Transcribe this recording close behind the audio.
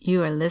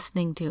You are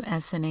listening to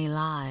SNA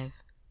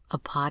Live, a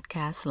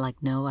podcast like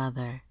no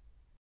other.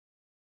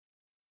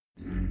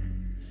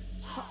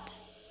 Hot.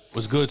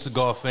 What's good,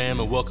 Cigar fam,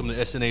 and welcome to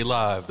SNA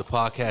Live, the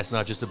podcast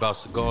not just about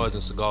cigars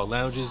and cigar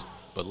lounges,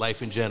 but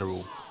life in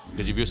general.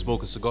 Because if you're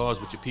smoking cigars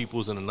with your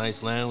peoples in a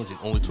nice lounge and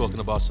only talking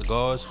about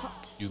cigars,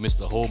 you've missed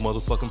the whole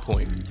motherfucking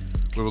point.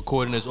 We're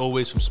recording as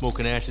always from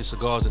Smoking Ashes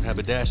Cigars and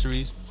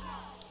Haberdasheries,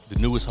 the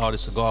newest,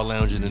 hottest cigar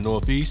lounge in the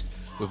Northeast.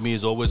 With me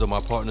as always are my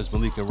partners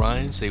Malik and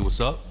Ryan. Say what's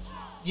up.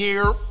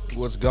 Yeah.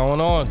 What's going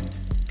on?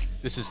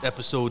 This is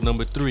episode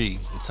number 3,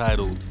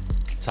 entitled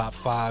Top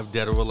 5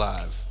 Dead or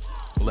Alive.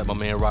 I'll let my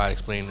man Ryan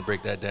explain and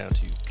break that down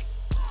to you.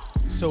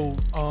 So,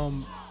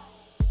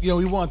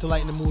 we wanted to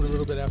lighten the mood a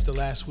little bit after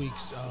last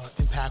week's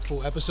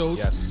impactful episode.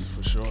 Yes,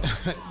 for sure.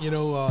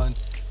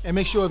 And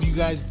make sure if you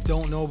guys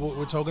don't know what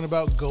we're talking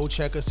about, go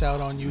check us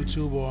out on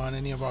YouTube or on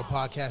any of our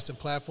podcasting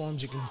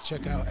platforms. You can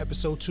check out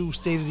episode 2,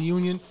 State of the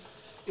Union.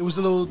 It was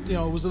a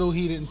little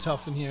heated and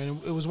tough in here,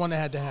 and it was one that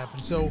had to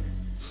happen. So,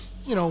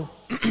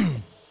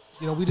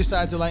 we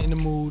decided to lighten the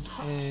mood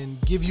and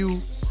give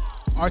you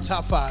our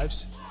top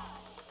 5s.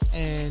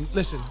 And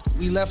listen,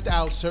 we left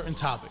out certain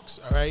topics,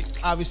 all right?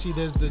 Obviously,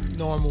 there's the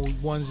normal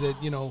ones that,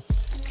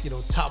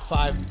 top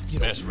 5,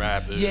 Best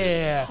rappers.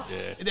 Yeah.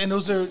 And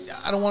those are,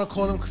 I don't want to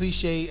call them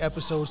cliche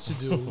episodes to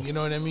do, you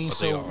know what I mean?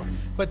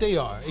 But they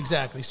are,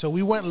 exactly. So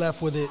we went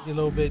left with it a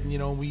little bit,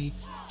 and, we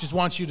just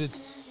want you to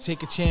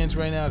take a chance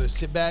right now to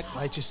sit back,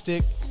 light your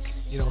stick,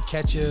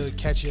 catch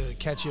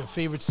your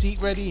favorite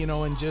seat ready,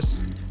 and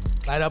just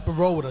light up and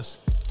roll with us.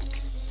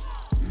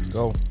 Let's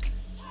go.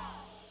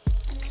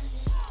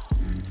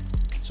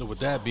 So with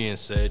that being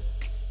said,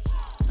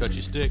 cut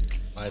your stick,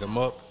 light them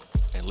up,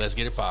 and let's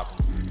get it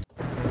popping.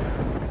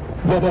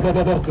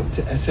 Welcome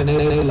to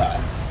SNA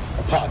Live,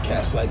 a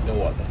podcast like no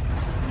other.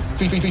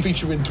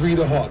 Featuring Three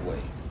the Hard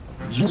Way.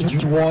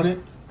 You want it,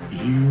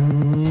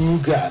 you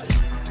got it.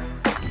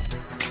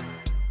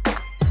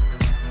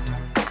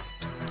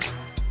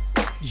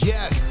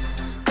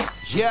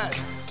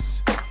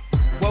 Yes.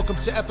 Welcome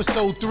to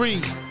episode 3,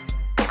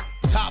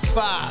 top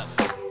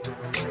 5,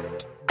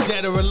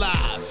 dead or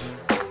alive.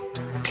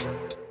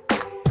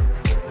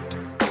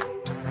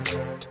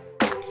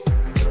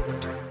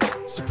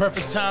 It's the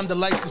perfect time to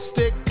light the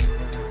stick.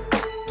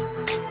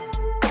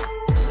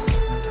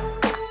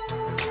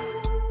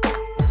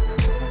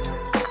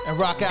 And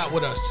rock out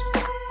with us.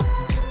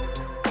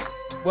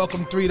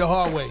 Welcome, Three the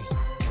Hard Way.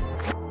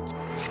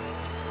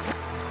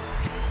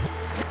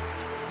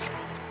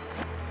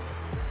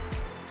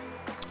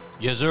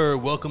 Yes, sir.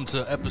 Welcome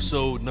to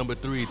episode number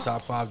 3,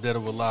 Top 5 Dead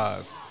or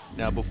Alive.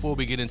 Now, before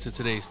we get into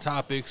today's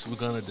topics, we're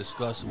going to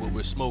discuss what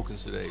we're smoking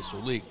today. So,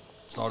 Leek,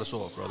 start us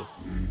off, brother.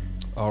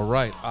 All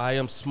right. I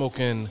am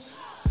smoking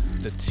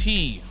the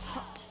tea.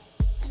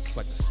 It's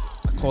like this,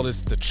 I call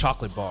this the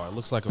chocolate bar. It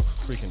looks like a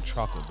freaking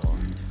chocolate bar.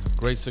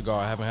 Great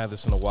cigar. I haven't had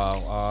this in a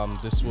while.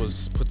 This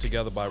was put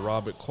together by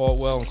Robert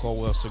Caldwell and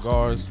Caldwell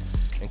Cigars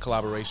in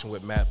collaboration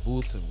with Matt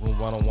Booth at Room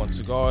 101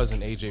 Cigars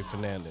and AJ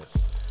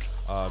Fernandez.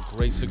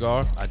 Great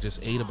cigar. I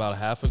just ate about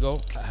half hour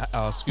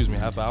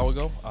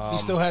ago. He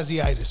still has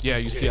the itis. Yeah,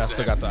 you see, I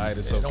still got the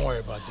itis. Yeah, don't worry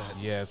about that.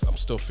 Yeah, I'm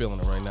still feeling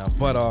it right now.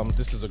 But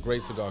this is a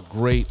great cigar.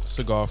 Great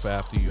cigar for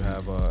after you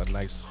have a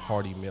nice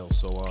hearty meal.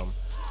 So I'm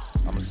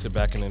gonna sit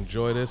back and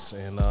enjoy this.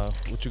 And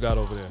what you got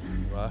over there,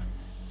 Rye?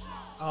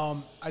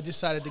 I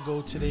decided to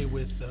go today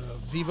with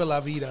Viva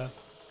La Vida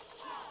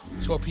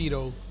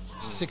Torpedo,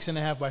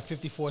 6.5 by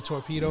 54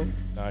 Torpedo.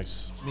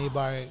 Nice. Made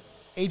by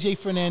AJ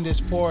Fernandez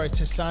for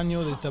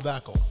Artesano de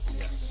Tabaco.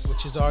 Yes.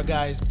 Which is our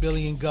guys,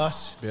 Billy and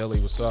Gus. Billy,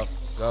 what's up?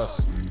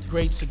 Gus.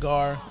 Great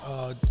cigar.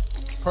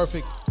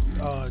 Perfect,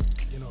 the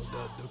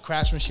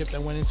craftsmanship that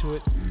went into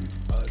it.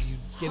 You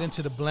get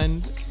into the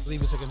blend, I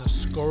believe it's like an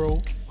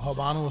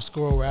Habano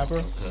Oscuro wrapper.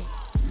 Okay.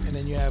 And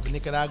then you have a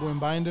Nicaraguan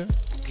binder,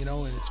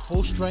 and it's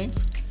full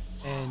strength.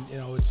 And,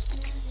 it's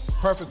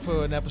perfect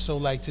for an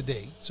episode like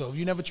today. So if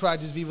you never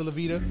tried this Viva La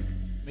Vida,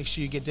 make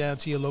sure you get down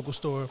to your local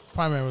store,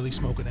 primarily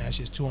Smoking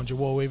Ashes, 200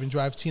 Walraven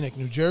Drive, Teaneck,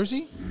 New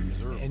Jersey.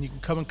 Yes, and you can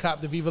come and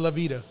cop the Viva La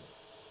Vida.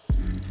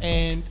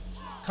 And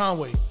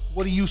Conway,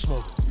 what are you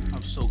smoking?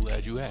 I'm so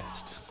glad you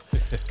asked.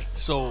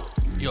 So,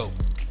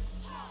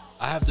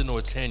 I have the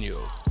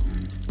Norteño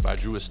by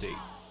Drew Estate.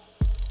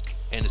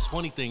 And the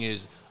funny thing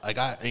is,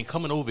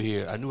 coming over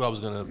here, I knew I was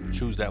going to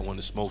choose that one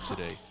to smoke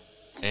today.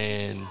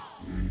 And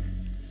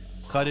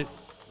cut it,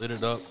 lit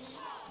it up,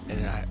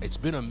 and it's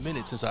been a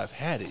minute since I've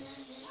had it.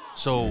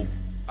 So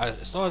I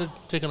started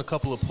taking a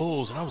couple of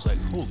pulls, and I was like,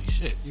 holy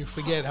shit. You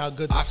forget how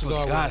good the cigar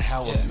was. I forgot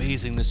how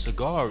amazing this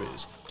cigar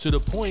is, to the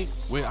point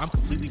where I'm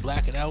completely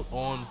blacking out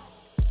on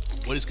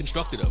what it's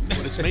constructed of,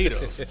 what it's made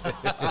of.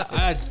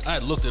 I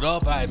had looked it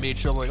up. I had made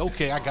sure,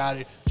 okay, I got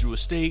it. Drew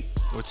Estate,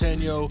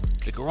 Norteño,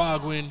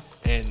 Nicaraguan,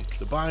 and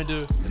the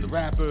binder, and the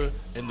wrapper,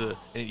 and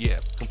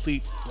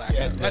complete blackout.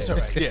 Yeah, that's all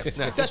right.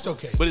 Yeah, that's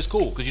okay. But it's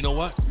cool, because you know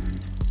what?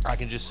 I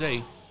can just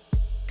say,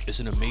 it's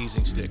an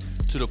amazing stick.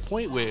 To the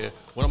point where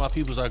one of my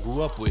peoples I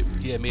grew up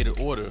with, he had made an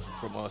order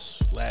from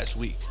us last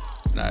week.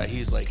 And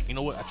he's like, you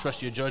know what? I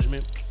trust your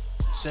judgment.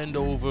 send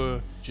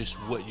over just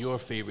what your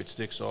favorite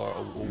sticks are,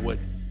 or what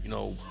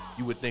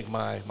you would think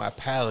my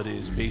palate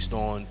is based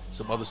on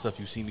some other stuff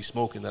you see me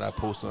smoking that I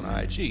post on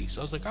IG.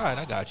 So I was like, all right,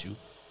 I got you.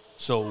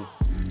 So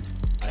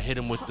I hit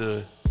him with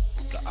the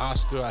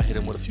Oscar. I hit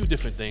him with a few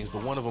different things,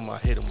 but one of them I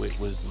hit him with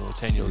was the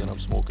Norteño that I'm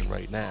smoking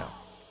right now.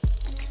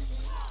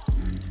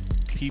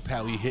 Peep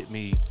how he hit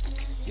me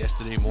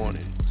yesterday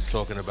morning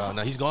talking about.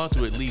 Now he's gone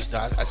through at least.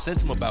 I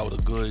sent him about a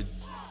good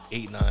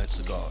 8-9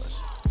 cigars,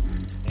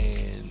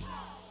 and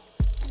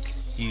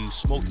he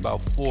smoked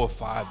about 4 or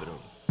 5 of them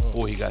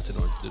before he got to the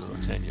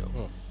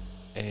Norteño.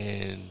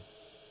 And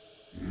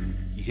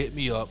he hit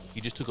me up.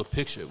 He just took a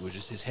picture with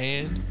just his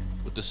hand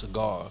with the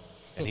cigar,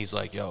 and he's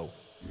like, "Yo,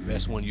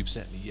 best one you've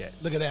sent me yet."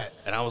 Look at that.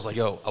 And I was like,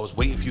 "Yo, I was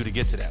waiting for you to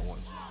get to that one."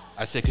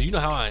 I said, because you know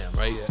how I am,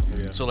 right?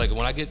 Yeah. So like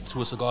when I get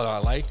to a cigar that I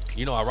like,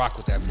 I rock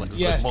with that for like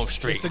Yes, a month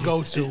straight. it's a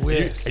go-to.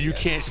 Yes, and you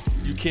yes.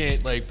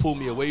 can't like pull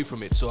me away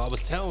from it. So I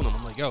was telling him,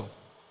 I'm like, yo,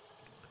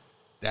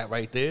 that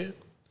right there,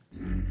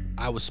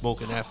 I was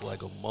smoking that for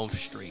like a month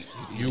straight.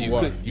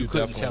 You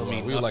couldn't tell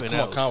me We were like, nothing come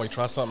on, else. Conway,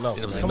 try something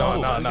else. It was Man. like,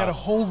 No, no, We got a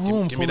whole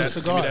room Give me full that,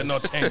 of give me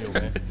cigars. that Norteño,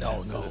 man.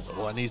 No.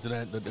 Well, I need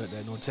that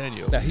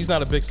Norteño. Now he's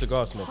not a big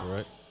cigar smoker,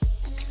 right?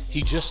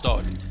 He just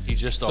started.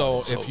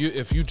 So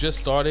if you just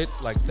started,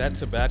 like that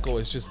tobacco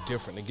is just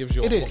different. It gives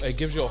you it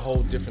gives you a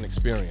whole different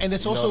experience. And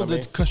it's You know also what I the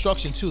mean?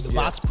 construction too. The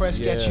box press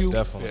gets you.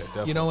 Definitely.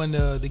 And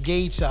the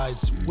gauge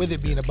size with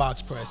it being a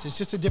box press. It's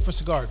just a different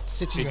cigar. It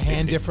sits in your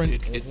hand different.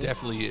 It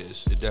definitely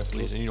is. It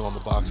definitely is. And I'm a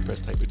box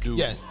press type of dude.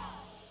 Yeah.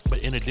 But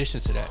in addition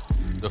to that,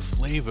 the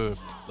flavor,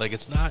 like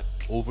it's not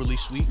overly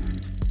sweet,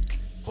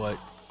 but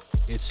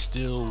it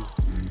still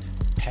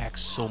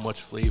packs so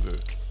much flavor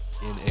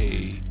in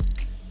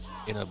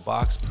a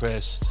box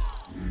pressed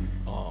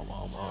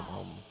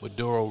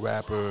Maduro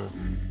wrapper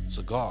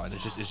cigar, and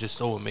it's just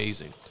so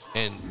amazing.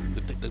 And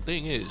the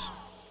thing is,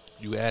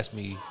 you asked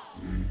me,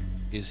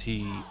 is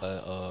he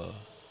a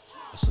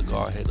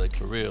cigar head like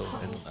for real?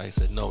 And I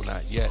said no,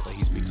 not yet. Like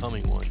he's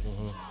becoming one.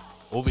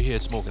 Over here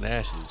at Smoking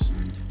Ashes,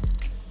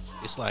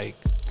 it's like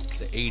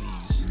the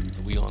 80s,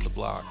 and we on the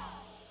block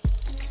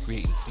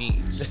creating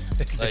fiends.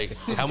 Like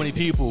how many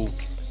people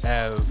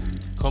have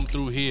come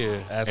through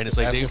here and it's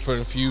like asking for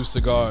infused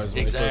cigars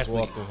when they first exactly,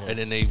 walked in here. and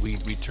then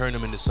we turn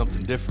them into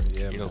something different.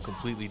 Man.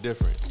 Completely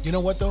different. You know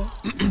what though?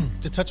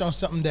 To touch on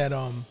something that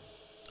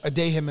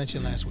Ade had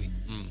mentioned last week.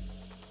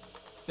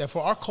 That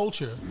for our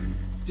culture,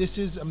 this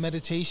is a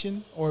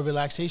meditation or a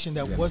relaxation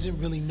that wasn't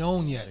really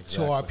known yet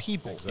to our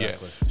people.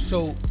 Exactly.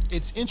 So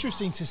it's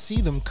interesting to see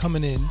them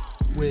coming in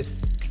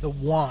with the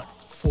want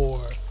for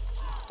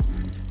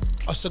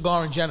a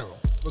cigar in general,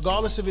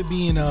 regardless of it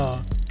being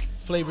a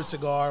flavored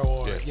cigar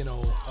or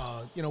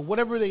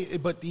whatever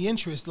but the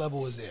interest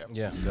level is there.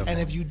 Yeah, definitely.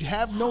 And if you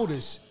have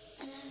noticed,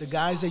 the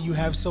guys that you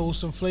have sold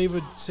some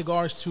flavored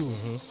cigars to,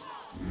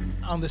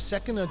 on the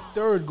second or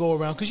third go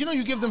around, because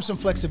you give them some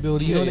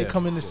flexibility. They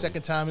come in the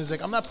second time. It's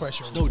like, I'm not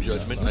pressuring. No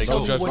judgment. You tell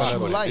me judgment what you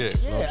at all. like. Yeah. Yeah, No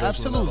judgment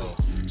absolutely. at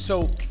all.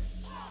 So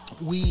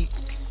we,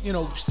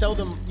 sell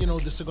them,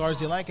 the cigars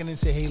they like, and then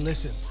say, hey,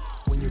 listen,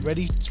 when you're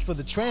ready for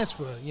the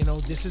transfer,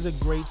 this is a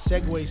great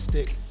segue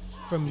stick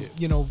from,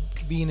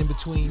 being in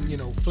between,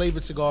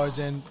 flavored cigars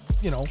and,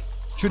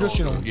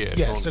 traditional,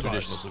 cigars.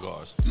 Traditional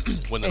cigars.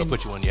 When they'll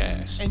put you on your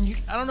ass. And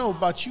I don't know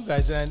about you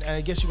guys, and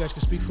I guess you guys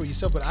can speak for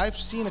yourself, but I've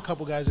seen a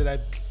couple guys that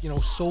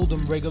I've, sold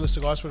them regular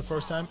cigars for the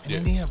first time, and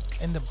then they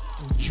end up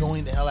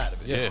enjoying the hell out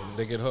of it. Yeah,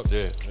 they get hooked.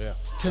 Yeah.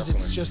 Because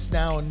it's just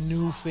now a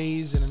new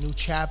phase and a new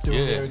chapter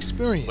in their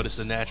experience. But it's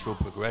the natural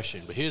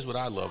progression. But here's what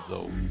I love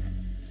though.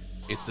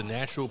 It's the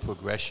natural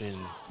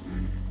progression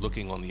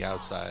looking on the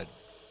outside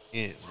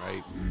in,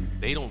 right?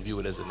 They don't view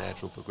it as a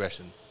natural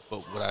progression. But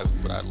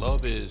what I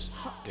love is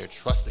they're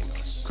trusting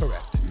us.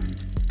 Correct.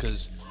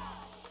 Because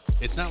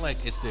it's not like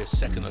it's their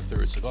second or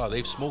third cigar.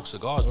 They've smoked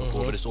cigars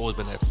before, but it's always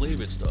been that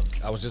flavored stuff.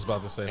 I was just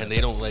about to say that. And they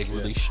don't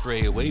really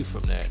stray away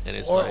from that. And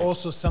it's Or like,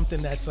 also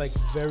something that's like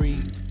very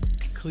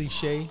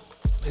cliche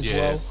as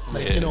well.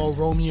 Like, yeah.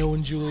 Romeo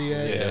and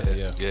Juliet.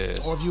 yeah.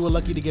 Or if you were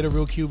lucky to get a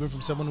real Cuban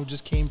from someone who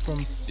just came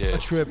from a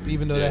trip,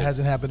 even though that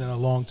hasn't happened in a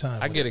long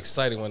time. I get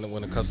excited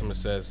when a customer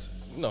says,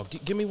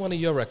 give me one of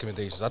your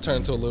recommendations. I turn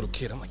into a little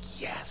kid. I'm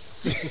like,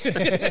 yes.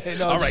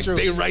 No, All it's right, true.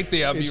 stay right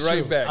there. I'll It's be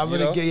right true. back. I'm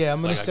gonna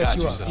Like, set I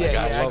you got up. you, son.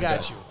 I love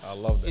got that. you. I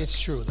love that. It's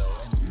true though,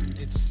 and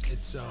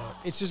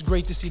it's just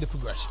great to see the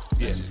progression.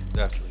 That's it.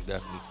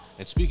 Definitely.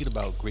 And speaking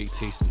about great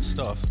tasting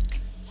stuff,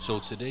 so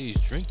today's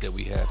drink that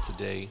we have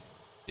today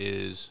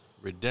is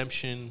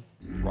Redemption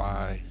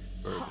Rye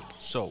Bourbon.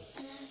 So,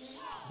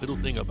 little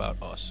thing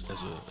about us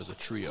as a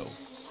trio,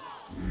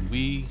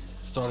 we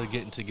started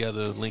getting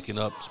together, linking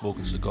up,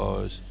 smoking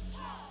cigars,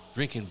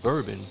 drinking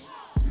bourbon,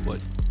 but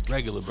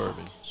regular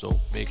bourbon. So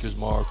Maker's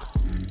Mark,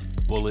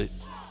 Bullet,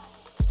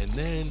 and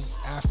then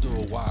after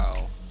a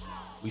while,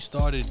 we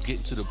started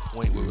getting to the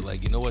point where we're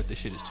like, you know what, this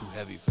shit is too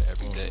heavy for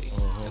every day.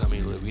 And I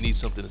mean, like, we need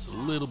something that's a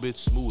little bit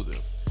smoother.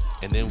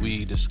 And then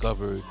we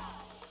discovered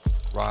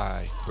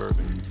rye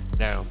bourbon.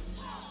 Now,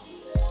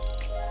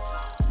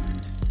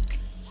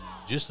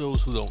 just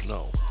those who don't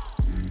know,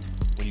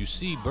 when you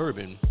see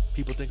bourbon,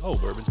 people think, oh,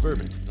 bourbon's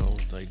bourbon. You know,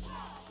 like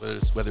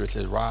whether it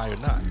says rye or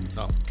not.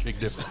 No, big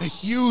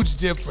difference. Huge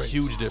difference.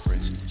 Huge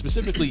difference.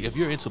 Specifically, if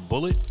you're into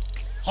Bullet.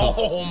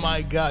 Oh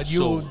my God,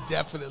 you'll so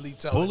definitely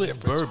tell Bullet the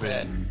difference.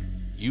 bourbon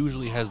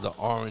usually has the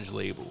orange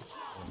label.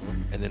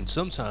 And then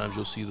sometimes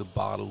you'll see the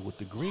bottle with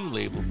the green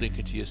label,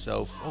 thinking to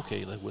yourself,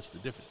 okay, like what's the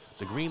difference?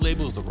 The green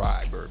label is the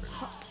rye bourbon.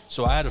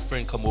 So I had a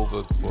friend come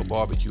over for a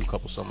barbecue a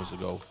couple summers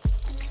ago.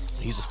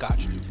 He's a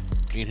Scotch dude.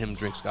 Me and him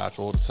drink Scotch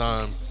all the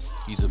time.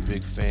 He's a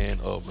big fan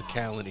of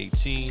Macallan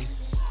 18,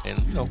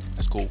 and you know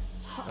that's cool.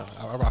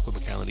 I rock with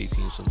Macallan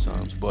 18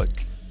 sometimes, but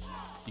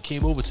he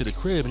came over to the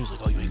crib and he's like,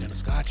 "Oh, you ain't got a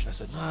Scotch?" And I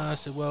said, "Nah." I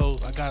said, "Well,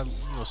 I got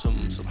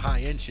some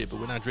high end shit, but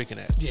we're not drinking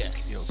that. Yeah.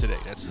 Today.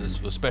 That's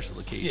for special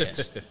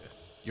occasions." Yes.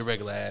 Your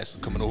regular ass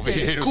coming over Yeah,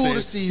 here. it's you know cool what I'm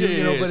to saying? see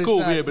you, but it's it's cool,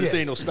 not- but this yeah.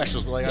 ain't no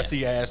specials. But like I Yeah. see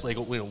your ass like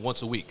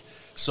once a week.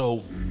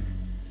 So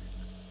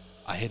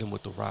I hit him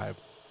with the rye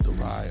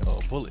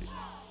Bullet.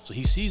 So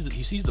he sees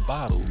the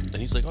bottle and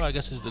he's like, "Oh, I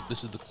guess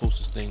this is the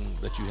closest thing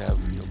that you have,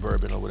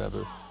 bourbon or whatever."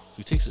 So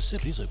he takes a sip.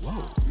 And he's like,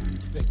 "Whoa,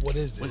 Like, what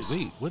is this?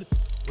 wait, what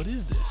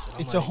is this?" And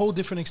I'm It's like, a whole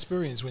different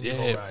experience when you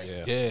go right.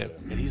 yeah.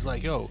 And he's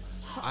like, "Yo,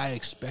 I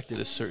expected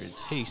a certain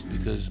taste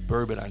because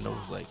bourbon I know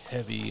is like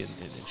heavy and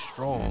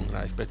strong, and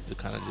I expected to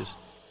kind of just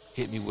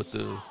hit me with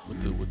the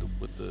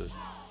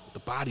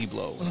body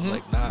blow." And I'm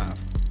like, "Nah."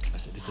 I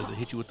said, "This doesn't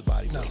hit you with the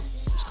body blow.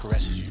 This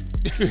caresses you."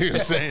 You know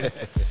what I'm saying?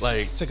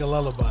 Like It's like a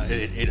lullaby.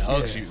 it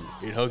hugs you.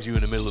 It hugs you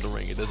in the middle of the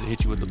ring. It doesn't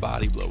hit you with the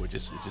body blow. It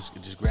just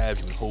grabs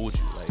you and holds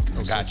you. Like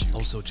I got you.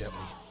 Oh, so gently.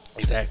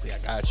 Exactly, I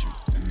got you.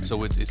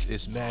 So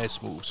it's mad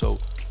smooth. So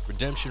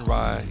Redemption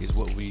Rye is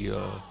what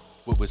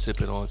we're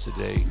sipping on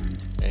today,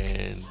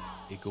 and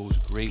it goes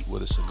great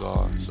with a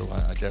cigar. So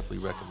I definitely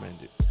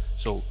recommend it.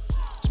 So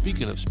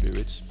speaking of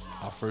spirits,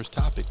 our first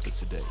topic for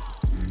today: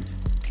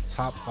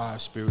 top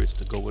 5 spirits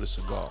to go with a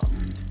cigar.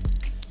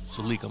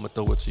 So Leek, I'm gonna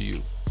throw it to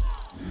you.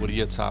 What are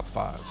your top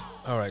 5?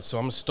 All right, so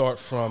I'm gonna start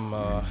from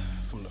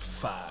the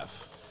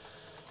 5.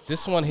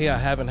 This one here I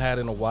haven't had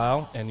in a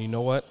while, and you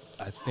know what?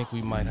 I think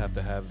we might have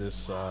to have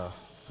this for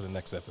the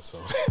next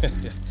episode.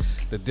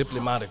 The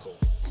Diplomatico.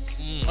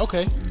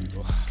 Okay.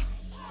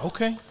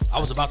 Okay. I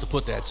was about to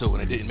put that too,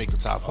 and it didn't make the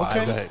top 5.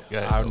 Okay. Go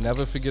ahead. I'll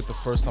never forget the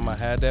first time I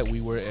had that.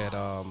 We were at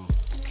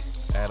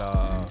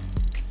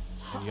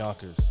in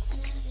Yonkers.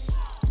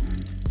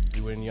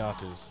 We were in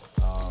Yonkers.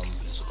 The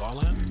cigar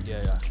line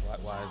Yeah.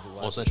 Why is it?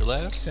 Why? on Central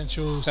Ave.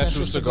 Central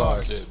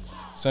Cigars.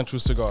 Central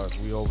Cigars.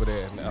 We over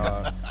there, and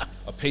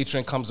a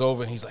patron comes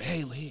over, and he's like,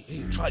 "Hey,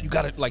 try. You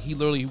got it." Like he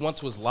went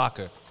to his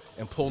locker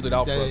and pulled it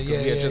out for us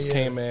because we had just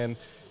came in,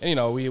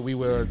 and we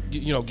were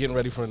getting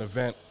ready for an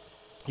event.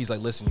 He's like,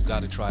 "Listen, you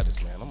got to try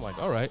this, man." I'm like,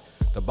 "All right."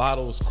 The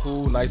bottle was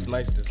cool, nice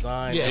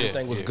design. Yeah.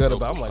 Everything was Yeah, good no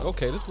about it. I'm like, problem.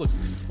 "Okay, this looks.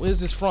 Where's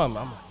this from?"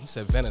 He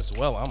said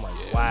Venezuela. I'm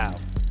like, "Wow."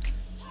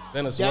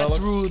 Venezuela. That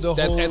threw the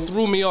whole- That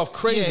threw me off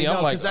crazy. Yeah,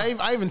 I'm like, because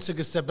I even took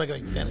a step back,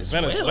 like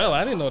Venezuela.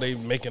 I didn't know they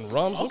making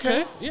rum.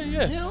 Okay. Yeah.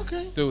 Yeah,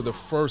 okay. Dude, the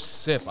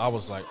first sip, I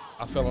was like,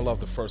 I fell in love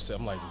the first sip.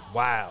 I'm like,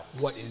 wow.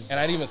 What is And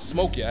I didn't this? even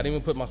smoke it. I didn't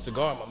even put my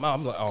cigar in my mouth.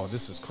 I'm like, oh,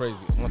 this is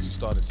crazy. Once you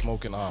started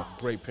smoking,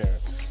 great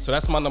pairing. So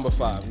that's my number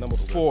 5. Number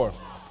 4,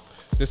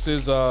 this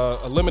is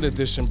a limited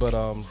edition, but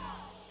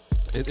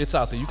it's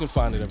out there. You can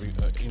find it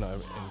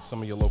in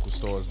some of your local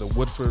stores. The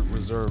Woodford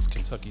Reserve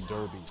Kentucky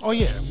Derby. Oh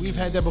yeah, we've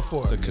had that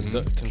before. The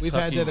Kentucky We've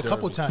had that a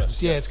couple Derby times.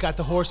 special. Yeah, it's got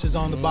the horses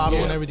on the bottle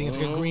and Yeah. everything. It's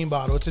got a green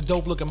bottle. It's a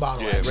dope looking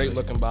bottle. Yeah, actually. Great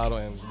looking bottle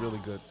and really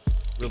good.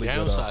 Really The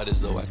good. downside is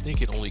though, I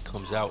think it only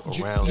comes out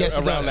around yes,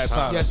 it around does. that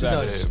time. Yes, it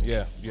exactly.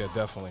 does. Yeah,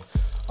 definitely.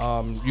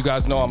 You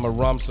guys know I'm a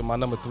rum, so my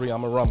number 3,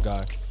 I'm a rum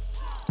guy.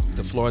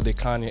 The Florida de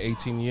Caña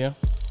 18 year.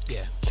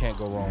 Yeah. Can't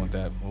go wrong with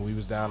that. When we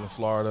was down in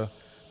Florida,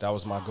 that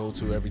was my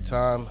go-to every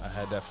time. I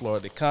had that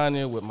Florida de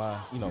Caña with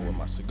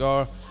my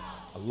cigar.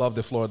 I love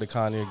the Florida de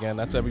Caña again.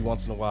 That's every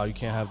once in a while. You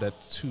can't have that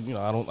too.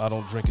 I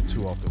don't drink it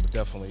too often, but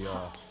definitely,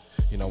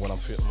 when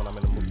I'm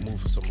in the mood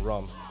for some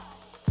rum.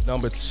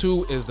 Number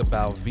 2 is the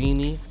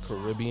Balvenie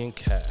Caribbean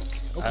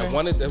Cask.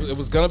 Okay. It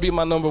was gonna be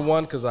my number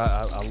 1 because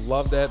I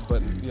love that,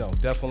 but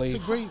definitely It's a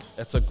great-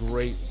 That's a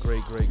great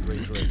drink,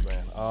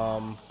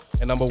 man.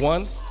 And number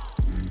 1,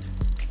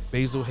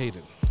 Basil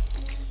Hayden.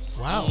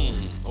 Wow.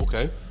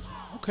 Okay.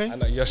 Okay. I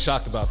know you're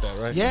shocked about that,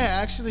 right? Yeah,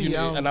 actually.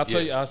 And I'll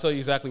tell you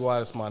exactly why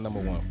it's my number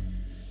 1.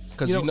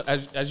 Because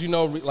as you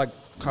know, like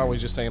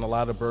Conway's just saying, a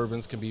lot of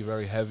bourbons can be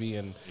very heavy,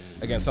 and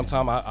again,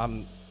 sometimes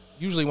I'm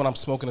usually when I'm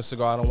smoking a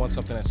cigar, I don't want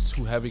something that's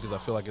too heavy because I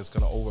feel like it's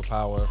going to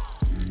overpower,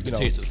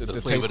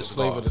 the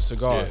flavor of the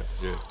cigar.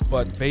 Yeah.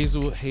 But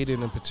Basil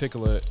Hayden in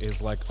particular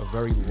is like a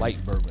very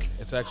light bourbon.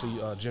 It's actually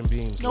Jim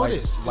Beam's No, it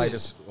is. It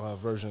lightest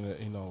version.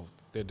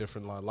 Their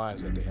different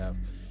lines that they have,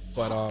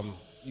 but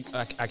you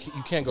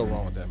can't go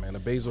wrong with that, man. The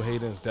Basil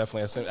Hayden is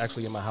definitely. It's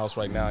actually in my house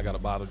right now. I got a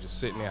bottle just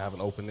sitting there. I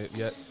haven't opened it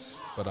yet,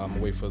 but I'm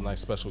gonna wait for a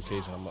nice special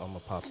occasion. I'm gonna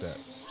pop that.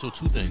 So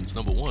 2 things.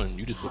 Number 1,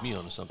 you just put me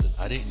onto something.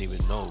 I didn't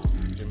even know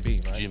Jim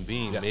Beam, right? Jim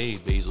Beam Yes.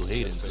 made Basil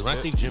Hayden. Yes, they So when I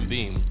did. think Jim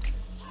Beam,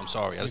 I'm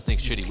sorry, I just think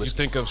shitty You whiskey.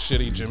 think of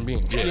shitty Jim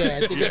Beam. Yeah,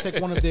 I think it's like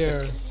one of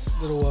their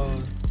little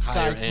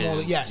Higher side smaller.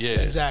 end. Yes, Yeah,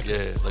 exactly.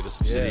 Yeah, like a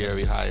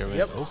subsidiary higher end.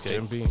 Yep. Okay.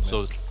 Jim Beam,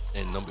 So,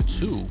 and number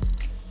 2,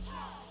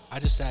 I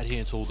just sat here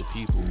and told the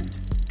people,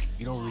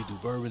 you don't really do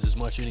bourbons as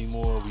much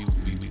anymore. We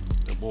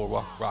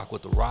more rock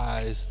with the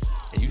ryes,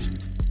 and you just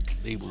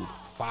labeled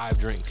 5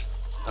 drinks.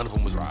 None of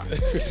them was rye. Yeah,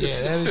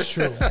 that is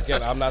true.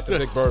 Again, I'm not the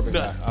big bourbon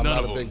guy. I'm None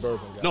not of a big them.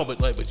 bourbon guy. No,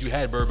 but you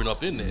had bourbon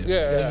up in there.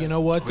 Yeah. You know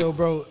what though,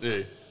 bro?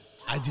 Yeah.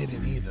 I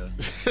didn't either.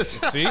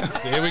 See,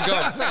 here we go.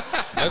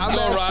 Let's I'm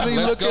go, Rod. actually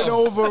Let's looking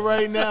go. over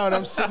right now, and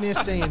I'm sitting here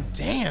saying,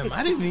 "Damn,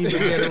 I didn't even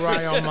get a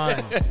rye on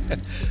mine."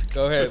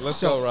 Go ahead.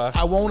 Let's go, So Rod.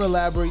 I won't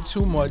elaborate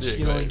too much, Yeah, you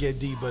go know, ahead. and get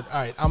deep. But all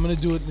right, I'm gonna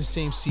do it in the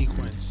same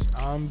sequence.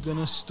 I'm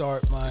gonna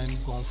start mine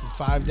going from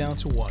 5 down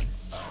to 1,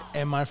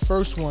 and my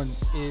first one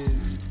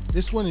is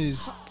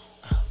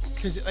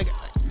because like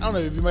I don't know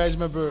if you guys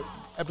remember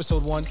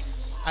episode 1.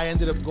 I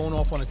ended up going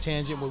off on a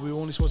tangent where we were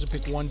only supposed to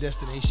pick one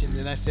destination.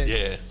 Then I said,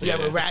 Yeah, you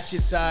have a yeah.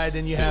 ratchet side,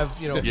 then you have,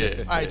 you know. Yeah,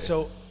 all right, yeah.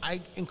 so I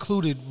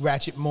included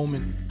ratchet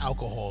moment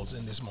alcohols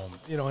in this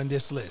moment, you know, in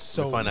this list.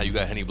 So Find out you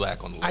got Henny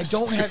Black on the I list.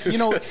 don't have, you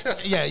know,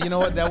 yeah, you know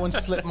what? That one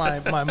slipped my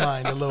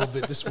mind a little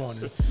bit this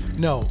morning.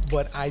 No,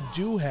 but I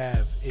do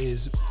have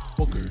is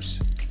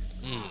Booker's.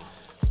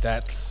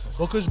 That's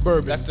Booker's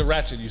bourbon. the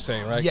ratchet you're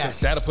saying, right? 'Cause Yes.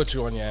 That'll put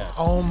you on your ass.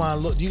 Oh my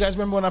look! Do you guys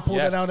remember when I pulled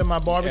Yes. that out in my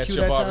barbecue At your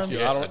that barbecue.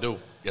 time? Yes, I I do.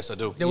 Yes, I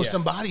do. There was Yeah.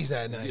 some bodies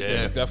that night. Yeah.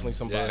 There was definitely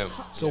some Yeah. bodies.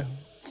 So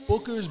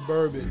Booker's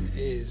bourbon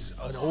is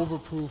an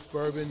overproof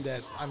bourbon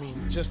that, I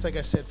mean, just like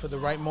I said, for the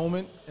right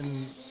moment,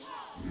 and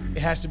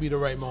it has to be the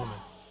right moment,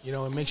 you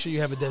know, and make sure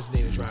you have a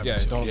designated driver Yeah,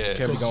 too. don't Yeah.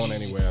 can't be 'Cause going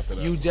anywhere after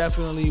that. You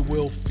definitely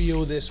will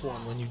feel this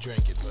one when you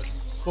drink it, but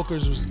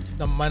Booker's was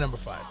my number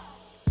 5.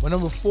 My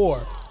number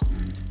 4,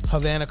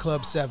 Havana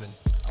Club 7.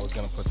 I was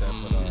gonna put that,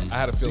 but I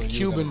had a feeling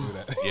you were Cuban-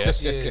 gonna do that.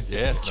 Yes. Yeah,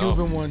 Yeah. the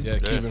Cuban one. Yeah,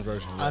 Cuban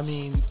version. I Yes.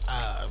 mean,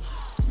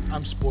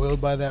 I'm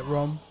spoiled by that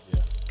rum. Yeah.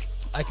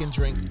 I can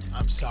drink.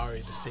 I'm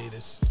sorry to say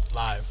this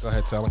live. Go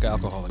ahead, sound like an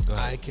alcoholic. Go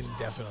I ahead. can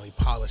definitely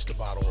polish the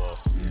bottle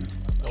off.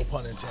 No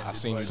pun intended. I've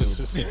seen you but,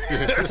 do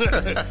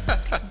it.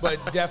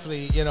 but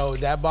definitely, you know,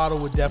 that bottle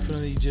would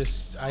definitely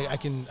just. I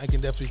can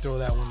definitely throw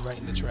that one right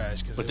in the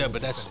trash. But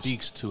that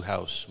speaks to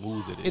how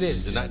smooth it is. It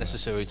is. It's not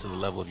necessarily to the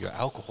level of your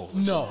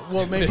alcoholism. No,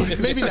 well,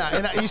 maybe not.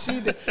 And you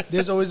see,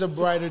 there's always a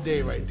brighter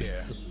day right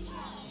there.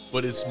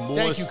 But it's more.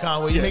 Thank you,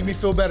 Conway. You make me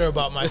feel better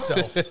about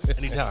myself.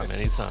 Anytime, man.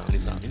 Anytime.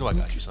 You know I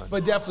got you, son.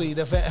 But definitely,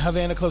 the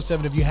Havana Club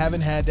 7, if you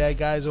haven't had that,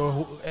 guys,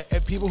 or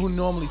people who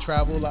normally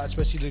travel a lot,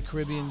 especially to the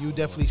Caribbean, you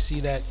definitely see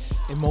that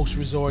in most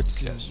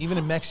resorts. And even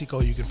in Mexico,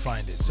 you can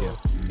find it. So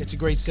it's a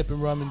great sipping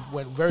rum and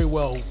went very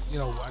well. You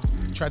know, I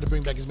tried to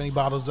bring back as many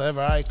bottles as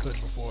ever I could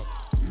before.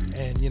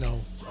 And, you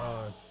know,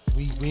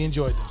 we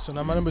enjoyed them. So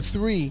now my number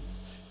 3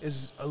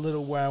 is a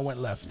little where I went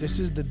left. This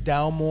is the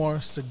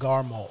Dalmore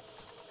Cigar Malt.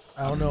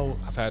 I don't know.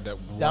 I've had that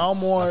once.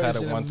 Dalmore I've had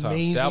is it an one time.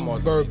 amazing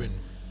Dalmore's bourbon. amazing.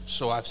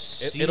 So I've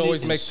seen It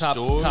always in makes top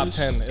stores.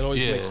 10. It always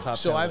Yeah. makes top 10.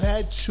 So I've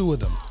had 2 of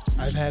them.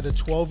 I've had a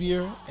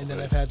 12-year, and then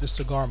I've had the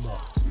cigar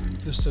malt.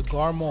 The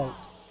cigar malt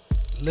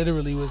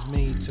literally was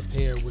made to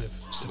pair with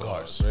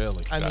cigars.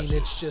 Really? I mean, Gotcha.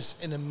 it's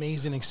just an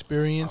amazing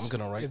experience. I'm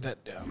gonna write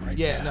that down right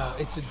Yeah, now.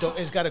 no,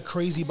 it's got a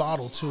crazy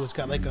bottle too. It's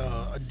got like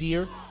a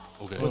deer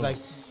Okay. with like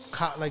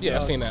Yeah,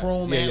 I've seen that.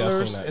 chrome Yeah, yeah, I've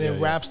seen antlers, that. and Yeah, it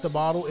yeah. wraps the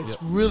bottle. It's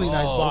really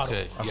nice Oh, bottle.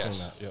 okay. I've Yes.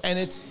 seen that. Yeah. And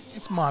it's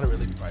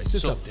moderately priced.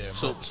 It's So, up there.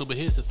 but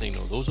here's the thing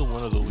though. Those are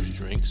one of those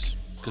drinks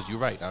because you're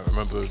right. I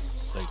remember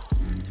like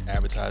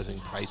advertising,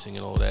 pricing,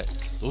 and all that.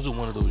 Those are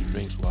one of those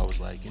drinks where I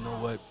was like, you know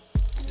what?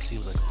 It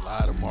seems like a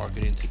lot of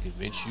marketing to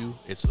convince you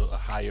it's a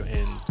higher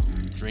end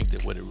drink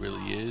than what it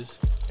really is,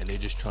 and they're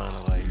just trying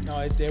to like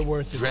No, they're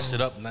worth it. dress man.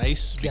 it up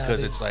nice Yeah,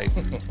 because they- it's like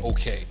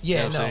okay. You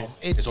Yeah, know what I'm no,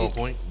 saying? It's on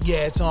point. Yeah,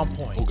 it's on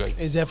point. Okay.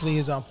 It definitely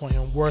is on point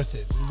and worth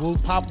it. We'll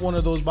pop one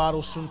of those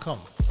bottles soon.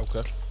 Come.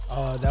 Okay.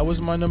 That was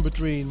my number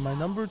 3. My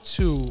number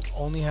 2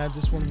 only had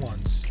this one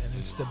once, and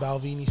it's the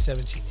Balvenie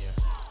 17-year.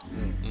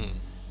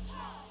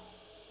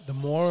 The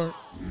more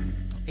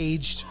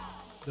aged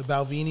the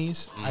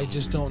Balvenis, I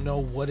just don't know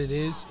what it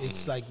is.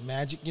 It's like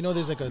magic. You know,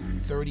 there's like a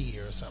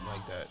 30-year or something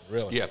like that.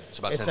 Really? Yeah, it's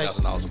about It's $10,000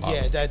 a bottle.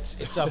 Yeah,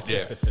 it's up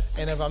there. Yeah.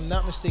 And if I'm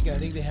not mistaken, I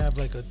think they have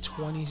like a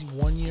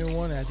 21-year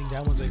one, and I think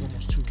that one's like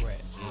almost $2,000.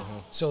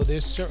 So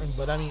there's certain,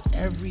 but I mean,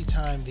 every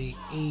time they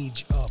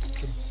age up,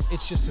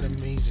 it's just an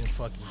amazing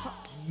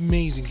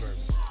bourbon.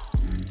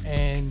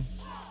 And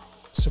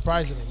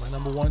surprisingly, my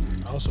number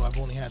 1, also I've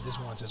only had this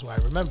once, that's why I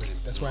remembered it.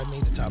 That's why I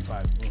made the top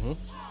 5.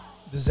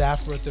 The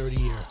Zafra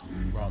 30-year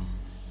rum.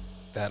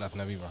 That I've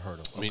never even heard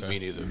of. Me Okay.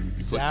 neither.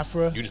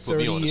 Zafra You just put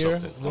me on to 30-year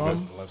something.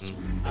 rum. Let's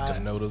make a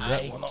note of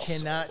that I one also.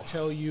 cannot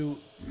tell you,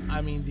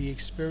 I mean, the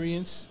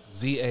experience,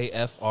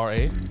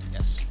 Zafra.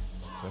 yes.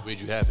 Where'd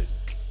you have it?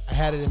 I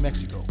had it in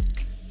Mexico.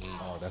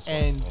 Oh, that's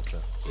And one. Okay.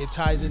 it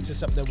ties into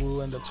something that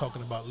we'll end up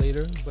talking about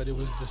later, but it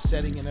was the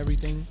setting and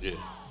everything. Yeah.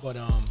 But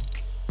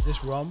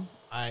this rum,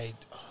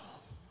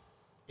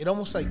 it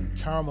almost like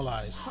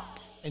caramelized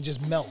and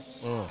just melt.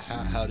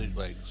 How did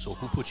so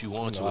who put you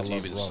on to I it to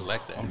love even rum.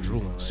 select that? I'm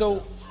drooling right So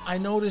now. I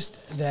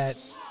noticed that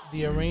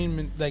the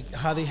arrangement, like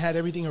how they had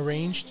everything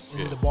arranged in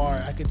Yeah. the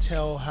bar, I could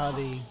tell how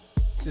they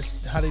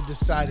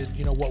decided,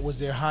 what was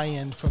their high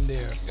end from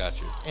there.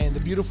 Gotcha. And the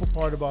beautiful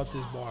part about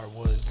this bar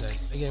was that,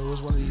 again, it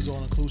was one of these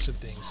all-inclusive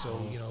things. So,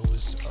 it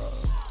was,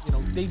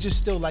 they just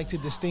still like to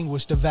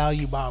distinguish the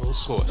value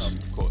bottles and stuff.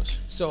 Of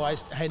course. So I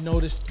had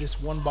noticed this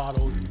one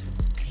bottle,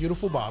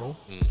 beautiful bottle,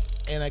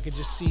 and I could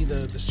just see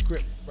the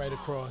script right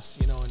across,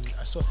 and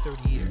I saw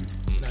 30 year,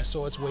 and I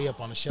saw its way up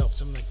on the shelf.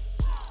 So I'm like,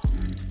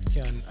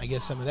 can I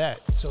get some of that?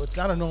 So it's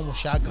not a normal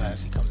shot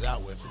glass he comes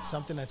out with. It's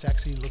something that's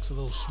actually looks a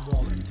little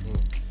smaller.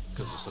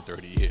 Because it's a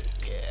 30 year.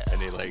 Yeah.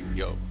 And they're like,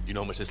 yo, you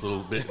know how much this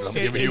little bit I'm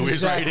giving you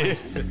is right here?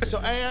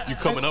 So you're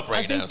coming up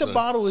right now. I think now, the son.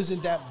 bottle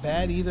isn't that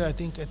bad either. I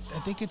think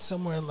it's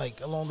somewhere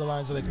like along the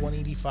lines of like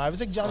 185.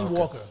 It's like Johnny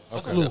Walker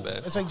Blue. Not bad.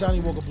 It's like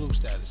Johnny Walker Blue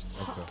status.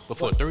 Okay. But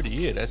for a 30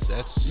 year,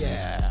 that's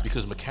Yeah.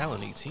 Because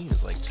Macallan 18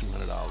 is like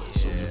 $200.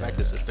 So the fact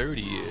that it's a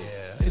 30 year.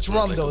 Yeah. It's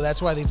rum like though.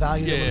 That's why they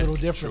value them a little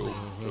true, differently.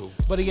 true.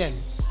 But again,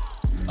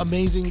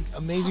 amazing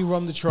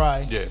rum to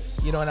try. Yeah.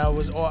 And I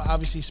was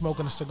obviously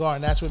smoking a cigar,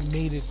 and that's what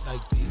made it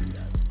like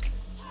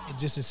it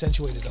just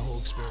accentuated the whole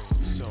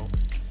experience. So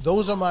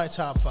those are my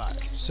top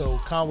 5. So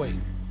Conway,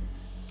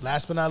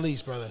 last but not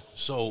least, brother.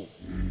 So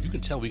you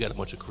can tell we got a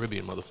bunch of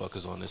Caribbean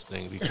motherfuckers on this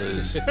thing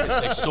because it's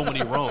like so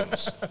many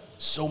rums.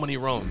 So many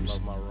rums.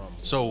 Love my rum.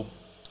 So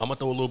I'm going to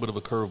throw a little bit of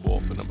a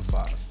curveball for number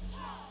 5.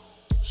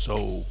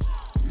 So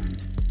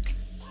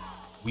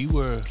we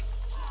were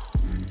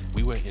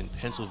in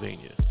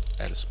Pennsylvania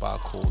at a spot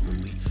called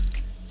The Leaf.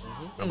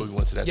 Remember we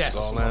went to that Yes.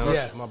 cigar lounge?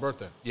 Yeah. My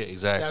birthday. Yeah,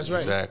 exactly. That's right.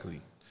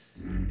 Exactly.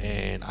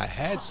 And I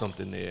had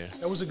something there.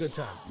 That was a good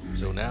time.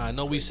 So now I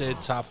know we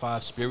said top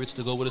 5 spirits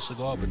to go with a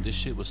cigar, but this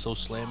shit was so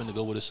slamming to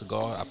go with a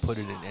cigar, I put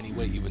it in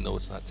anyway, even though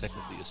it's not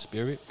technically a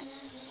spirit.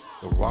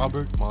 The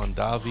Robert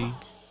Mondavi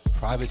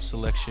Private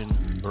Selection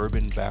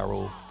Bourbon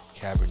Barrel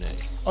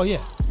Cabernet. Oh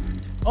yeah.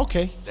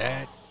 Okay.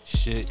 That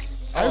shit.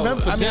 I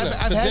remember. For I've dinner.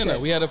 had For that. dinner.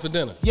 We had it for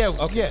dinner. Yeah,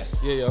 Okay. yeah.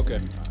 Yeah, okay.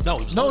 No,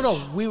 it was No,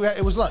 lunch.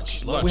 it was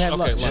lunch. Lunch, We had Okay,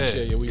 lunch. lunch.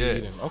 Yeah, Yeah, we were yeah.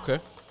 eating. Okay.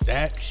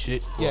 That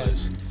shit Yeah.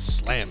 was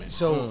slamming.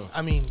 So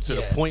I mean, to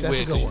the point that's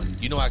where a good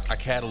one. I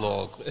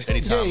catalog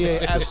anytime.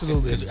 Yeah,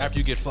 absolutely. 'Cause after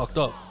you get fucked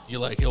up, you're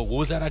like, yo, what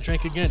was that I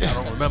drank again? I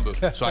don't remember.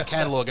 So I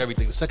catalog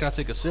everything. The second I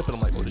take a sip, and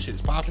I'm like, oh, this shit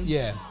is popping.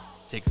 Yeah.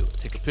 Take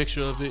a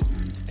picture of it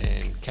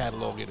and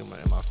catalog it in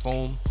my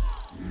phone.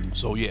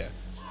 So yeah,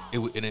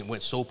 it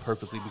went so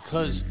perfectly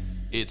because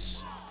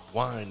it's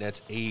wine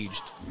that's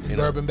aged In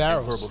bourbon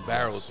barrels. In bourbon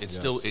barrels.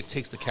 Yes, It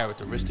takes the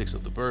characteristics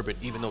of the bourbon,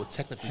 even though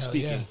technically Hell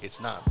speaking, yeah. it's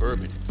not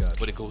bourbon, Gotcha.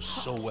 but it goes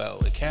so well.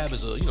 The cab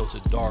is it's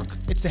a dark.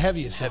 It's the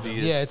heaviest. of them.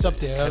 Heaviest, Yeah, it's up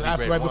there. heavy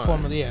After, red right before,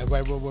 wine.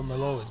 right where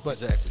Merlot is.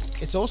 But Exactly.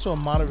 it's also a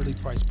moderately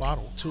priced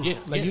bottle too. Yeah,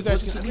 like yeah, you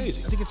guys it can. wasn't too I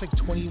crazy. think it's like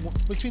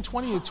between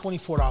 $20 and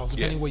 $24,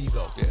 depending where you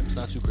go. Yeah, it's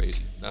not too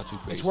crazy. Not too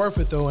crazy. It's worth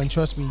it though, and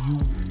trust me,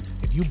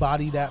 if you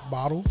body that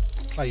bottle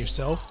by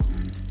yourself,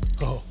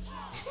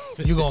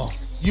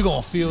 you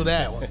gonna feel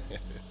that one.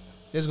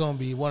 There's gonna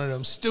be one of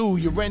them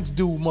your rent's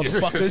due,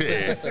 motherfuckers.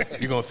 Yeah,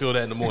 you're gonna feel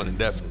that in the morning,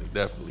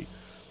 definitely.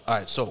 All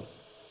right, so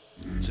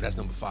that's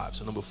number 5.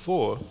 So number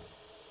 4,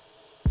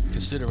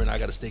 considering I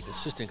gotta stay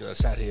consistent because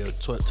I sat here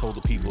told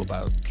the people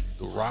about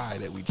the rye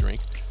that we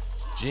drink.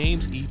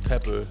 James E.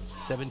 Pepper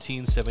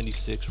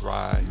 1776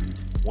 rye,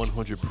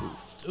 100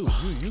 proof. Ooh,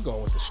 you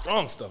going with the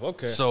strong stuff.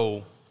 Okay.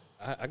 So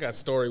I got a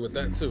story with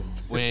that too.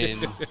 when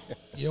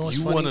You know what's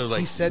You funny? wanna, like-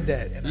 he said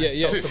that, and I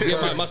Yeah. felt the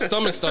burn. My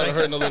stomach started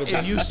hurting a little If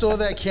bit. you saw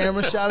that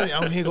camera shot,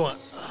 I'm here going,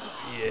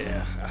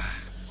 Yeah.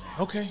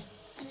 okay.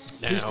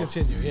 now, Please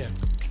continue. Yeah.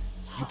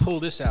 you pull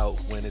this out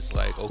when it's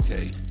like,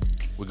 okay,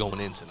 we're going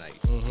in tonight.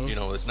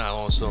 It's not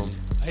on some,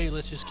 hey,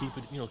 let's just keep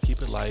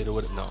it light or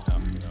whatever.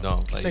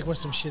 No. It's like when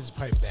some shit's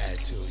probably bad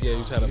too. Yeah,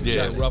 you had a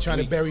Yeah. rough trying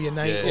week. to bury your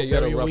night. Yeah. or Yeah, you had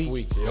bury a your rough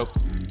week. Yeah.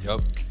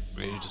 Yep.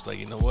 Where you're just like,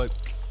 you know what?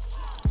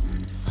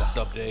 Fucked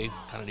up day.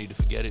 Kind of need to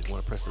forget it.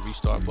 Want to press the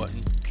restart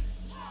button.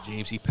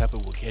 James E. Pepper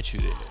will get you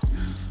there.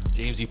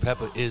 James E.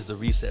 Pepper is the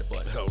reset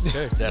button.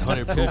 Okay. That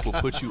 100 proof will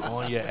put you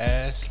on your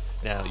ass.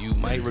 Now, you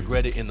might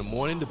regret it in the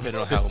morning, depending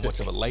on how much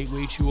of a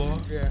lightweight you are.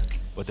 Yeah.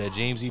 But that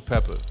James E.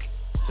 Pepper,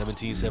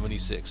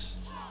 1776,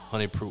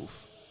 100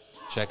 proof.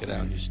 Check it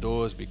out in your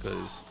stores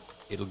because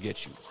it'll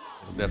get you.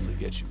 It'll definitely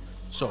get you.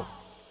 So,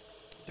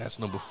 that's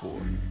number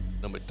 4.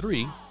 Number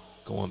 3,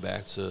 going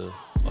back to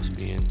us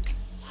being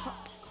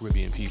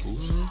Caribbean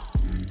peoples,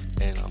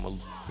 and I'm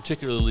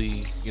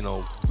particularly,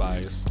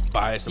 Biased.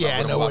 biased about Yeah,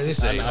 I what know I'm where about to this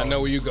say. is I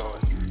know where you're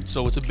going.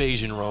 So it's a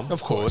Bayesian rum,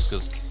 Of course.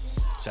 because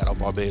shout out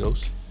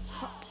Barbados.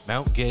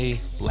 Mount Gay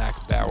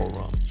Black Barrel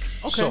Rum.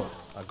 Okay. So,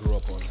 I grew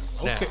up on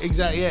that. Okay. now-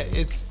 Exactly. Yeah.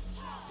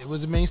 It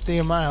was a mainstay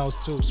in my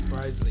house too.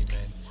 Surprisingly,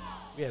 man.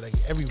 We had like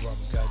every rum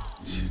got.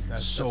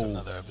 That's So,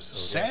 another episode.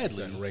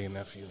 sadly, That Ray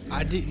nephew.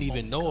 I didn't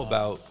even know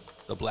about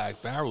the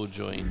Black Barrel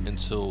joint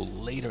until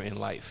later in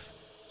life.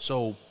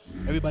 So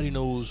everybody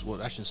knows.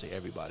 Well, I shouldn't say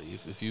everybody.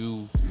 If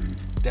you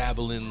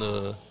dabble in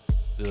the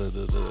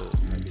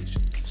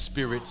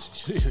spirits,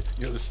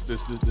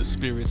 the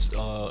spirits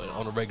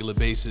on a regular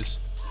basis,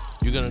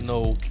 you're gonna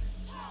know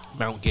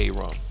Mount Gay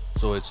rum.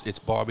 So it's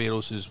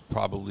Barbados'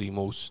 probably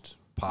most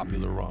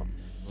popular rum.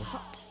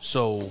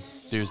 So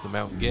There's the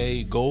Mount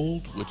Gay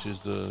Gold, which is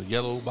the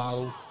yellow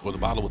bottle, or the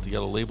bottle with the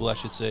yellow label, I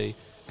should say.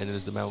 And then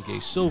there's the Mount Gay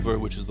Silver,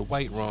 which is the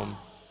white rum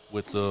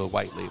with the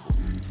white label.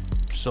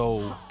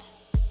 So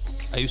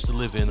I used to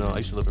live in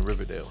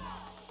Riverdale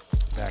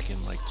back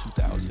in like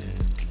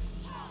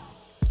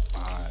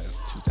 2005,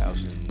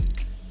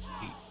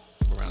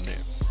 2008, around there.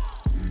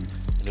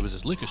 And there was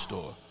this liquor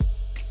store.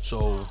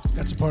 So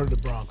That's a part of the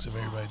Bronx, if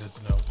everybody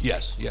doesn't know.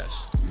 yes. It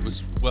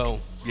was, well,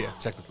 yeah,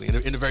 technically.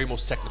 In the very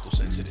most technical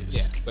sense it is.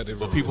 Yeah. But it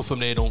really people is. from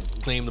there don't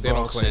claim the They don't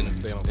Bronx, claim and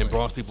it. They don't claim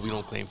Bronx people, we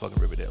don't claim fucking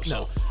Riverdale.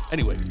 So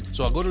anyway,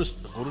 so I go to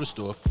the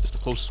store. It's the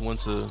closest one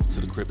to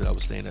the crib that I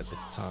was staying at the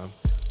time.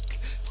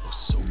 It was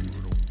so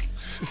brutal.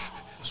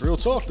 It's real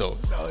talk though.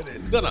 No, it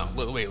is. No,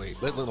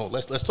 wait.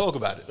 Let's talk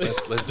about it.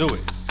 Let's do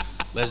it.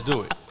 Let's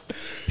do it.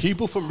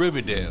 People from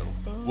Riverdale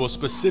will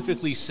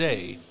specifically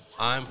say,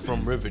 "I'm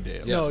from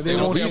Riverdale." No, Yes, they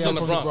won't say say I'm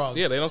I'm from the Bronx.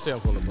 Yeah, they don't say I'm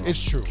from the Bronx.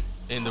 It's true.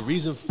 And the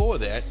reason for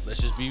that,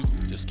 let's just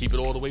keep it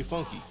all the way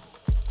funky.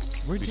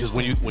 Because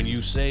when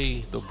you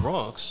say the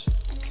Bronx,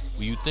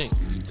 what you think?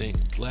 You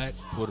think black,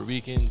 Puerto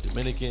Rican,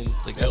 Dominican,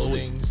 like that's what-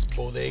 Buildings,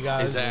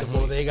 bodegas, Exactly. the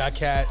bodega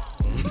cat.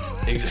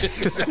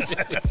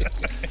 Exactly.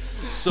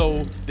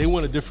 So they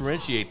want to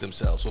differentiate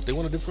themselves. So if they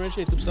want to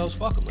differentiate themselves,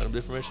 fuck them. Let them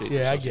differentiate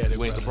Yeah, I themselves. get it,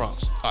 You ain't the brother.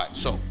 Bronx. All right,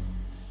 so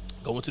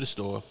going to the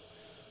store.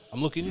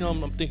 I'm looking,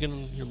 I'm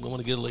thinking, I want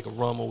to get like a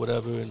rum or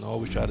whatever, and I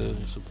always try to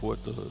support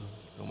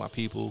my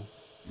people.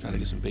 Try to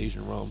get some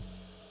Bajan rum,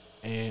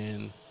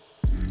 and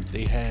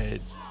they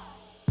had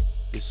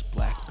this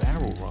Black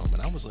Barrel rum,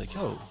 and I was like,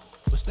 "Yo,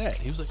 what's that?"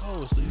 He was like,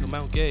 "Oh, it's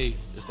Mount Gay.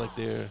 It's like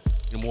their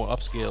more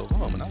upscale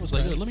rum," and I was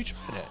like, "Yo, let me try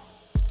that."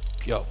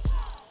 Yo,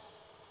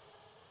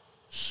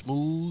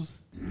 smooth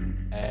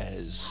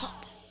as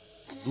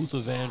Luther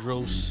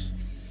Vandross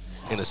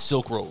in a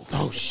silk robe.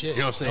 Oh shit.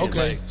 You know what I'm saying?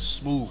 Okay. Like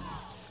smooth.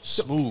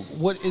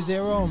 What is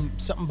there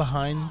something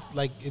behind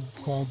like it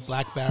called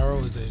Black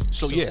Barrel? Is it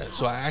So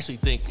I actually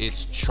think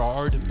it's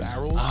charred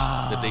barrels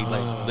that they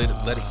like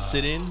let it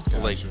sit in for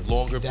like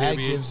longer that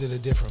period. gives it a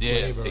different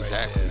flavor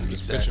exactly. right there.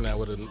 Just picturing that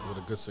with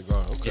a good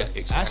cigar. Okay. Yeah,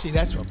 exactly. Actually,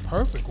 that's a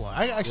perfect one.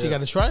 I actually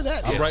got to try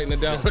that. I'm writing it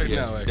down right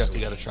now, actually.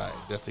 Definitely got to try it.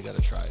 Definitely got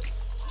to try it.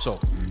 So,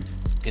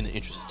 in the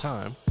interest of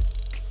time,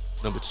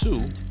 number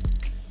 2,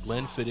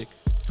 Glenfiddich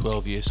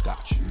 12-year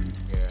Scotch,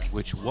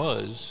 which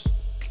was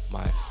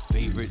my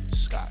favorite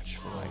Scotch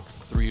for like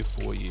 3 or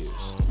 4 years,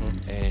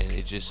 and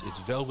it's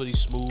velvety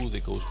smooth.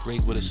 It goes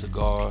great with a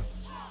cigar,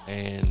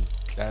 and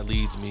that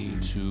leads me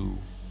to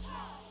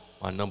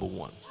my number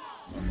 1.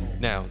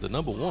 Now, the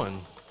number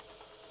 1,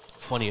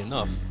 funny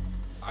enough,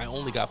 I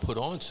only got put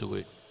onto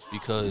it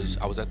because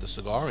I was at the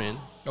Cigar Inn,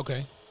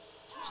 Okay.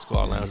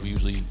 cigar lounge we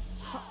usually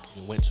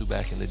went to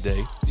back in the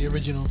day. The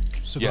original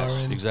cigar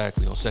Yes, Inn.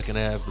 exactly. On 2nd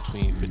Ave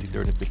between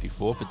 53rd and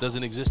 54th. It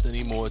doesn't exist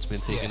anymore. It's been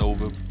taken Yeah.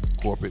 over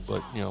corporate,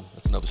 but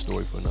that's another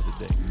story for another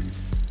day.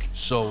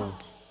 So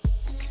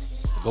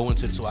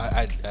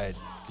I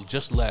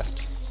just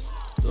left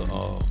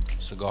the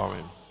Cigar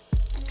Inn.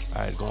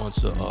 I had gone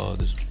to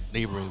this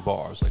neighboring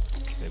bar. It was like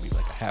maybe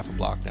like a half a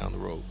block down the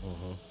road.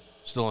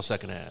 Still on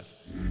 2nd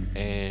Ave.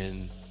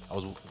 And I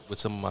was with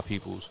some of my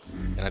peoples,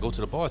 and I go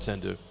to the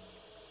bartender,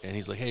 and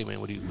he's like, "Hey man,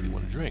 what do you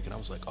want to drink?" And I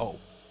was like, "Oh,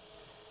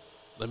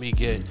 let me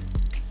get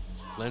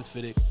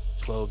Glenfiddich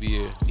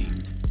 12-year neat."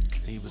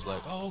 And he was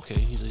like, "Oh, okay."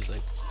 He's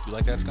like, "You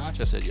like that Scotch?"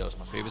 I said, "Yo, it's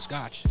my favorite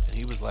Scotch." And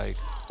he was like,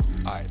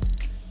 "All right,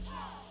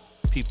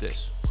 peep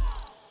this.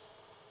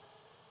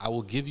 I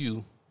will give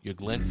you your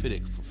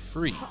Glenfiddich for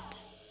free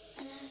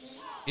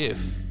if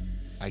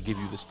I give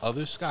you this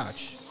other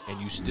Scotch and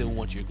you still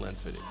want your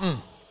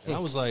Glenfiddich." And I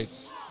was like,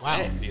 Wow.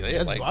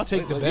 I'll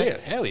take the bet. Yeah,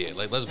 hell yeah.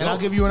 Like, let's go. And I'll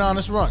give you an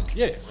honest run.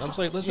 Yeah, I'm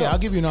like, let's go. Yeah, I'll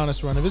give you an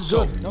honest run if it's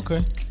So- good.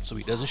 Okay. So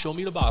he doesn't show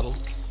me the bottle.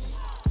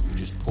 He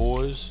just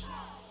pours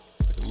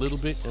like a little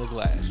bit in a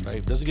glass,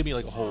 right? Doesn't give me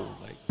like a whole,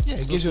 like. Yeah,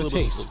 it gives you a little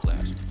bit, taste. little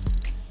glass.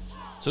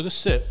 Took a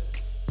sip,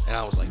 and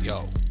I was like,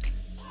 "Yo,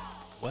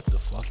 what the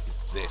fuck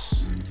is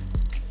this?"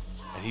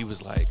 And he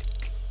was like,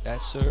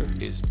 "That, sir,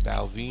 is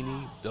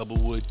Balvenie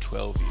Doublewood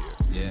 12-year."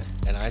 Yeah.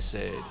 And I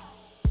said,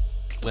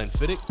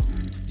 "Glenfiddich,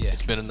 Yeah.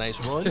 it's been a nice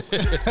run.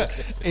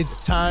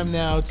 It's time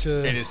now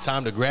to. And it's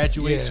time to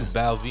graduate Yeah. to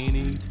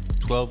Balvenie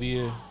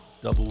 12-year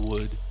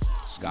Doublewood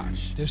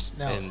Scotch." There's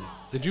now And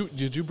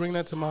Did you bring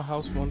that to my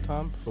house one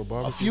time for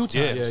barbecue? a few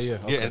times. Yeah.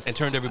 Okay. and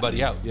turned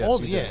everybody out. Yes, All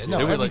you yeah, did. no,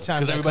 They were every like,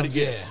 time that everybody, comes,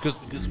 yeah.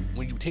 because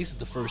when you taste it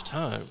the first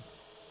time,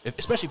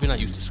 especially if you're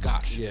not used to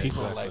Scotch, Yeah, people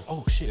exactly. are like,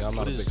 "Oh shit, Yeah, I'm not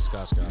what a is-" big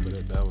Scotch guy,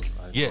 but that was.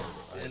 Yeah,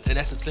 and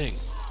that's the thing.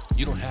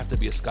 You don't have to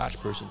be a Scotch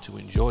person to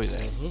enjoy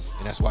that,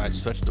 and that's why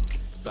it's such the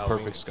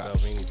perfect Scotch.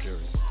 Balvenie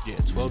period. Yeah,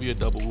 12-year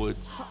Doublewood,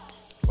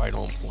 right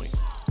on point.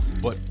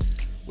 But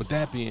with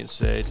that being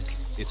said,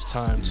 it's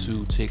time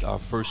to take our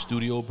first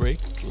studio break.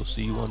 We'll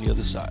see you on the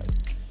other side.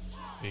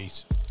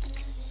 Peace.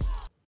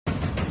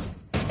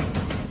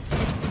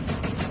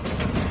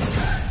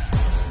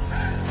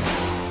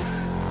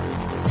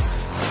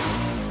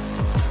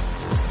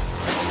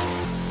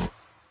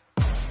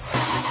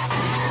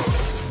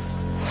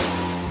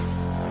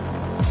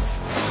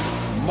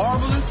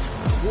 Marvelous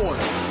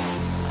Water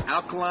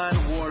alkaline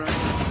water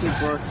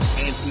super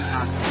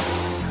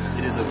antioxidant.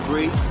 It is a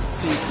great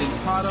tasting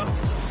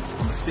product.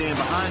 We stand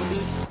behind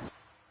it.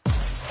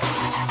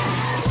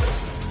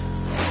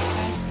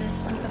 Tried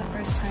this one for the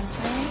first time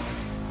today,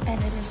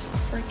 and it is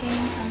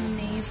freaking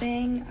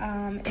amazing.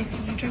 If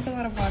you drink a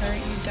lot of water,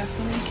 you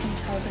definitely can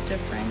tell the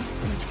difference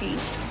in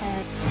taste.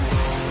 And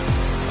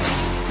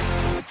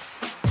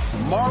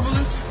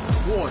Marvelous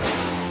water,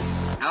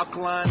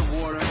 alkaline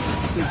water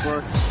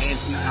super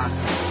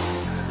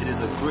antioxidant. It is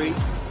a great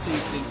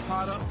tasting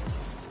product.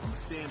 We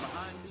stand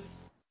behind it.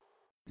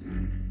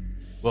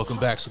 Welcome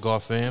back, Cigar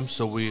Fam.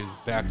 So we're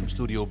back from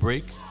studio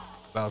break,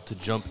 about to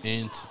jump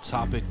into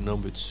topic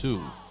number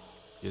 2,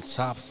 your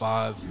top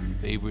 5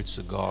 favorite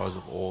cigars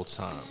of all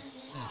time.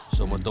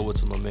 So I'm gonna throw it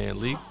to my man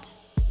Lee.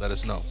 Let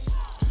us know.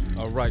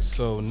 All right,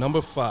 so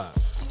number 5.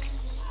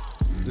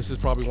 This is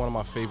probably one of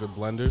my favorite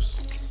blenders.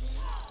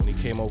 When he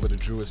came over to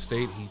Drew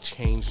Estate, he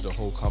changed the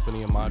whole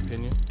company, in my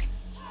opinion.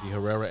 The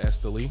Herrera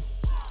Esteli.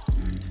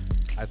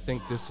 I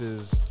think this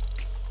is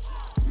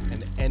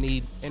an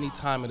any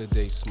time of the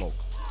day smoke.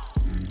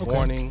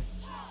 Morning,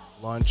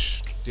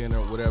 lunch, dinner,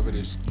 whatever it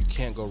is, you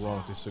can't go wrong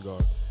with this cigar.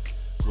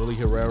 Willie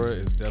Herrera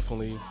is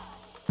definitely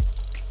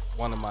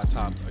one of my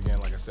top, again,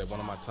 like I said,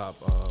 one of my top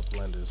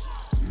blenders.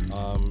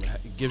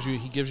 He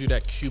gives you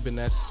that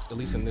Cubanese, at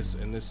least in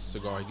this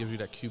cigar, he gives you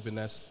that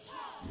Cubanese,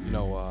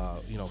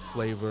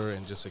 flavor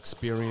and just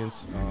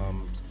experience.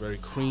 It's very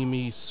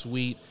creamy,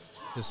 sweet.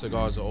 His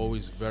cigars are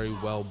always very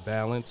well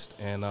balanced,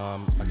 and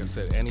like I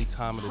said, any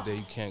time of the day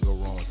you can't go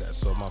wrong with that.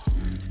 So my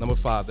number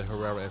 5, the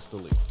Herrera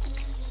Esteli.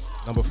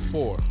 Number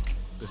 4,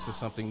 this is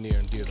something near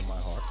and dear to my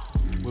heart.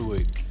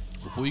 Wait.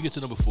 Before you get to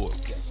number 4,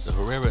 Yes. the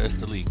Herrera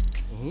Esteli.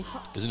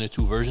 Isn't there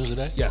 2 versions of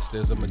that? Yes,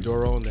 there's a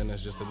Maduro and then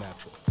there's just a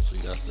natural. So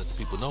you gotta let the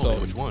people know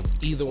man, which one.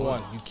 Either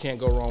one, you can't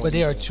go wrong. But with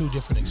they are either. 2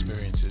 different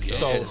experiences. Yeah,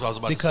 though. that's what I was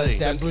about Because to say.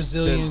 that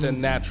Brazilian, The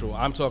natural.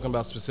 I'm talking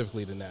about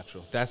specifically the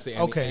natural. That's the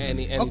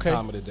any Okay.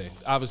 time of the day.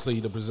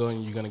 Obviously, the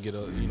Brazilian, you're gonna get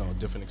a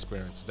different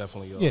experience.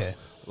 Definitely, a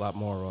lot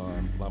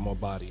more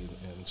body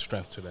and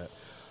strength to that.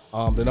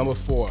 The number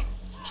 4,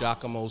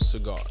 Giacomo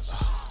Cigars.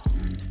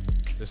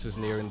 This is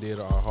near and dear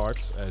to our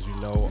hearts, as you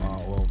know.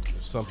 Well,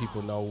 some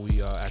people know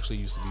we actually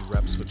used to be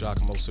reps for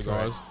Giacomo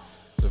Cigars. Correct.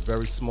 It's a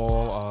very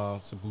small,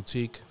 it's a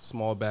boutique,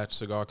 small batch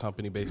cigar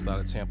company based out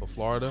of Tampa,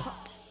 Florida.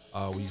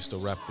 We used to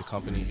rep the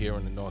company here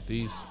in the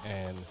Northeast,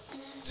 and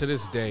to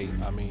this day,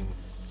 I mean,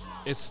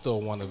 it's still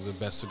one of the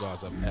best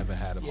cigars I've ever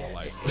had in my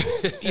life.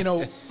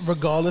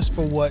 Regardless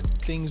for what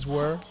things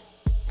were,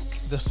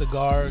 the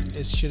cigar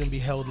shouldn't be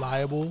held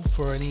liable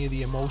for any of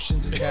the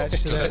emotions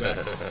attached to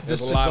that.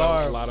 There's a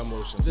lot of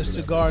emotions. The to that,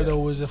 cigar, yeah. though,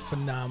 was a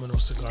phenomenal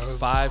cigar.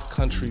 5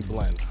 country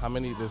blend. How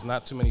many? There's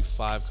not too many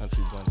 5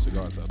 country blend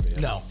cigars out there.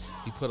 No.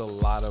 He put a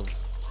lot of,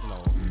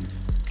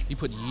 he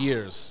put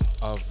years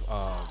of,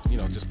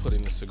 just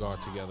putting the cigar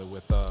together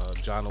with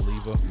John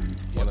Oliva,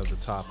 one of the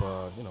top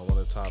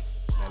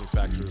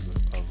manufacturers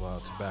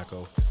of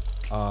tobacco.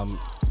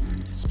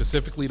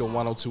 Specifically the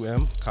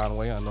 102M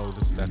Conway. I know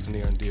that's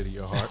near and dear to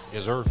your heart.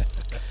 Yes, sir.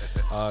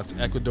 It's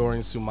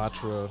Ecuadorian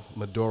Sumatra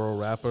Maduro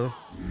wrapper.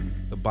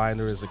 The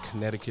binder is a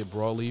Connecticut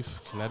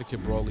broadleaf.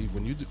 Connecticut broadleaf.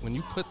 When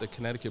you put the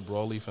Connecticut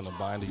broadleaf in a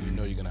binder, you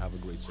know you're gonna have a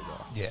great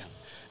cigar. Yeah.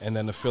 And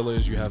then the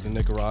fillers, you have the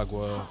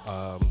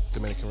Nicaragua,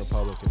 Dominican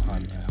Republic, and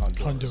Honduras.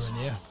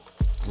 Honduran, yeah.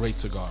 Great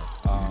cigar.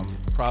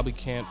 Probably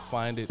can't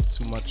find it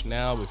too much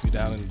now, but if you're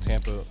down in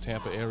the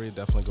Tampa area,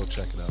 definitely go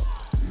check it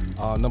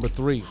out. Number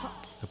 3,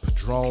 the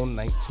Padron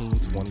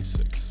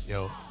 1926.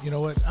 Yo, you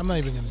know what? I'm not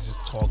even going to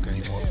just talk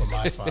anymore for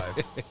my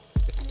 5.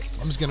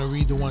 I'm just going to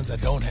read the ones I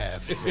don't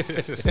have.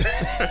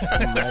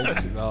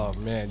 Oh,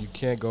 man, you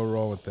can't go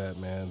wrong with that,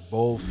 man.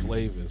 Bold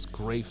flavors.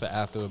 Great for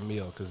after a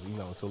meal because,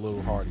 it's a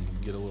little hearty.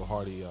 You get a little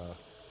hearty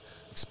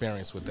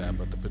experience with that.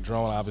 But the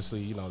Padron,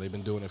 obviously, they've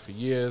been doing it for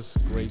years.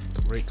 Great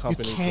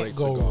company, You can't great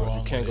go cigar. wrong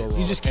You can't with go it.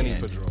 wrong You just with any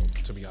can't. Padron,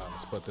 to be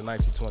honest. But the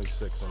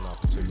 1926 in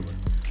particular.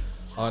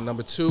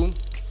 Number 2,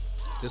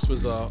 this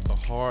was a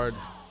hard.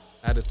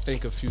 I had to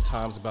think a few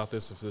times about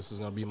this if this was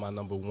going to be my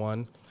number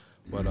 1.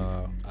 But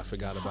I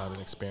forgot about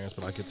an experience,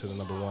 but I'll get to the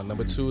number 1.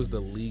 Number 2 is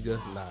the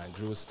Liga 9,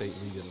 Drew Estate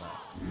Liga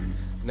 9.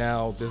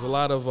 Now, there's a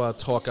lot of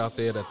talk out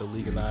there that the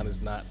Liga 9 is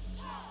not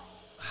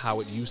how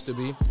it used to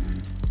be,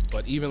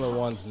 but even the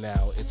ones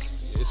now, it's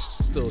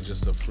still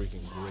just a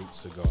freaking great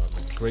cigar,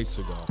 man. Great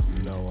cigar.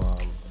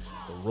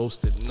 The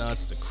roasted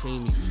nuts, the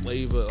creamy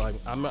flavor. Like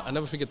I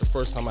never forget the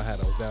first time I had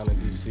it. I was down in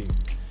D.C.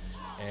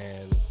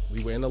 and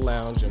we were in the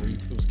lounge and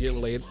it was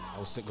getting late. I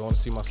was going to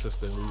see my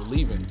sister and we were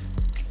leaving.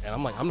 And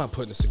I'm like, I'm not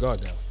putting the cigar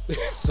down.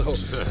 So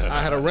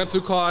I had a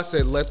rental car. I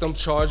said, let them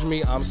charge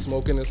me. I'm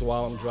smoking this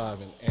while I'm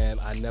driving.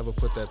 And I never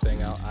put that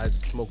thing out. I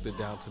smoked it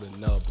down to the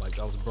nub. Like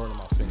I was burning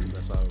my fingers.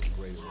 That's how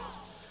great it was.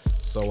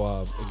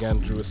 So again,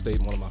 Drew Estate,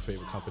 one of my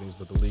favorite companies,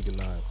 but the Liga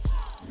 9.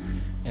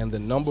 And the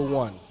number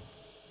 1,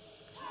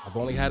 I've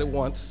only had it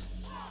once.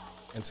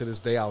 And to this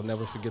day, I'll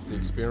never forget the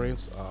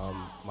experience.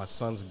 My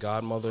son's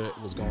godmother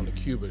was going to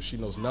Cuba. She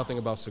knows nothing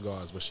about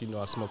cigars, but she knew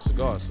I smoke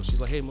cigars. So she's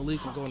like, hey,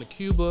 Malik, I'm going to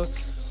Cuba.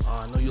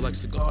 I know you like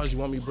cigars. You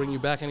want me to bring you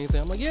back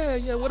anything? I'm like,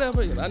 yeah,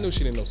 whatever. And I knew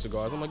she didn't know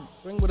cigars. I'm like,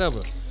 bring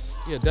whatever.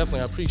 Yeah,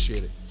 definitely, I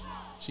appreciate it.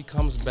 She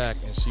comes back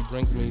and she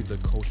brings me the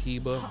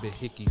Cohiba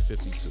Behiki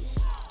 52.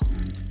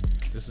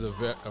 This is a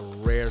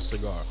rare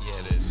cigar. Yeah,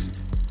 it is.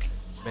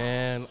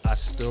 Man, I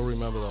still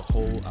remember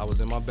I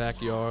was in my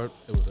backyard.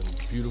 It was a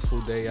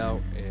beautiful day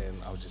out,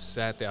 and I just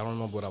sat there. I don't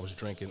remember what I was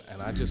drinking,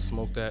 and I just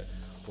smoked that.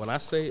 When I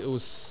say it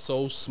was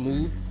so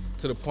smooth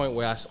to the point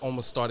where I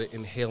almost started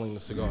inhaling the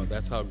cigar,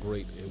 that's how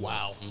great it was.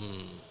 Wow.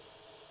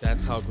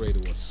 That's how great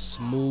it was.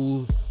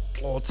 Smooth,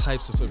 all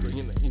types of flavor.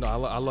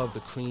 I love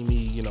the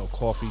creamy,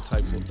 coffee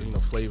type,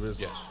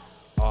 flavors. Yes.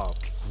 Oh,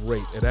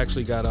 great. It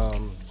actually got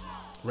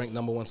ranked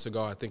 #1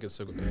 cigar, I think it's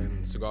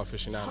in Cigar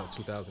Aficionado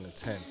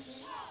 2010.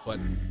 But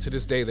to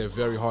this day, they're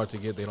very hard to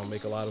get. They don't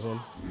make a lot of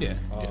them. Yeah.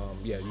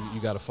 You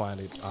got to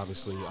find it,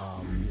 obviously.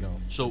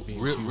 So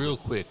being real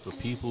quick, for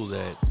people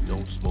that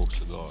don't smoke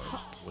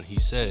cigars, when he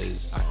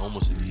says, I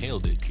almost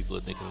inhaled it, people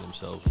are thinking to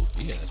themselves, well,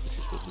 yeah, that's what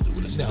you're supposed to do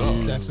with a cigar.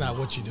 No, that's not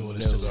what you do with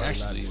a cigar.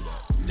 Actually,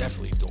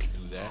 definitely don't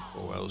do that,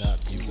 or else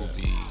you will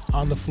be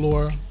On the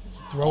floor,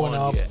 throwing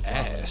on up. your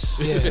ass.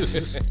 Yeah.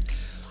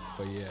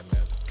 But yeah,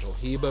 man.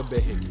 Cohiba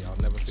Behiki, I'll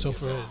never forget So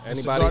for that. the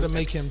cigar to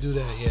make him do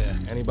that,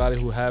 yeah. Anybody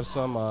who have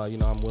some,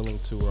 I'm willing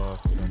to,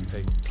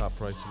 pay top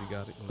price if you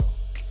got it.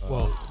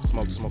 Well,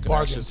 smoking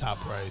bargain ashes. top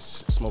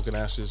price. Smoking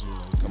ashes, you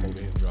come over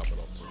here and drop it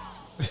off to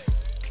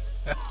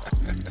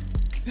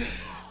me.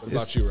 What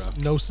about you, Rob?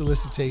 No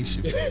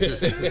solicitation.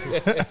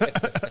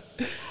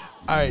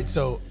 All right,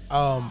 so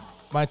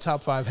my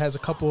top 5 has a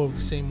couple of the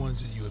same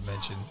ones that you had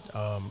mentioned,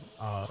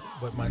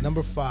 but my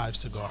number 5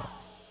 cigar.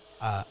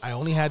 I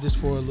only had this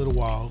for a little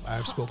while.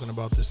 I've spoken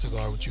about this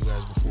cigar with you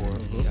guys before.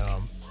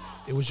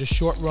 It was a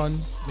short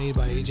run made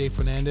by AJ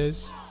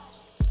Fernandez.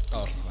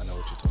 Oh, I know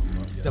what you're talking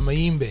about. Yes. The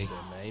Maimbe.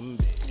 The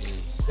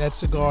Maimbe. That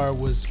cigar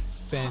was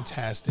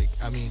fantastic.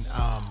 I mean,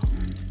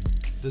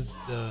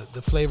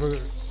 the flavor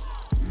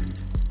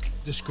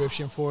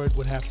description for it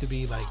would have to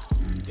be like,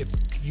 if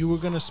you were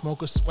gonna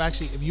smoke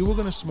if you were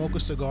gonna smoke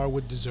a cigar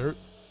with dessert,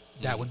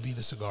 that would be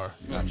the cigar.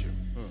 Gotcha.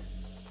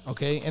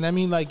 Okay, and I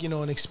mean, like,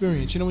 an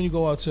experience. When you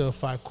go out to a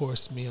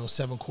 5-course meal,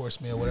 7-course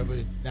meal, whatever.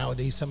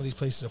 Nowadays, some of these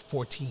places are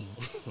 14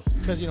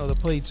 because the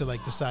plates are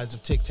like the size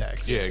of Tic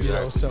Tacs. Yeah,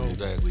 exactly.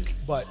 Exactly.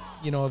 But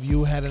if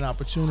you had an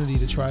opportunity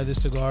to try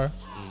this cigar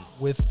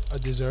with a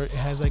dessert, it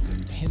has like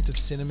a hint of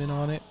cinnamon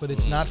on it, but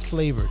it's not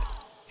flavored.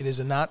 It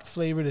is not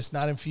flavored. It's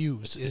not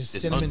infused. It's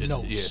cinnamon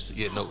notes.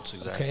 Yeah, notes,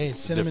 exactly. Okay,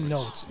 it's cinnamon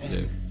notes,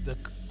 and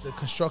the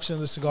construction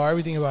of the cigar,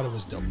 everything about it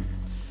was dope.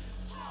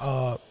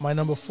 My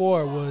number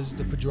 4 was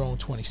the Padron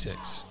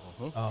 26.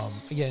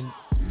 Again,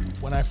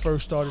 when I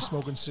first started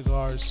smoking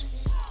cigars,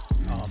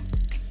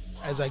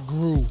 as I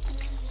grew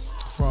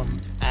from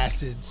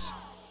acids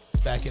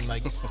back in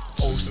like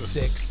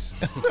 06,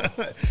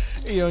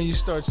 you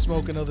start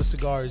smoking other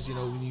cigars.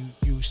 When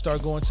you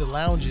start going to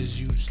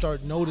lounges, you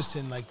start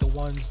noticing like the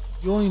ones,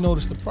 you only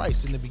notice the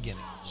price in the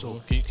beginning.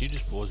 So can you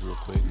just pause real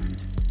quick?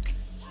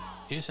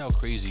 Here's how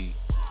crazy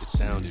it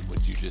sounded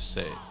what you just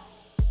said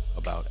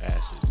about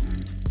acids.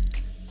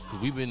 Because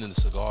we've been in the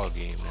cigar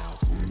game now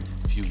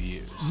for a few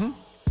years.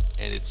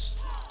 And it's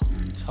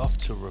tough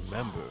to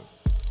remember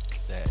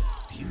that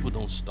people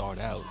don't start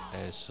out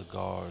as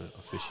cigar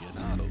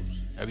aficionados.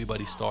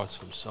 Everybody starts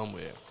from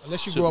somewhere.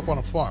 Unless you grew up on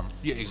a farm.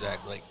 Yeah,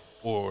 exactly.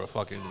 Or a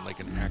fucking, like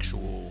an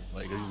actual,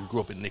 like you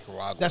grew up in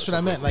Nicaragua. That's what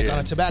I meant, like on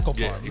a tobacco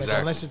farm. Exactly, like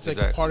unless it's like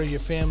a part of your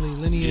family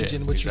lineage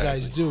and what you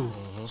guys do.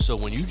 So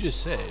when you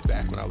just said,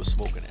 back when I was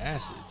smoking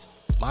acids,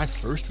 my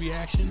first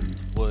reaction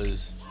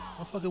was,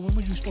 motherfucker, when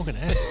were you smoking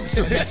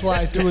acids? That's why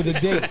I threw the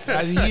date.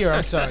 The year,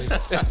 I'm sorry.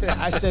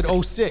 I said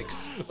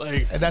 06.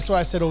 And that's why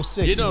I said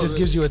 06. It just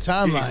gives you a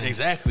timeline.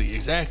 Exactly.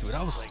 But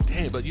I was like,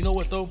 damn. But you know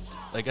what, though?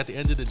 Like, at the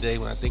end of the day,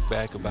 when I think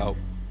back about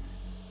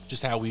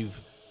just how we've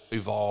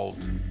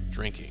evolved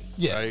drinking,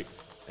 right?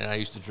 And I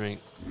used to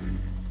drink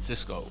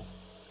Cisco.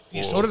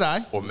 So did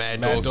I. Or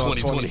Mad Dog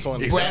 2020.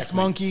 Exactly. Brass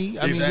Monkey.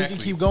 I mean, we can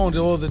keep going to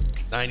all the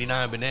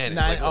 99 bananas.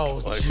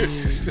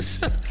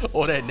 Jeez.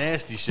 All that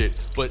nasty shit.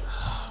 But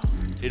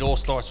it all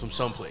starts from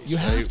someplace. You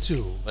have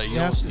to. Like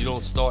you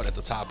don't start at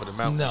the top of the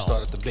mountain. No. You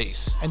start at the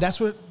base. And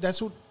that's what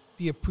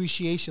the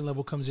appreciation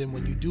level comes in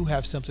when you do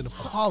have something of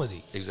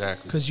quality.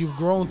 Exactly. Because you've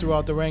grown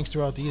throughout the ranks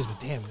throughout the years. But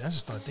damn, I just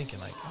start thinking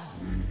like, I've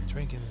been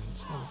drinking and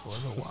smoking for a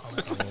little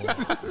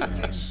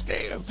while.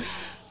 Damn.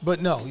 But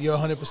no, you're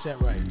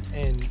 100% right.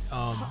 And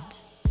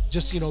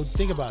just,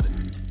 think about it.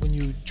 When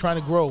you're trying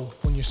to grow,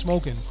 when you're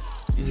smoking,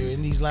 and you're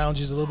in these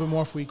lounges a little bit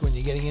more frequent,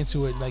 you're getting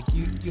into it, like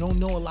you don't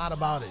know a lot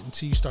about it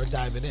until you start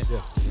diving in.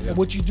 Yeah. And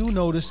what you do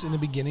notice in the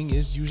beginning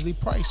is usually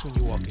price when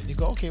you walk in. You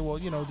go, okay, well,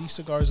 these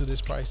cigars are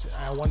this price.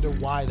 I wonder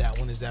why that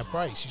one is that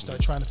price. You start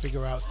trying to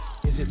figure out,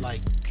 is it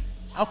like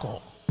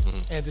alcohol?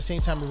 And at the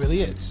same time, it really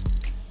is.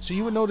 So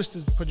you would notice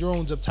the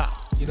Padrones up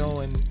top,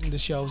 and the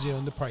shelves,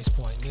 and the price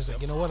point. And it's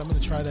like, you know what? I'm going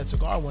to try that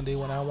cigar one day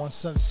when I want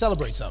to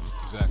celebrate something.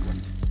 Exactly.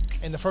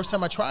 And the first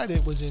time I tried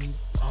it was in,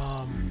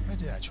 where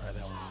did I try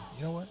that one in?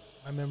 You know what?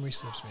 My memory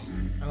slips me.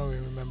 I don't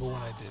even remember when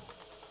I did.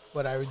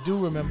 What I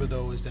do remember,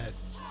 though, is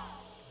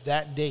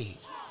that day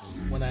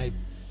when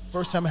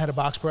first time I had a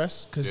box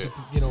press, because,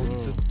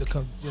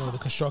 the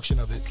construction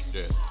of it,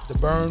 the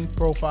burn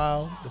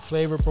profile, the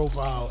flavor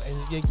profile,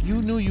 and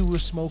you knew you were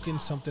smoking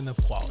something of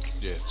quality.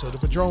 Yeah. So the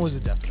Padron was a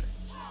definite.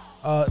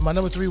 My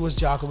number 3 was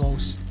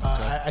Giacomo's.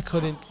 I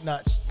couldn't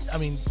not. I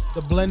mean,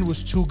 the blend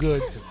was too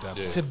good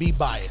to be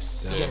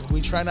biased. Yeah. Again,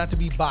 we try not to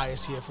be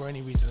biased here for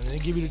any reason. And they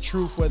give you the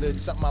truth whether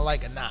it's something I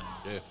like or not.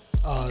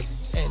 Yeah.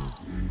 And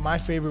my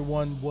favorite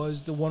one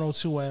was the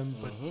 102M,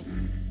 but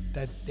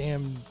that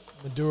damn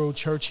Maduro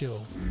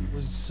Churchill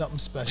was something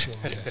special.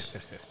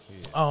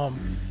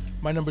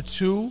 My number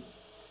 2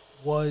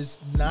 was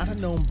not a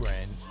known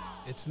brand.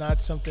 It's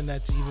not something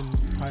that's even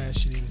probably I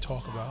should even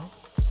talk about.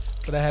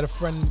 But I had a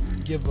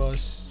friend give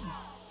us,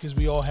 because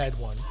we all had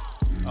one,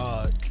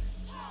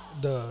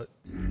 the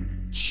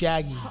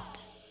Shaggy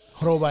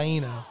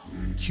Robaina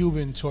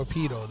Cuban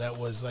torpedo that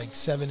was like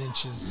 7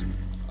 inches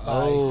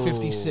by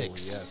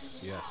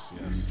 56.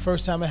 Yes.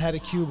 First time I had a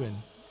Cuban.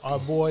 Our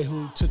boy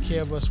who took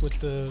care of us with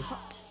the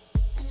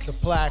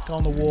plaque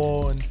on the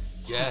wall and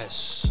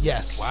Yes.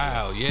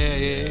 Wow.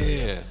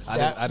 Yeah.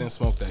 I didn't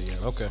smoke that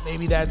yet. Okay.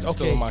 maybe that's It's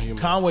still okay. in my humor.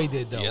 Conway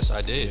did though. Yes,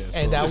 I did.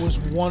 And that was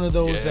one of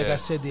those, like Yeah. I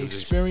said, the It was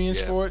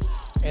experience yeah. for it.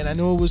 And I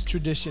knew it was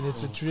tradition.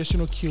 It's a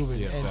traditional Cuban.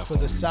 Yeah, and for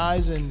definitely. the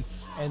size and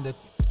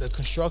the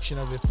construction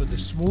of it, for the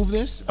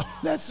smoothness of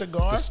that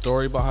cigar, The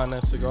story behind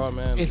that cigar,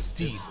 man. It's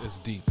deep. It's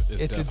deep.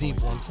 it's a deep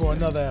one for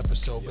another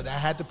episode. But I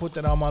had to put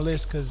that on my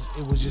list because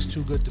it was just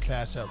too good to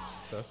pass up.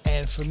 Okay.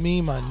 And for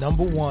me, my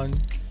number one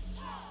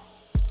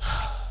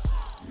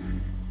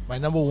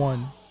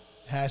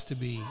has to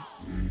be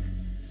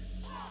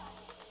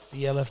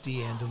the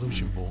LFD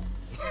Andalusian Bull.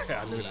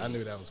 I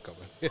knew that was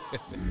coming.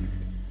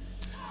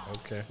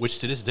 Okay. Which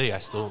to this day I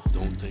still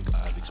don't think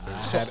I've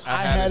experienced.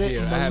 I had it.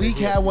 here. I had it Malik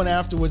here. had one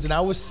afterwards, and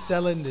I was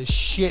selling the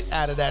shit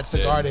out of that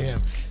cigar Yeah. to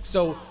him.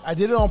 So I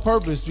did it on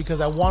purpose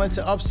because I wanted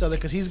to upsell it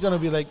because he's gonna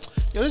be like,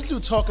 "Yo, this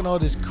dude talking all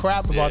this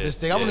crap about Yeah, this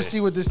thing. I want yeah. to see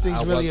what this thing's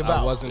I really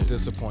about." I wasn't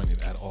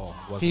disappointed at all.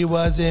 He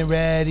wasn't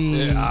ready.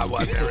 Yeah, I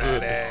wasn't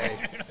ready.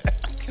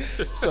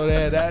 So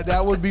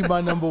that would be my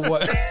number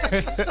one.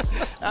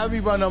 That'd be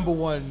my number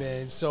one,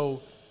 man.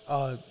 So,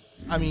 I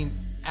mean,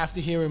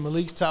 after hearing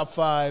Malik's top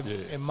 5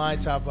 and my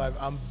top 5,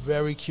 I'm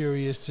very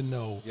curious to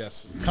know.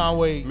 Yes.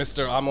 Conway,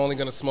 Mister, I'm only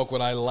gonna smoke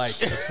what I like.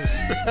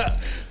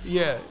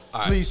 yeah, All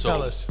right, please so-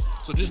 tell us.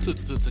 So just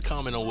to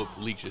comment on what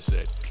Leak just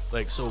said,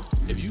 like, so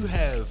if you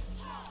have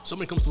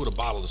somebody comes through with a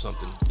bottle or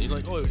something, and you're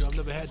like, oh, I've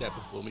never had that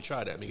before. Let me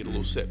try that. Let me get a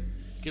little sip.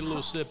 Get a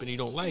little sip, and you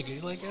don't like it.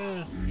 You're like,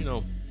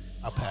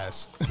 I'll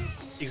pass.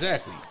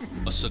 exactly.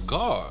 A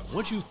cigar.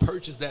 Once you've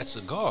purchased that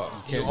cigar,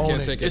 You own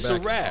it. take it It's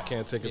back. a wrap.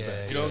 Can't take it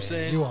back. You know what I'm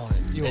saying? You own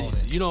it. You And own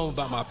it. You know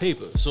about my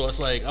paper, so it's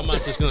like I'm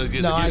not just gonna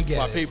give No, I get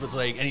my it. paper to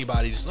like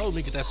anybody. Just let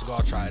me get that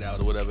cigar, try it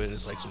out or whatever. And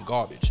it's like some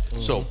garbage.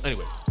 Mm-hmm. So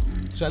anyway,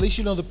 So at least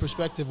you know the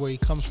perspective where he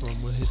comes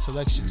from with his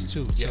selections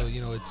too. So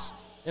Yeah. it's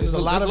And there's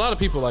a lot of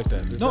people like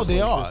that. There's No, they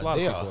definitely- are. There's a lot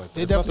They of are. people like that.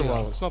 They There's nothing definitely wrong.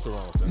 are. There's nothing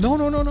wrong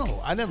with that.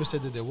 No. I never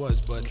said that there was,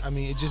 but I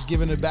mean, it's just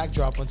giving a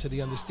backdrop onto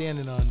the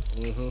understanding on,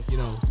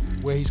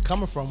 where he's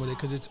coming from with it,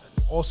 because it's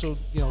also,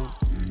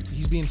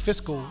 he's being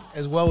fiscal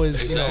as well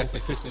as, exactly,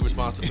 fiscally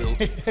responsible.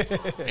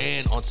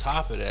 And on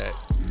top of that,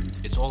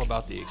 it's all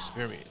about the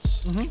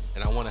experience. Mm-hmm.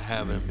 And I want to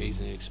have an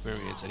amazing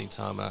experience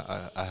anytime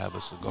I have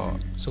a cigar.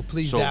 So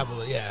please So-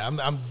 dabble it. Yeah,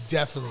 I'm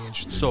definitely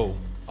interested. So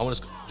I want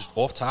to just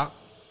off top,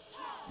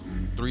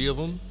 3 of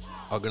them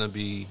are gonna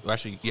be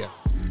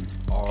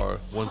are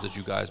ones that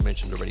you guys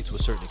mentioned already to a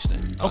certain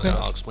extent. Okay.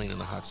 I'll explain in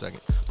a hot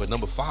second. But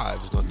number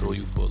 5 is gonna throw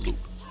you for a loop.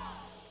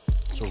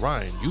 So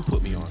Ryan, you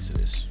put me onto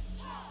this.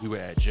 We were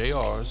at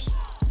JR's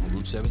on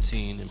Route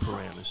 17 in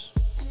Paramus.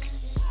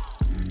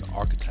 The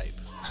Archetype.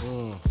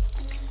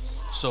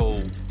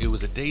 So it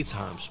was a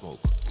daytime smoke,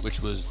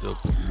 which was the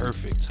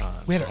perfect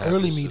time. We had to an have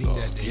early this meeting cigar.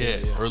 that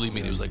day. Yeah, early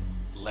meeting. It was like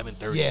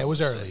 11:30. Yeah, it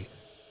was I would say. early.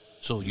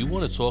 So you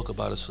want to talk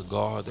about a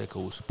cigar that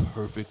goes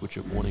perfect with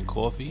your morning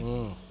coffee?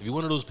 If you're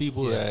one of those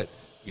people that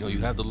you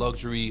have the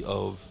luxury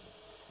of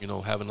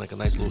having like a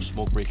nice little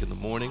smoke break in the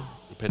morning,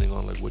 depending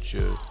on like what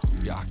your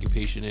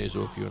occupation is,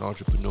 or if you're an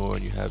entrepreneur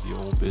and you have your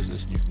own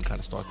business and you can kind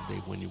of start the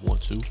day when you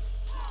want to,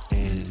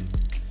 and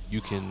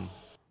you can,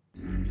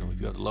 if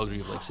you have the luxury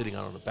of like sitting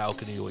out on the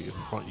balcony or your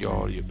front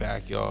yard or your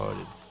backyard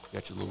and you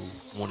got your little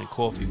morning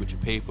coffee with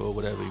your paper or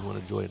whatever, you want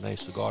to enjoy a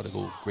nice cigar to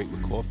go great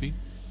with coffee.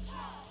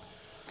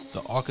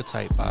 The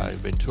Archetype by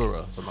Ventura,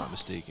 if I'm not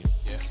mistaken,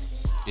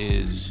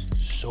 is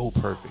so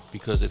perfect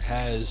because it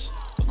has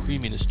a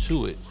creaminess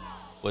to it,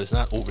 but it's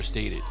not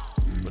overstated,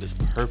 but it's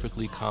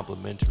perfectly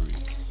complementary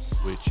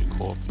with your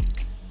coffee.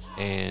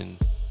 And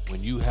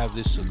when you have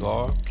this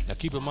cigar, now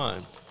keep in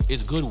mind,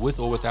 it's good with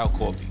or without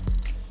coffee,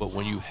 but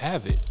when you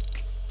have it,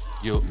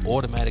 your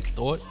automatic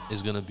thought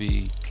is gonna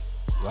be,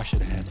 I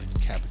should have had like a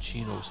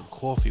cappuccino with some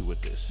coffee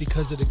with this.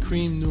 Because of the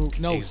cream notes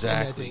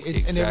Exactly, and that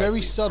thing. And they're very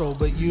exactly. subtle,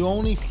 but you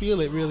only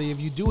feel it really if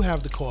you do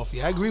have the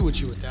coffee. I agree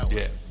with you with that one.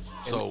 Yeah.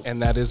 So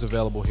And that is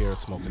available here at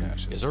Smoking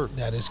Ashes. yes, sir.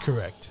 That is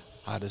correct.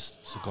 Hottest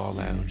cigar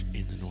lounge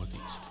in the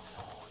Northeast.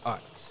 All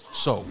right.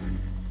 So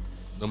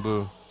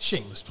number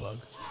Shameless plug.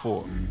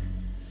 4.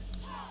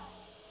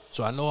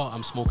 So I know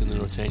I'm smoking the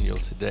Norteño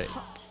today,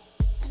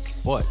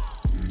 but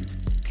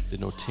the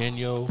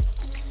Norteño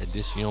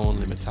Edición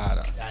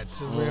Limitada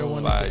That's a rare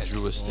one by to get.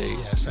 Drew Estate.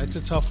 Yes, that's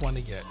a tough one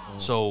to get.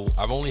 So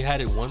I've only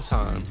had it one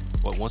time,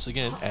 but once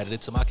again, added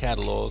it to my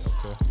catalog.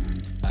 Okay.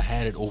 I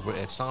had it over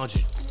at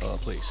Sanji's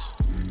place.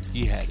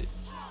 He had it.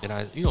 And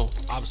I,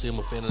 obviously I'm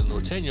a fan of the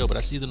Norteño, but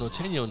I see the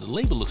Norteño and the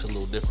label looks a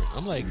little different.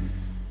 I'm like,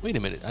 wait a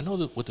minute. I know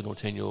what the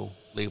Norteño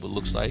label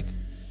looks like.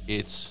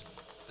 It's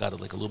got a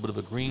little bit of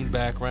a green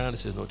background. It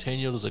says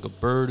Norteño. There's like a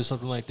bird or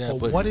something like that.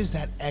 But what is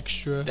that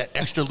extra? That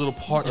extra little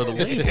part of the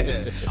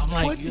label? I'm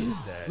like, What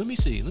is that? Let me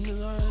see.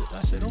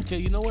 I said, okay,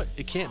 you know what?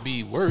 It can't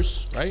be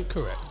worse, right?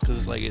 Correct. Because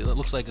it's like it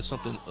looks like it's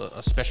something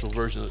a special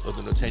version of the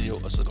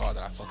Norteño, a cigar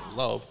that I fucking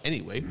love.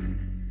 Anyway,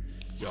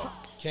 yo,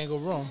 Can't go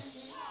wrong.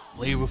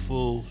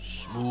 flavorful,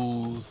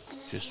 smooth,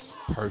 just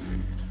perfect.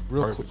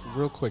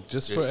 Real quick,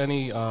 just for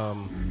any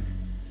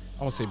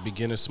I won't say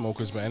beginner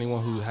smokers, but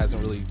anyone who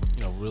hasn't really,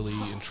 really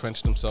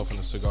entrenched himself in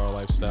the cigar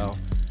lifestyle,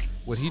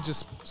 what he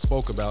just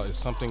spoke about is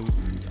something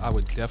I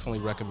would definitely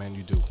recommend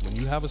you do. When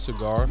you have a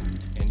cigar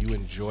and you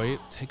enjoy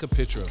it, take a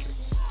picture of it.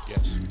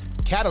 Yes.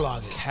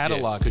 Catalog it.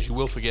 Catalog Because it. you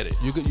will forget it.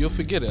 You'll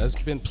forget it. There's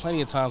been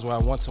plenty of times where I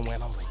went somewhere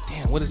and I was like,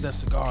 damn, what is that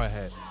cigar I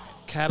had?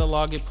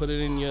 Catalog it, put it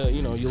in your,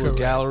 your little Correct.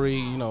 gallery,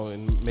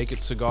 and make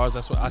it cigars.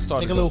 That's what I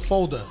started. Make a little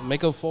folder.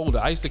 Make a folder.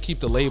 I used to keep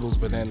the labels,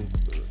 but then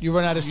You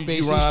run out of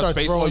space. you run out of start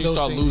space, or throwing you those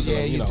start things. losing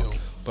Yeah, them. you do.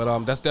 But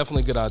that's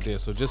definitely a good idea.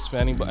 So just for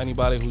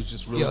anybody who's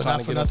just really Yo, trying not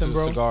to for get into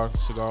nothing, the bro.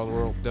 cigar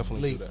world,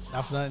 definitely Lee, do that.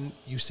 not for nothing,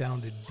 you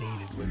sounded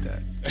dated with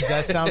that. 'Cause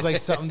that sounds like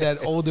something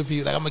that older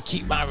people, like, I'm going to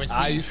keep my receipts.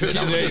 I used to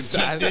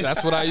do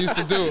that's what I used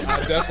to do.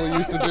 I definitely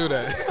used to do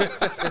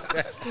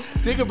that.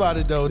 Think about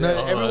it, though. No,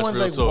 that's everyone's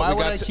real like, talk. why We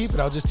would got I to- keep it?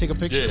 I'll just take a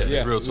picture. Yeah, of it.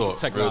 Yeah, real talk.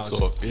 technology.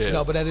 Real talk. Yeah.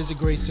 No, but that is a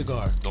great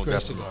cigar. No, great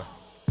definitely. cigar.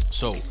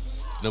 So,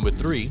 number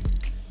 3,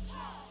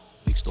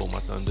 Lee stole my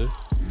thunder.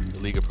 The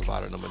Liga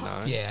Provider number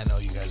 9. Yeah, I know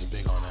you guys are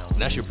big on that one.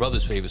 And that's your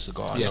brother's favorite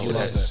cigar. I Yes, know he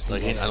loves that. that.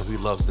 Like, He loves I know he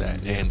loves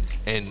that.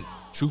 And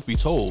truth be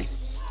told,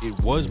 it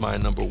was my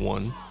number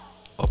 1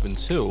 up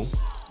until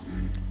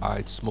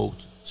I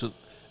smoked. So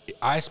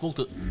I smoked.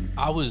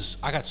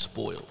 I got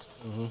spoiled.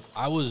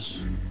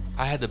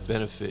 I had the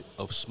benefit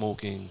of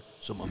smoking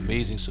some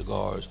amazing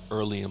cigars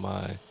early in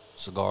my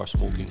cigar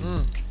smoking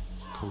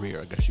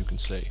career, I guess you can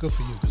say. Good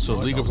for you. 'Cause So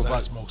Lord Liga knows I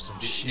Provider, smoked some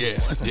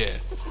shit. yeah.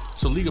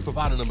 So Liga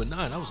Provider number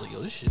 9, I was like, yo,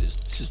 this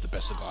is the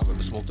best cigar I've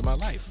ever smoked in my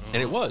life,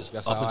 and it was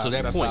That's up how until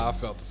that that's point. how I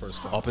felt the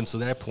first time. Up until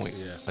that point,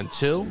 Yeah.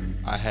 until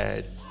I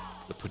had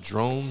the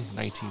Padron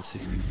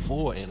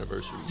 1964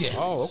 anniversary. Yeah. series.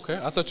 Oh, okay.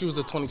 I thought you was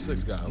a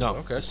 26 guy. No,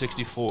 Okay. the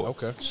 64.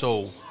 Okay.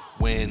 So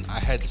when I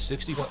had the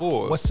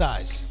 64, What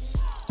size?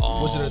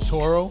 Was it a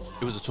Toro?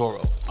 it was a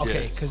Toro.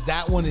 Okay, Yeah. because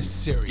that one is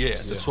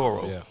serious. Yeah, the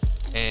Toro. yeah.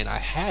 And I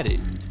had it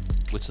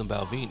with some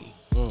Balvenie.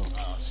 Oh,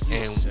 so you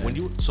And said- when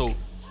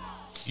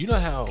you know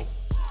how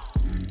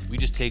we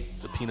just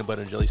take the peanut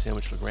butter and jelly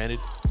sandwich for granted,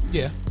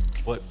 Yeah.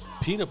 but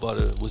peanut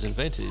butter was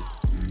invented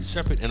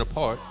separate and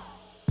apart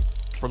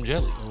from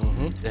jelly.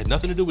 They had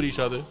nothing to do with each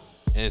other,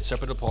 and it's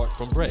separate and apart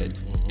from bread.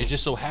 It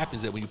just so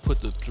happens that when you put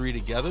the 3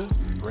 together,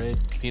 bread,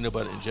 peanut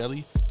butter, and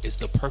jelly, it's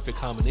the perfect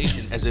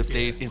combination, as if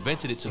they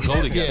invented it to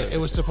go together. Yeah, it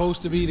was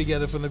supposed to be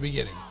together from the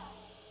beginning.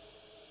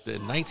 The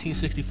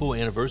 1964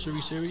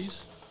 anniversary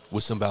series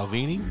with some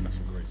Balvenie That's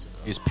a great cigar.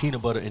 is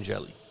peanut butter and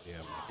jelly. Yeah,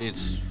 man.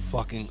 It's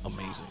fucking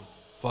amazing.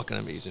 Fucking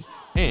amazing.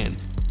 And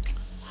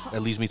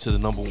that leads me to the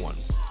number 1.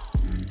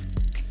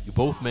 You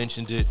both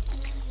mentioned it.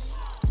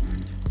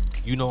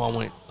 You know I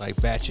went like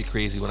batshit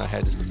crazy when I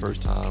had this the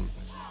first time.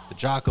 The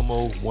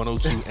Giacomo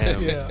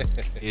 102M Yeah.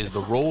 is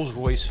the Rolls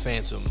Royce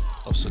Phantom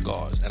of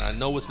cigars. And I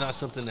know it's not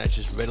something that's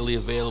just readily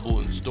available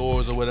in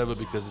stores or whatever,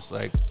 because it's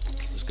like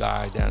this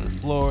guy down in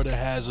Florida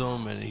has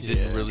them, and he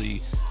didn't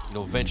really,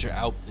 venture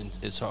out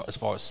as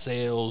far as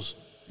sales,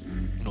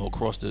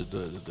 across the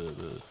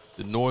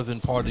northern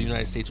part of the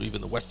United States, or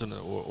even the western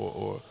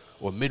or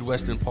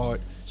midwestern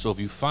part. So if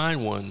you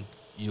find one,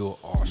 you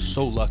are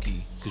so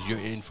lucky, because you're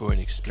in for an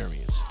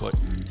experience. But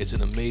it's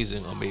an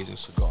amazing, amazing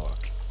cigar.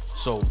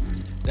 So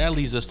that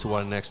leads us to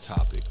our next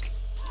topic.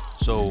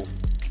 So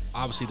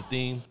obviously the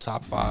theme,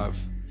 top 5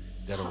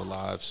 dead or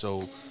alive.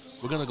 So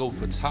we're gonna go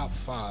for top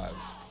 5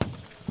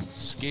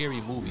 scary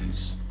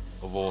movies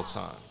of all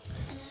time.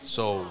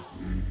 So,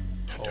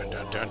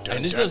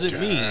 and this doesn't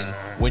mean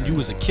when you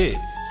was a kid,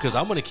 because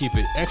I'm gonna keep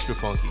it extra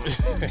funky.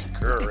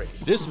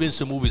 There's been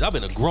some movies, I've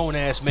been a grown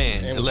ass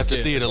man and was left the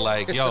scared. theater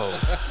like, yo,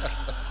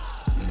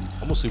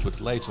 I'm gonna sleep with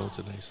the lights on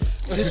today. So.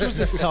 This was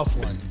a tough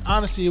one.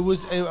 Honestly, it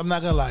was. I'm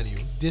not gonna lie to you.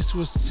 This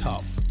was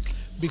tough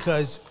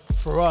because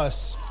for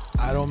us,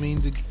 I don't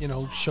mean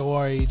to, show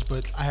our age,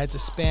 but I had to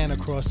span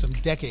across some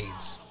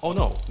decades Oh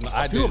no,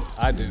 I A few did. of-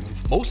 I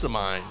didn't. Most of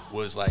mine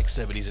was like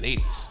 70s and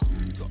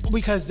 80s.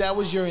 because that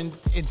was your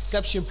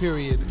inception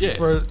period Yeah.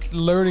 for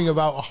learning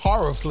about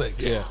horror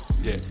flicks. Yeah.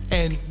 Yeah.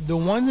 And the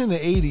ones in the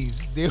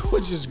 80s, they were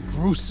just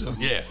gruesome.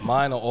 Yeah.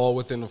 Mine are all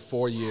within a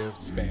 4-year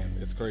span.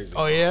 It's crazy.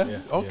 Oh,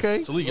 yeah?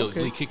 Okay. So Lee,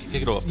 okay. Lee, kick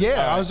it off.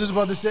 Yeah, I was just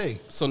about to say.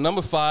 So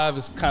number 5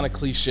 is kind of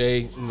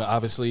cliche. You know,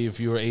 obviously, if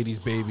you're an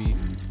 80s baby,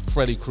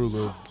 Freddy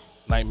Krueger,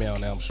 Nightmare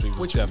on Elm Street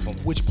was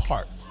definitely. Which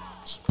part?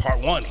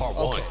 Part 1. Part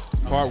 1. Okay.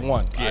 Part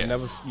 1. Yeah. I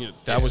never,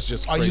 that was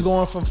just Are crazy. you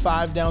going from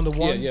 5 down to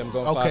 1? Yeah, I'm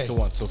going 5 to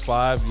 1. So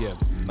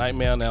 5,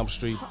 Nightmare on Elm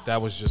Street,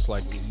 that was just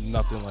like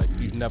nothing like,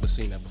 you've never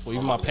seen that before.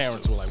 Even my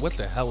parents were like, what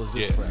the hell is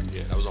this crap?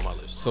 Yeah, that was on my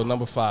list. So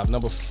number 5.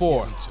 Number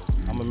 4,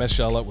 I'm going to mess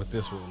y'all up with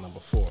this one, number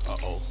 4.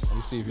 Uh-oh. Let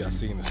me see if y'all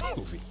seen this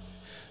movie.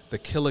 The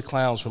Killer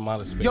Clowns from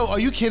Outer Space. Yo, are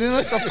you kidding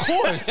us? Of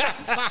course.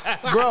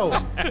 Bro.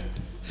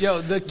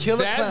 Yo, the Killer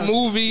That Clowns.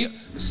 movie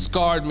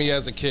scarred me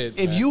as a kid.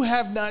 If man. you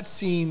have not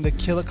seen The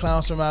Killer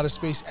Clowns from Outer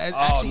Space,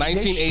 actually,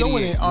 they're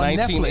showing it on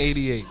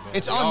 1988, Netflix. man.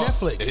 It's on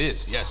Netflix. It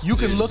is, yes. You it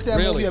can is. look that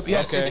Really? movie up.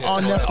 Yes, Okay. it's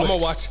on Netflix. I'm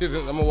gonna watch it.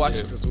 I'm gonna watch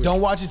it this week. Don't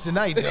watch it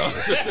tonight, though.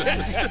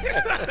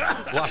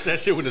 Watch that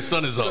shit when the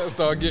sun is up.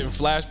 Start getting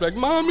flashback,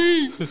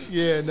 mommy.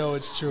 Yeah, no,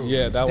 it's true.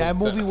 Yeah, that was-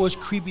 movie was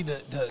creepy.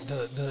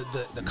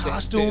 The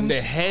costumes.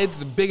 The heads,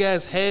 the big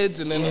ass heads,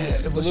 and then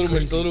Yeah, it was the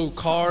crazy. little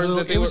cars.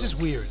 that they it was were- just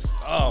weird.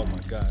 Oh my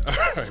god!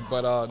 All right,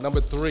 but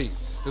number 3.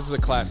 This is a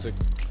classic.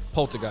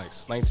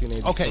 Poltergeist,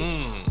 1982.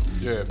 Okay,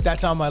 Yeah.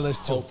 that's on my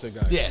list too.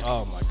 Poltergeist. Yeah.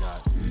 Oh my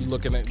god!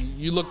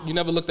 You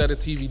never looked at a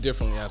TV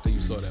differently after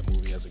you saw that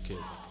movie as a kid.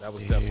 That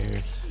was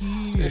definitely.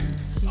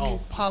 Oh,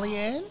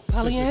 Pollyann?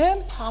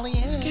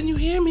 Pollyann, can you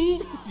hear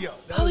me? Yo,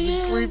 that was the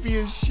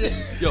creepiest shit.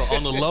 Yo,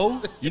 on the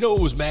low, you know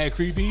what was mad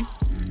creepy?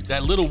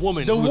 That little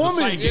woman The who was a woman,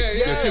 psychic.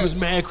 yeah, She was yes.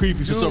 mad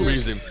creepy for some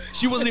reason.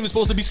 She wasn't even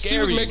supposed to be She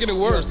scary. was making it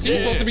worse. She was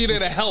Yeah. supposed to be there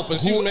to help, and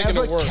she was making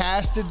Whoever it worse.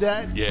 casted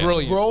that, Yeah.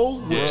 Brilliant. bro,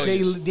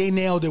 Brilliant. they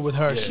nailed it with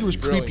her. She was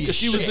Brilliant. creepy as Because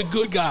she was shit. the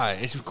good guy,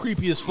 and she was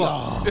creepy as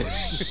fuck.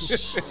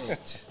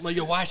 I'm like,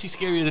 yo, why is she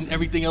scarier than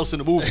everything else in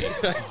the movie?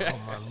 Oh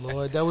my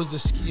lord, that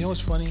was you know what's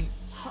funny?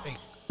 Like,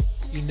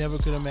 you never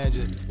could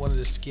imagine one of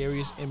the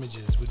scariest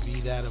images would be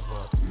that of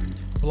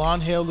a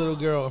blonde-haired little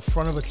girl in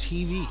front of a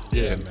TV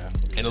Yeah, man.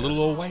 And a little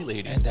old white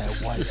lady and that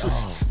white.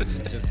 Oh,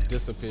 Just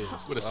disappears.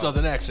 with a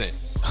southern accent.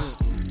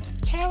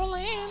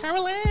 Carolyn.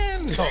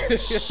 oh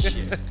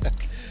shit!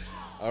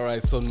 All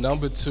right, so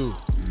number 2.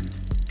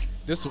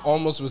 This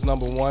almost was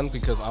number 1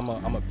 because I'm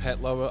a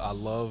pet lover. I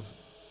love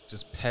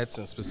just pets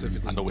and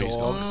specifically I know where he's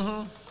going.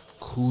 dogs.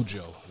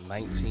 Cujo,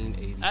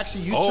 1980.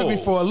 Actually, you took me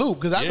for a loop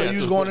because I thought you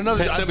was going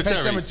another Pet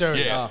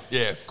Cemetery. Yeah,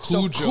 yeah.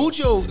 So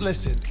Cujo,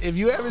 listen, if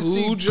you ever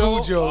see Cujo?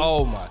 Cujo,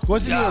 Oh my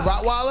wasn't he a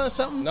God. Rottweiler or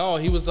something? No,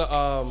 he was a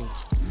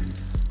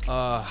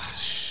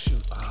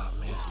shoot. Oh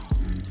man.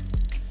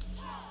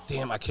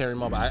 Damn, I can't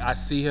remember. I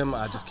see him.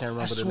 I just can't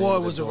remember. I the swore name it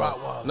of was the a dog.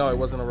 Rottweiler. No, it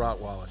wasn't a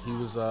Rottweiler. He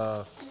was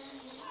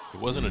It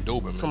wasn't a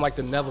Doberman. from like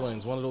the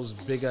Netherlands, one of those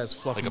big ass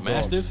fluffy Like a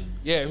dogs. Mastiff?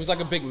 Yeah, it was like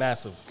a big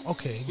massive.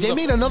 Okay, was they a-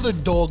 made another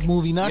dog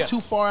movie not Yes.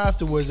 too far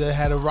afterwards that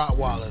had a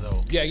Rottweiler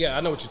though. Yeah,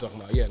 I know what you're talking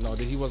about. Yeah, no,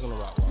 he wasn't a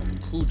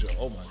Rottweiler. Cujo.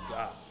 Oh my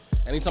god.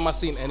 Anytime I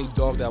seen any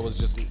dog that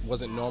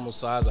wasn't normal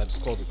size, I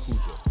just called it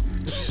Cujo.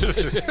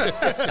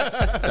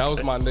 That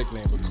was my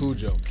nickname, but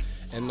Cujo.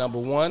 And number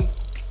 1,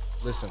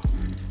 listen,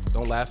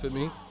 don't laugh at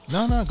me.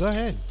 No, go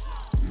ahead.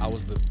 I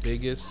was the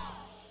biggest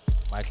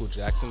Michael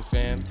Jackson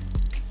fan,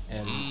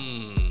 and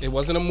it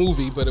wasn't a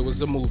movie, but it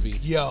was a movie.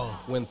 Yo,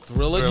 When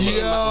Thriller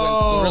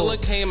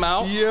came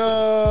out,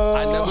 yo,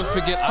 I never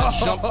forget. I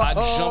jumped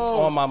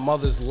on my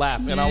mother's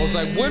lap, and I was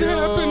like, "What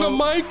happened to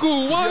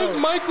Michael? Why is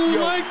Michael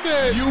like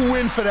that?" You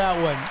win for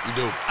that one.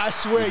 You do. I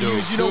swear,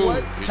 You do. you know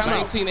what? Dude, Time out.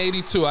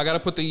 1982. I gotta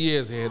put the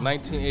years here.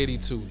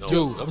 1982. No,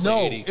 Dude, that was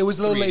No, like it was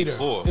a little 83, later.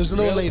 84. It was a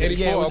little Really? later.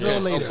 Yeah, it was a 84?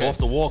 little Okay. later. Off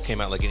the Wall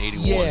came out like in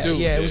 81. Yeah, dude,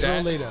 yeah, it was a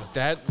that, little later.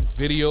 That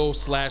video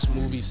 /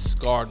 movie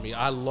scarred me.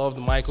 I loved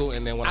Michael,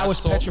 and then when I I was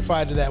saw,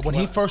 petrified of that when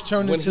he first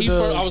turned when into he the.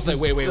 first, I was like,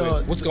 wait,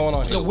 what's going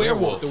on here? The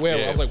werewolf. The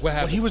werewolf. I was like, what When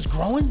happened? he was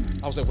growing,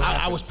 I was like, what I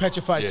happened? was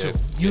petrified Yeah, too.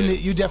 yeah.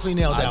 You definitely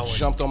nailed that I one.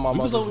 jumped on my We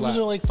was mother's lap.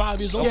 like 5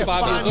 years old. Yeah,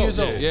 5 years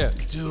old. Yeah.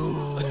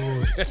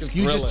 Dude,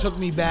 you just took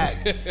me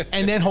back.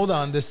 And then hold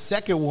on, the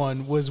second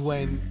one was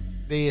when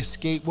they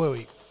escaped.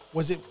 Wait,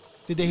 was it?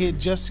 Did they had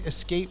just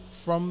escape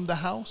from the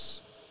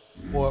house?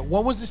 Or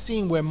what was the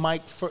scene where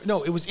Mike?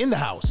 No, it was in the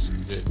house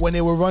when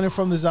they were running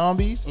from the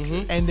zombies,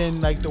 and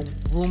then like the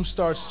room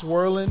starts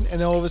swirling, and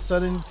then all of a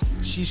sudden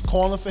she's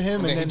calling for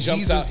him, and then he jumps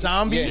he's a out.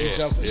 zombie. Yeah, he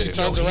jumps. She Yeah.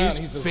 turns Yo, around. his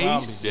He's a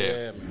face- zombie.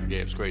 Yeah, man. yeah,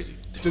 it was crazy.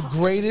 The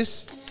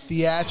greatest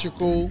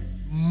theatrical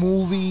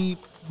movie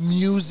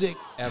music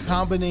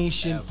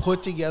combination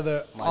put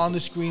together on the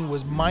screen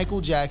was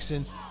Michael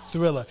Jackson,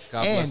 Thriller.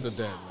 God bless the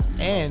dead, man.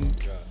 And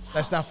God.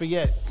 let's not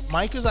forget,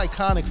 Mike is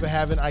iconic for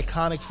having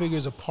iconic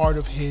figures a part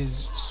of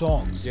his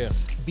songs. Yeah.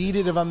 Beat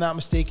It, if I'm not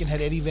mistaken,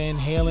 had Eddie Van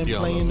Halen Yeah,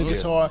 playing the yeah,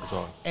 guitar.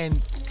 guitar.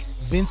 And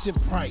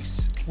Vincent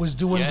Price was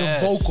doing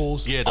Yes. the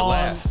vocals Yeah, the on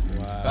laugh. The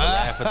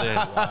laugh at the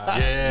end.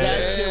 Yeah.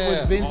 that shit was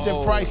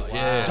Vincent Price.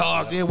 yeah.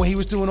 Dog, yeah, when he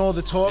was doing all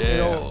the talk,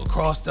 Yeah.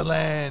 across the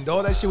land,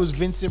 all that shit was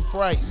Vincent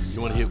Price.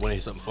 You want to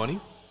hear something funny?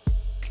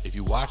 If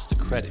you watch the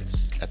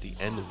credits at the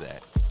end of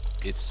that,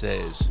 it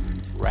says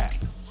rap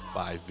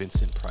by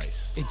Vincent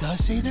Price. It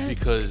does say that?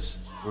 Because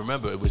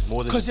remember, it was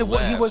more than Because he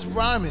was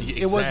rhyming. Yeah,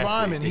 It was exactly,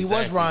 rhyming. He was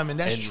exactly. rhyming.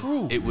 That's And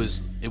true. It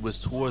was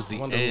towards the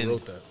wonder who end.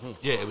 wrote that.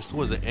 Yeah, it was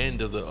towards the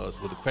end of the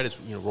with the credits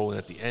rolling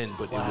at the end,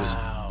 but it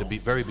was the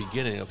very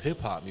beginning of hip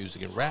hop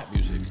music and rap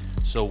music.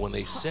 So when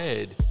they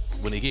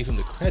gave him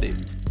the credit,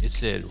 it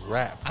said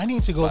rap. I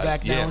need to go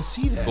back now and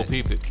see that. Go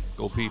peep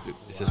it.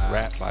 It says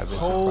rap by Vincent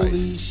Holy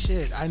Price.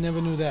 shit. I never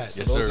knew that.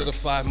 Yes, Those sir. are the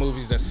 5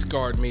 movies that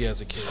scarred me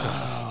as a kid.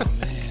 Oh,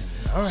 man.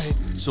 All right.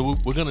 So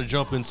we're gonna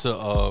jump into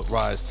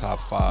Rise Top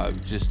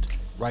 5 just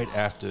right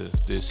after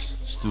this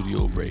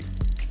studio break.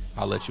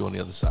 I'll let you on the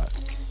other side.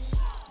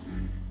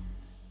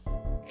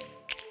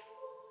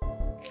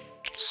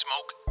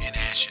 Smoke and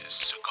Ashes,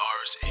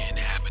 Cigars and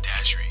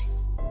Haberdashery.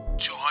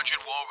 200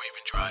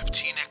 Walraven Drive,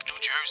 Teaneck, New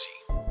Jersey.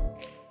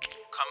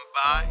 Come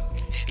by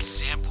and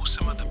sample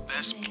some of the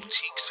best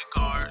boutique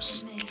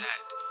cigars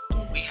that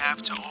we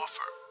have to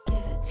offer.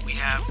 We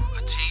have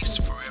a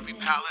taste for every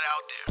palate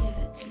out there,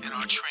 and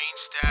our trained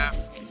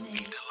staff will be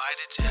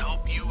delighted to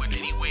help you in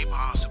any way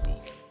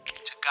possible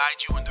to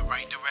guide you in the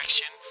right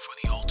direction for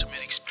the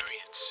ultimate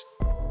experience.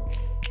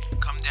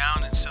 Come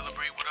down and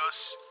celebrate with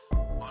us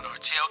on our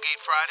Tailgate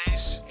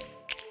Fridays.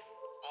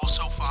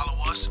 Also follow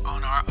us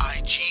on our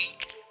IG,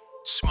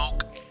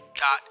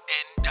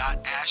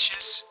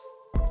 smoke.n.ashes,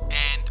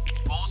 and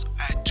both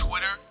at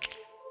Twitter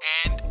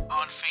and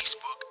on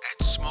Facebook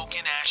at Smoke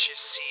and Ashes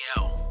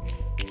CL.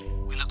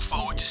 We look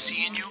forward to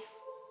seeing you,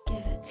 and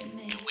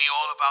we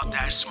all about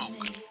that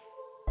smoke.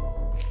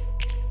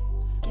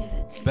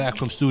 Back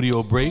from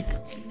studio break,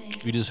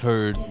 we just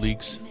heard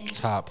Leak's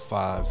top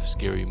 5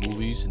 scary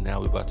movies, and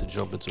now we're about to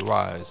jump into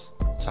Rise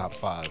top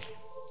 5.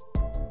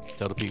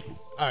 Tell the people.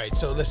 All right,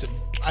 so listen,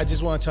 I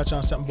just want to touch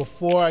on something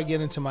before I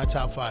get into my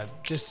top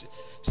 5.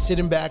 Just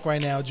sitting back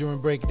right now during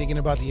break, thinking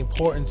about the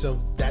importance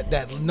of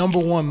that number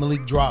 1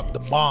 Malik drop, the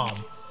bomb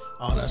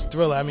on us,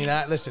 Thriller. I mean, you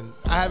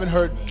haven't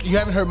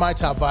heard my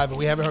top 5, and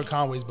we haven't heard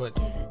Conway's, but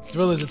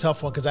Thriller's a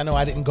tough one because I know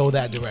I didn't go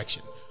that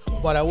direction.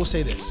 But I will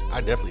say this.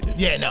 I definitely did.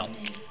 Yeah, no.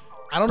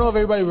 I don't know if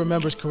everybody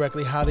remembers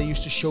correctly how they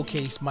used to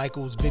showcase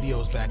Michael's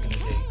videos back in the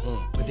day.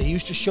 But they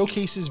used to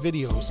showcase his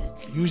videos,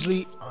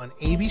 usually on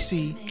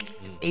ABC,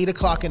 8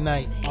 o'clock at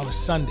night on a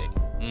Sunday.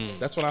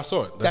 That's when I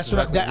saw it.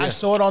 I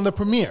saw it on the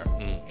premiere.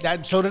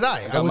 So did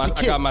I. I was a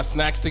kid. I got my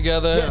snacks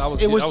together. Yes, I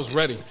was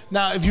ready.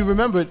 Now, if you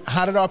remember,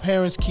 how did our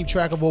parents keep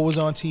track of what was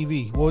on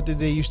TV? What did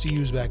they used to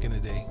use back in the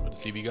day?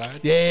 The TV Guide?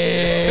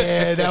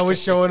 Yeah, that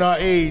was showing our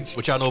age.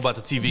 What y'all know about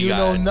the TV Guide? You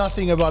know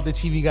nothing about the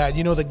TV Guide.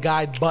 You know the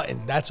guide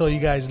button. That's all you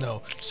guys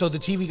know. So the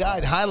TV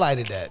Guide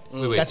highlighted that.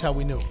 Wait. That's how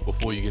we knew.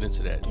 Before you get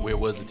into that, where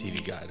was the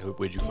TV Guide?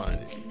 Where'd you find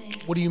it?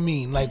 What do you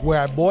mean? Like where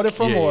I bought it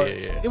from? Yeah.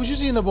 It was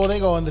usually in the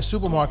bodega or in the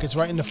supermarkets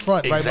right in the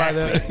front,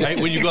 Exactly. right by the... Right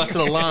when you go out to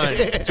the line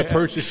to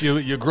purchase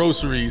your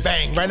groceries.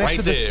 Bang, right next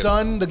to the there.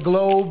 Sun, the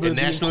Globe, The the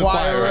National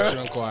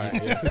Enquirer, Enquirer.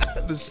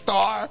 the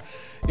Star.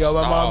 Yo,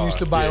 my mom used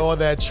to buy all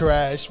that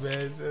trash,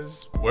 man.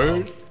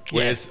 Word?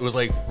 Where Yes. it was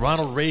like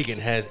Ronald Reagan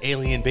has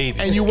alien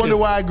babies. And you wonder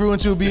why I grew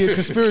into be a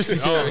conspiracy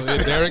theorist.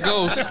 There it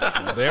goes.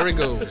 There it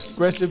goes.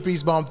 Rest in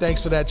peace, Mom.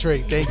 Thanks for that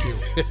trait. Thank you.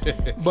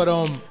 But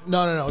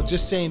no.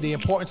 Just saying the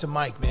importance of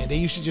Mike, man. They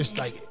used to just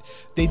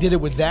they did it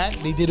with that.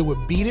 They did it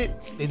with Beat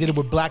It. They did it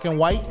with Black and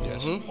White.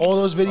 Yes. All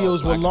those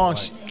videos were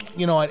launched,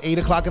 at 8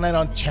 o'clock at night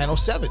on Channel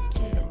 7.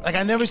 Like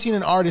I never seen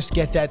an artist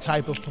get that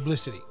type of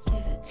publicity.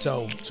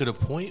 So to the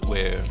point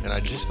where, and I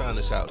just found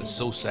this out, it's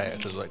so sad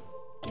because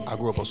I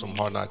grew up on some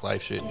Hard Knock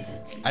Life shit.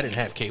 I didn't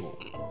have cable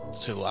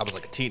until I was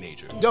like a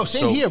teenager. Yo,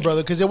 same here,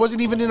 brother, because it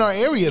wasn't even in our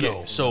area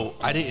though. So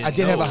I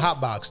did have a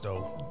hot box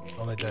though.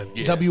 On like that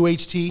Yeah.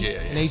 WHT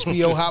and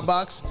HBO hot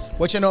box.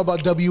 What you know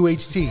about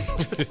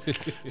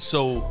WHT?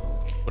 So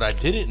what I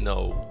didn't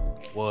know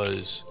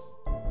was,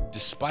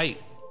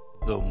 despite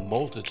the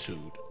multitude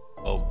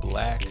of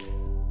black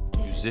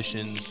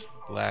musicians,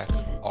 black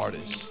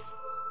artists,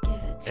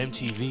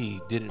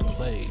 MTV didn't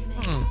play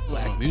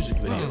black music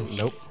videos.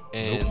 Nope.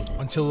 And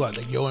Until what?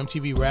 Like Yo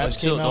MTV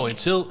Raps came out?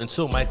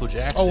 until Michael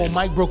Jackson. Oh, well,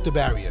 Mike broke the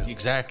barrier.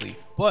 Exactly.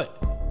 But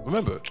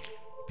remember,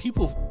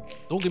 people,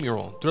 don't get me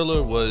wrong,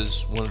 Thriller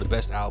was one of the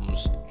best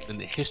albums in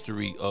the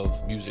history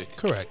of music.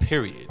 Correct.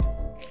 Period.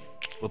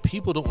 But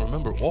people don't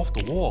remember Off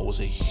the Wall was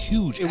a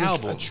huge It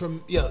was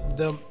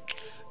album.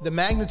 the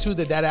magnitude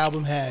that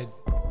album had,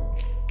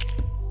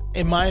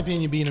 in my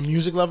opinion, being a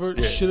music lover,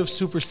 should have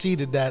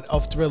superseded that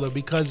of Thriller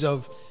because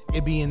of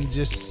it being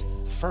just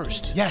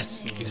First.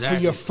 yes, Exactly.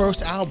 for your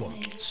first album.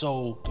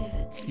 So,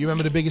 You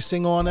remember the biggest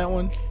single on that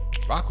one?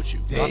 Rock With You.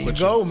 There Rock you With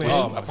go, You. man. Which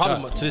is Oh, my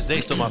probably God. to this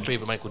day still my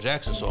favorite Michael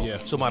Jackson song. Yeah.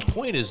 So my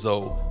point is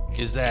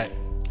that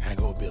I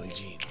go with Billie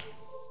Jean.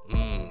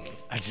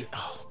 I just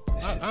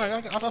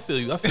I feel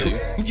you. I feel you.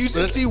 You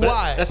should But see that-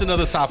 why. That's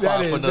another top That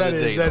five for is, another that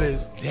day. is, that though.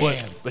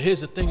 is. Damn. But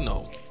here's the thing,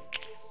 though.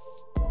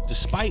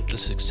 Despite the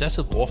success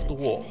of Off the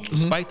Wall,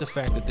 despite the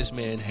fact that this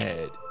man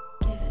had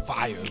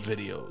fire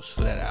videos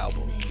for that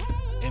album,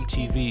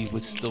 MTV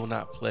would still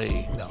not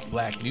play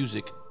black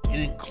music,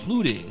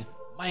 including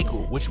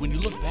Michael, which when you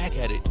look back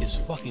at it is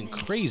fucking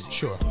crazy.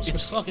 Sure.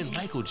 It's fucking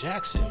Michael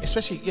Jackson.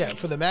 Especially,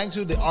 for the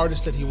magnitude, the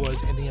artist that he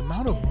was, and the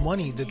amount of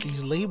money that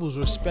these labels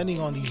were spending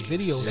on these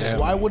videos. Yeah, Like,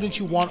 why man. wouldn't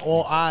you want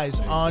all eyes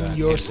on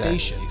your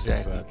station?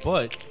 Exactly.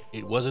 But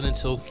it wasn't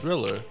until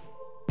Thriller,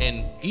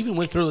 and even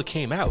when Thriller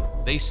came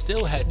out, they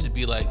still had to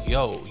be like,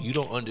 yo, you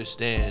don't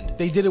understand.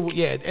 They did it,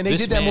 and they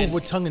This did that man move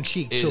with tongue in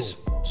cheek too. Is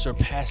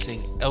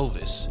surpassing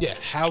Elvis. Yeah.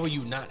 How are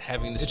you not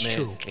having this It's man?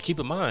 true. And keep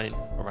in mind,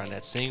 around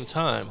that same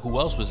time, who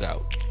else was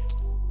out?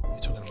 You're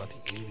talking about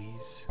the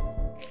 80s.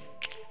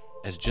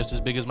 As just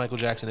as big as Michael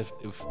Jackson, if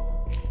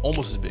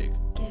almost as big.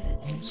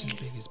 Almost as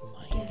big as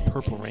Mike.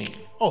 Purple Rain.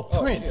 Oh,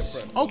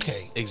 Prince.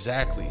 Okay.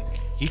 Exactly.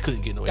 He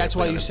couldn't get no. That's airplay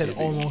why on you said MTV.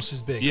 almost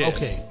as big. Yeah.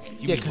 Okay.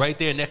 He was 'cause right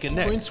there, neck and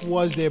neck. Prince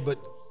was there, but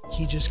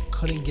he just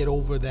couldn't get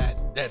over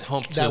that That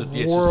hump. that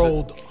to,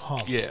 world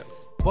hump. Yeah.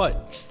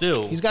 But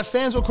still. He's got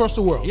fans across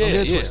the world. Yeah, Don't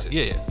get it yeah, twisted.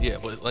 yeah.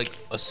 But like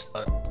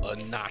a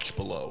notch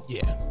below.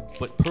 Yeah.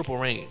 But Purple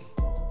Rain.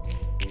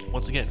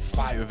 Once again,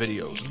 fire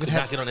videos. Could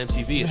not get on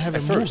MTV They had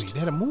at a first. movie. They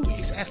had a movie.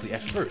 Exactly,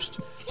 at first.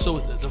 So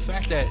the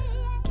fact that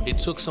it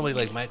took somebody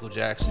like Michael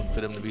Jackson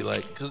for them to be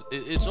like, because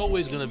it's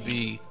always going to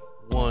be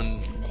one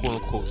quote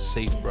unquote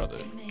safe brother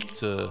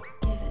to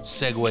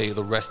segue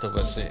the rest of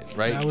us in,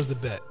 right? That was the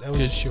bet. That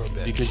was a sure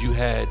bet. Because you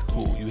had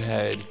who? You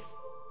had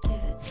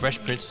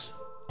Fresh Prince.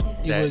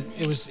 It was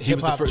He was hip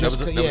hop. that was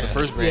the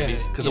first Grammy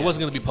because it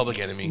wasn't going to be Public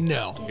Enemy.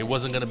 No. It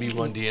wasn't going to be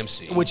Run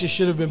DMC. Which it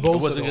should have been both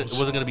it wasn't of It those.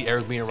 wasn't going to be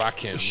Eric B and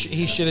Rakim.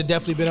 He should have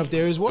definitely been up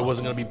there as well. It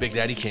wasn't going to be Big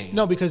Daddy Kane.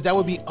 No, because that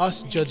would be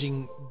us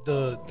judging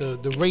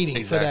the rating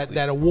Exactly. for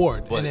that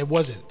award, But and it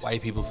wasn't.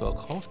 White people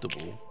felt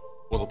comfortable,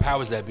 or the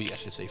powers that be, I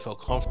should say, felt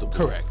comfortable.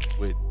 Correct.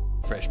 With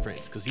Fresh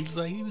Prince because he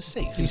was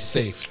safe. He's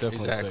safe.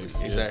 Definitely Exactly, safe.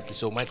 Yeah. exactly.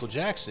 So Michael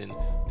Jackson,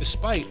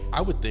 despite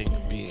I would think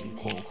being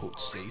quote unquote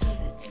safe,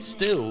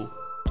 still,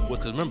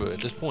 because remember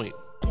at this point,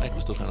 Mike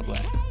was still kind of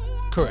black.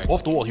 Correct.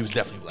 Off the wall, he was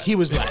definitely black. He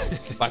was black.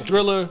 By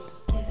Thriller,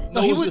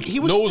 No, he was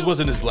nose still-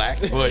 wasn't as black,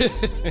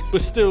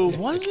 but still.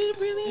 Was it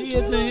really? He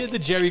had the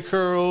Jerry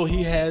curl.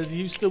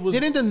 He still was.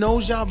 Didn't the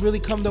nose job really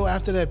come though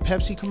after that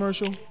Pepsi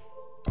commercial?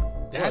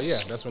 Well, yeah,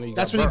 that's when he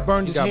That's got when he burnt.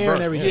 burned his got hair burnt,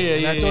 and everything.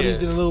 Yeah, And I thought he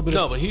did a little bit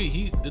no, of. but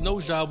the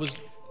nose job was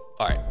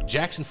all right.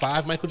 Jackson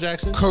 5, Michael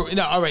Jackson.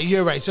 No, all right,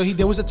 you're right. So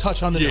there was a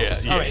touch on the Yeah,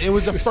 nose. yeah. All right, it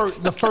was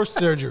the first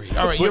surgery.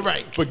 All right, you're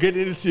right. But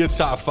getting into your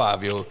top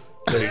 5, yo.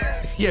 Like,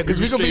 Yeah, 'cause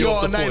we could be straight off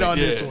all the night point. on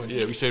Yeah, this one.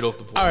 Yeah, we straight off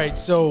the point. All right,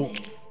 so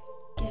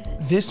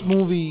this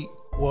movie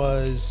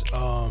was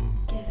a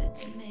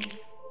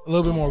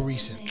little bit more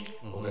recent.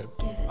 Okay.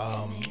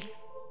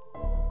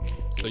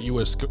 So you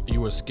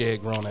were a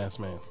scared grown ass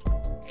man.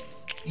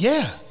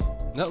 Yeah.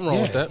 Nothing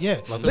wrong with that. Yeah.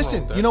 Nothing wrong Listen,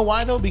 with that. you know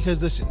why though?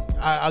 Because listen,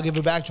 I'll give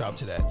a backdrop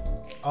to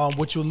that,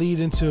 which will lead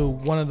into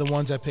one of the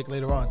ones I pick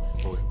later on.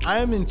 Okay. I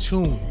am in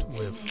tune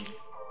with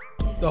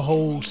the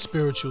whole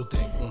spiritual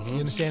thing. Mm-hmm. You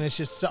understand? It's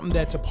just something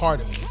that's a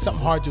part of me. It's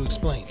something hard to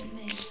explain.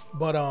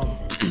 But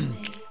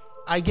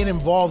I get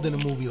involved in a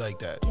movie like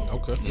that.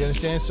 Okay. You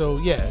understand? So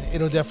yeah,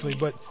 it'll definitely.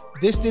 But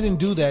this didn't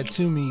do that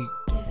to me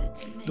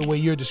the way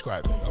you're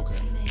describing it. Okay.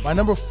 My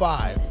number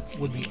 5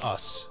 would be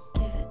Us.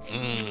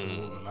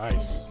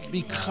 Nice.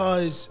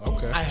 Because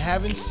Okay. I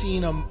haven't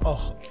seen a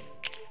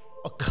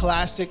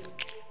classic,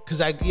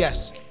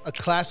 a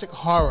classic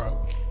horror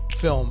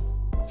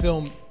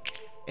film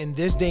in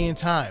this day and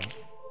time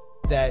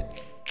that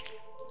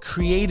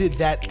created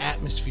that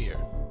atmosphere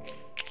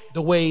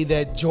the way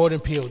that Jordan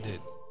Peele did.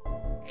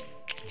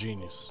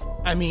 Genius.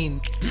 I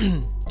mean,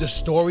 the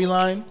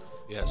storyline,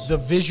 Yes. the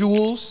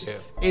visuals, Yeah.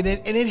 and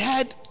it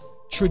had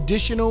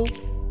traditional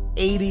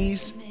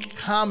 80s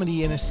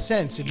comedy in a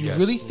sense. If you Yes.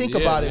 really think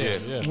Yeah, about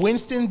it, yeah, yeah.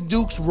 Winston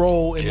Duke's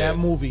role in Yeah. that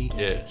movie,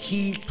 Yeah.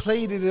 he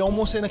played it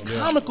almost in a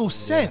comical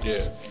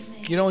sense. Yeah.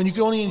 You know, and you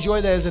can only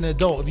enjoy that as an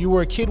adult. If you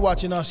were a kid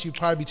watching Us, you'd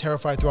probably be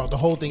terrified throughout the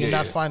whole thing and Yeah,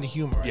 not yeah. find the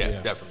humor. in Yeah,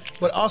 it. definitely.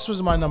 But Us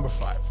was my number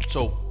 5.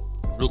 So,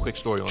 real quick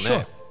story on Sure.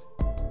 that.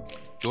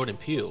 Jordan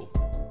Peele,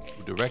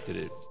 who directed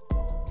it,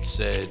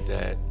 said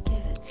that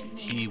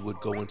he would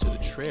go into the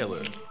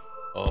trailer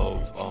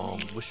of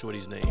what's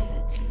Shorty's name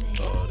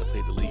that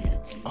played the lead,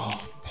 Oh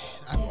man,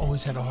 I've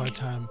always had a hard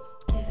time.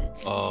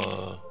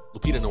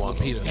 Lupita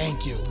Nyong'o.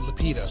 Thank you,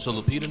 Lupita. So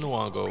Lupita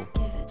Nyong'o,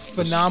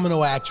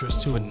 Phenomenal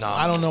actress too. Phenomenal.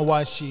 I don't know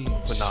why she.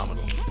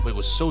 phenomenal, but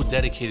was so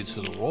dedicated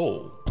to the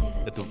role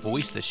that the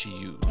voice that she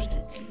used,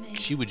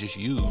 she would just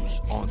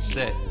use on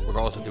set,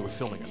 regardless if they were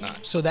filming or not.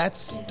 So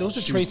those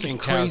are She traits was in of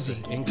crazy.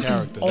 character. In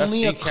character.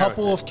 Only a in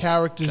couple character. of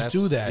characters That's-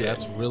 do that.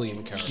 That's really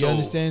in character. You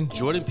understand?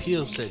 Jordan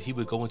Peele said he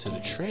would go into the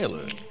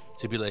trailer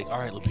to be like, all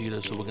right,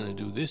 Lupita, so we're gonna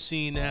do this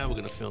scene now. We're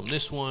gonna film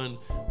this one.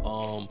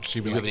 She'd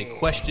Do be you have like- any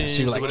questions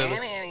she'd be or like, whatever?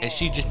 And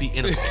she'd just be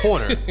in a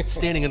corner,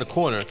 standing in a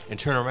corner, and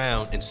turn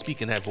around and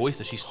speak in that voice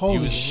that she's Holy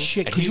using.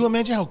 shit! And Could he- you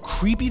imagine how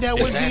creepy that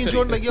was being Exactly.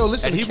 Jordan? Like, yo,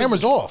 listen, And the he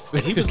camera's was- off.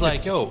 And he was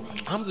like, yo,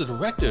 I'm the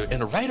director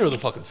and the writer of the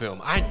fucking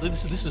film.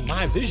 This is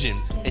my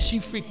vision, and she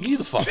freaked me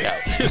the fuck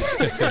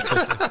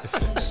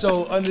out.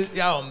 So, oh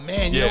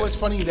man, you Yeah. know what's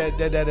funny?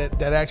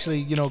 That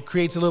actually,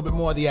 creates a little bit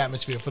more of the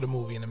atmosphere for the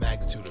movie and the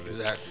magnitude of it.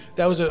 Exactly.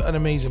 That was an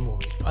amazing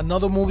movie.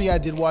 Another movie I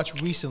did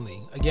watch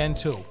recently, again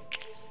too,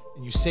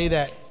 and you say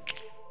that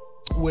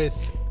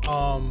with,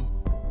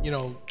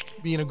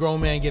 being a grown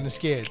man getting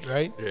scared,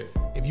 right? Yeah.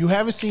 If you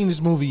haven't seen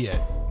this movie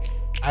yet,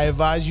 I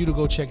advise you to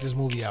go check this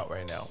movie out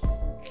right now.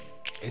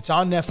 It's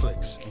on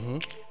Netflix. Mm-hmm.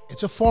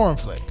 It's a foreign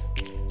flick.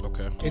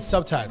 Okay. It's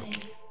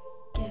subtitled.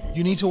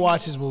 You need to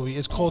watch this movie.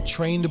 It's called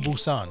Train to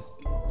Busan.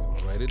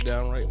 Write it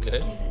down right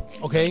now.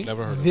 Okay?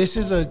 Never heard of This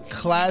is a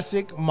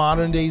classic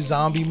modern day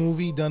zombie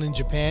movie done in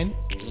Japan.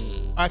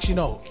 Actually,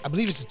 no. I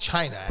believe it's in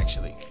China,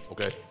 actually.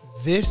 Okay.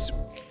 This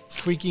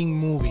freaking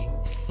movie,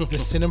 the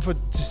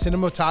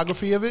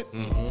cinematography of it,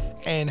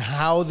 and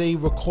how they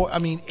record. I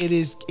mean,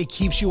 it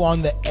keeps you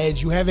on the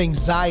edge. You have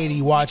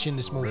anxiety watching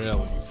this movie.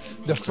 Really?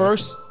 The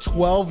first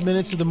 12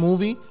 minutes of the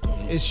movie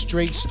is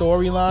straight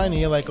storyline, and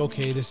you're like,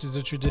 okay, this is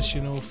a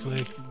traditional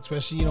flick,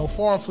 especially,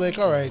 foreign flick,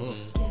 all right.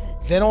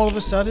 Then all of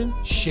a sudden,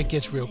 shit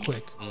gets real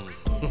quick.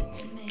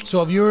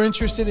 So if you're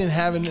interested in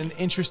having an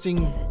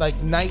interesting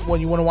night when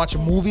you want to watch a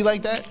movie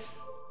like that,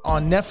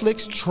 on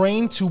Netflix,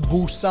 Train to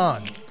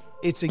Busan.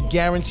 It's a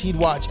guaranteed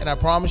watch, and I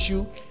promise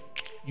you,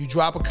 you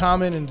drop a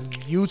comment in the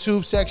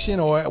YouTube section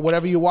or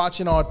whatever you're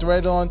watching or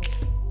thread on,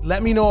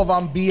 let me know if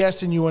I'm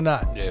BSing you or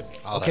not. Yeah.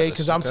 Okay?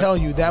 Because I'm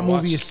telling you, that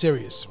movie is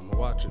serious. I'm gonna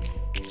watch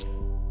it.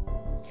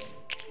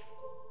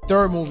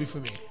 Third movie for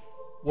me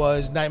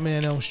was Nightmare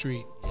on Elm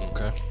Street,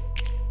 Okay.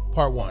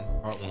 Part 1.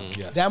 Part 1.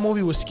 Yes. That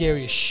movie was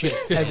scary as shit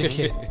as a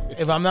kid.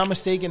 If I'm not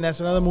mistaken, that's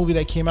another movie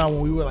that came out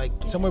when we were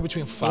somewhere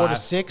between 4 to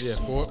 6.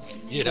 Yeah, 4.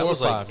 Yeah, that 4 or was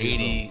 5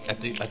 80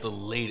 at the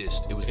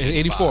latest. It was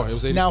 84. It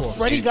was 84. Now,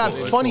 Freddy got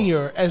 84.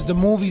 funnier as the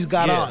movies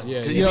got Yeah, on.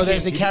 yeah.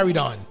 As they carried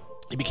on.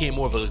 It became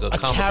more of a A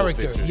comical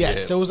character, picture. yes.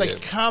 Yeah, So it was like yeah.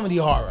 comedy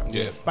horror.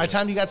 Yeah. By the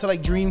time you got to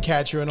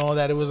Dreamcatcher and all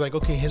that, it was like,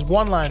 okay, his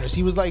one-liners.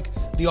 He was like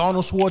the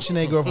Arnold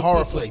Schwarzenegger of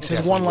horror flicks. His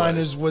Definitely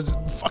one-liners was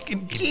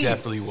fucking key. He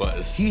definitely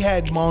was. He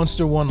had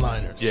monster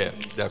one-liners. Yeah,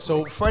 definitely.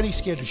 So Freddy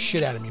scared the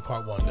shit out of me,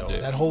 part 1, though. Yeah.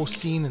 That whole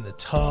scene in the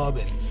tub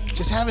and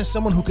just having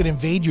someone who could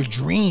invade your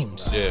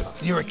dreams. Yeah.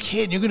 You're a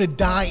kid. You're going to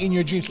die in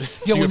your dreams.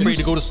 you're when afraid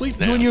to go to sleep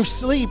now. When you're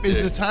asleep is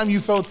Yeah. the time you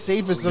felt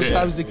safest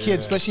sometimes as a kid,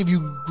 especially if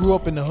you grew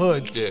up in the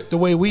hood Yeah. the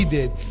way we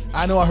did.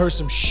 I know I heard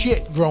some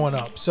shit growing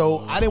up,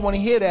 so I didn't want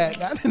to hear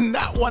that. I did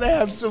not want to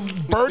have some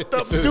burnt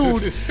up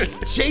dude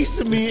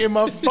chasing me in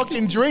my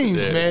fucking dreams,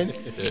 Yeah. man.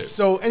 Yeah.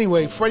 So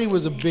anyway, Freddy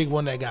was a big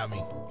one that got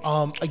me.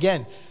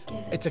 Again,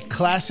 it's a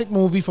classic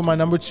movie for my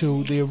number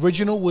 2. The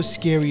original was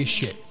scary as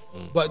shit,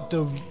 but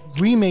the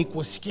remake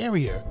was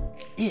scarier.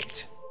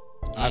 It.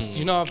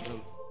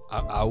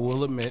 I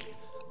will admit,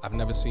 I've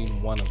never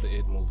seen one of the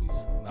It movies.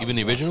 Not Even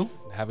the one. original?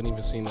 Haven't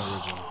even seen the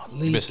original.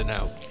 Lee, Missing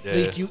out. Yeah.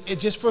 Lee,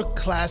 it's just for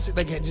classic,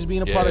 just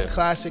being a part of Yeah.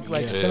 classic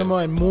cinema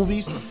and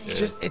movies.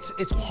 Just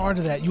it's part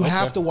of that. You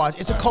have to watch.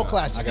 It's a cult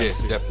classic. Yeah,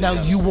 definitely.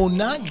 Now you will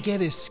not get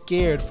as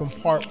scared from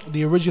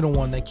the original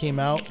one that came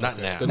out. Not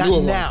now. The Not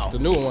newer now. ones. The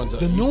newer ones. The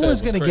you new said one's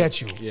was gonna crazy.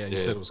 get you. Yeah, you Yeah.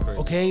 said it was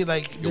crazy. Okay,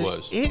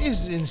 it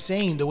is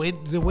insane the way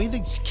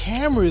the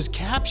cameras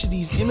capture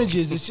these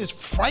images. It's just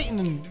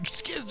frightening. It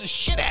scares the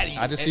shit out of you.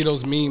 I just see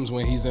those memes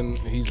when he's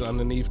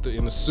underneath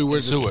in the sewer,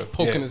 just sewer,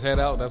 poking yeah. his head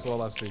out. That's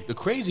all I see. The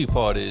crazy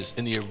part is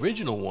in the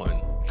original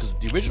one, because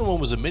the original one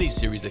was a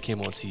miniseries that came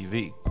on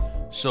TV.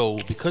 So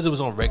because it was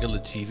on regular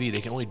TV,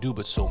 they can only do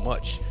but so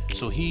much.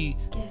 So he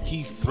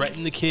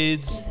threatened the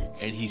kids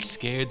and he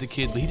scared the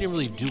kids, but he didn't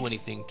really do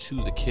anything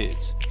to the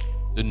kids.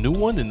 The new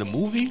one in the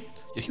movie,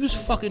 he was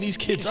fucking these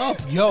kids up.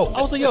 Yo.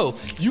 I was like, yo,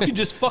 you can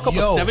just fuck up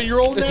Yo. a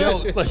 7-year-old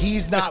now? Yo,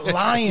 he's not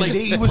lying.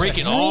 He was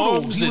breaking brutal.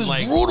 arms He and was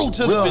like brutal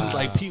to ripping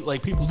them.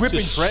 like people Ripping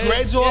to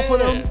shreds off of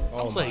them.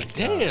 I was like,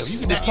 damn, you can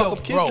just fuck Yo, up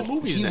kids in bro,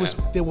 movies he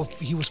now.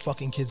 he was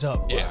fucking kids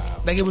up. Yeah.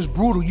 Like it was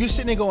brutal. You're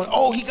sitting there going,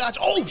 "Oh, he got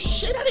you. Oh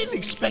shit, I didn't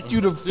expect you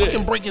to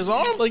fucking break his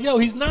arm." Like, yo,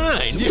 he's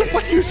 9. What the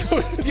fuck are you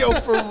doing? Yo,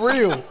 for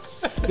real.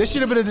 There should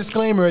have been a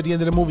disclaimer at the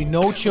end of the movie.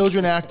 No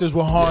children actors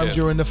were harmed Yeah.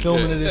 during the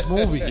filming Yeah. of this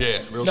movie. Yeah,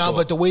 real Nah, talk.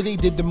 but the way they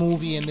did the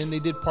movie and then they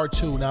did part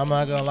 2. Now I'm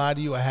not gonna lie to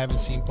you, I haven't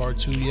seen part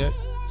 2 yet.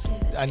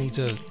 I need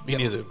to. Me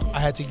neither. I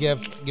had to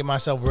get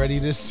myself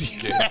ready to see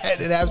that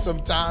and have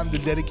some time to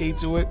dedicate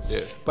to it. Yeah.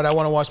 But I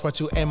want to watch part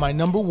 2. And my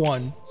number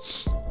 1,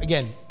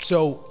 again.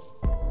 So,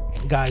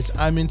 guys,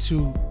 I'm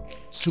into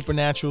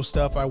supernatural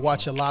stuff. I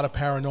watch a lot of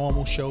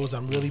paranormal shows.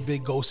 I'm really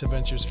big Ghost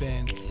Adventures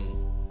fan.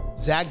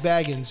 Zach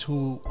Baggins,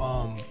 who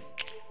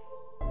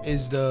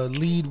is the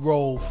lead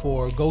role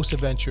for Ghost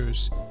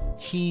Adventures,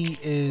 he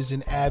is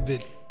an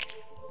avid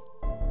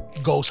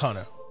ghost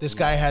hunter. This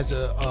guy has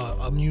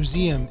a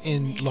museum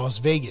in Las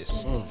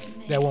Vegas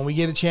that when we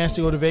get a chance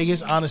to go to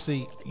Vegas,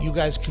 honestly, you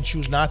guys can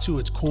choose not to.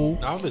 It's cool.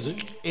 I'll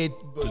visit.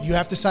 You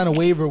have to sign a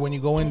waiver when you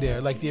go in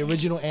there. Like the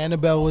original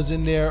Annabelle was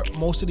in there.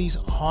 Most of these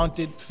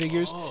haunted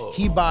figures,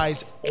 he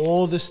buys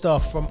all the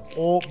stuff from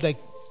all. Like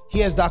he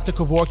has Dr.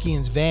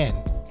 Kevorkian's van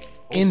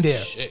in there.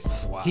 Shit.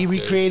 Wow. He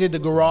recreated the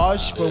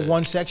garage for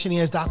one section. He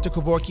has Dr.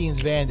 Kevorkian's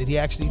van that he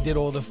actually did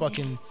all the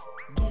fucking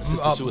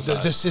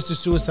the sister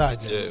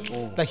suicides in.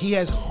 Yeah. Like he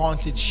has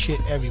haunted shit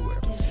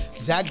everywhere.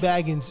 Zach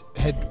Baggins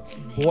had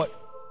bought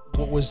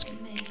what was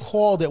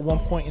called at one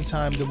point in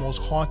time the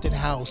most haunted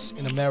house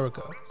in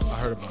America. I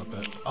heard about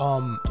that.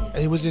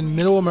 It was in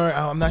Middle America.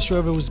 I'm not sure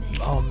if it was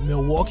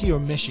Milwaukee or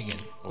Michigan,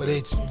 but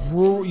it's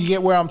rural. You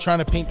get where I'm trying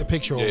to paint the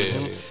picture over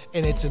there,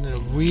 and it's in a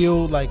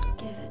real like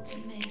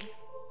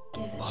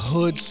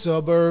hood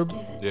suburb.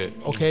 Yeah.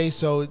 Okay,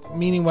 so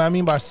meaning what I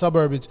mean by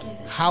suburb, it's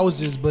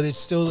houses, but it's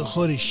still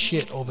hood as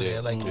shit over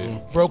there.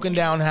 Like broken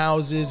down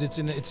houses. It's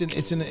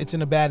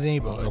in a bad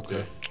neighborhood.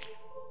 Okay.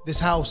 This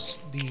house,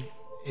 the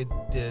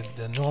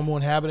normal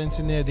inhabitants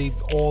in there,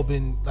 they've all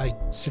been like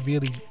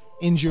severely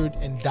injured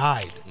and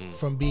died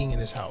from being in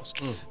this house.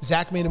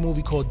 Zach made a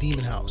movie called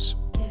Demon House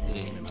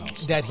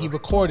that he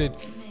recorded,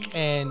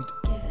 and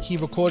he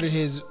recorded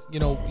his,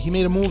 he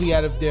made a movie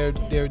out of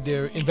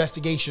their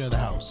investigation of the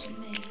house.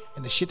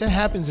 And the shit that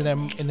happens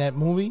in that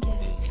movie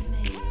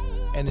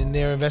and in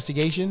their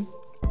investigation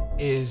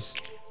is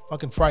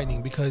fucking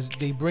frightening because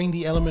they bring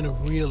the element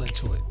of real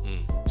into it.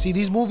 See,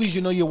 these movies,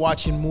 you're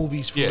watching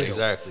movies for real.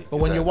 Exactly. But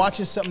when you're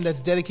watching something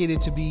that's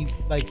dedicated to be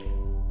like,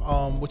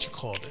 what you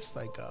call this,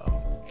 like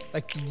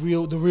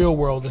the real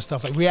world and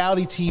stuff, like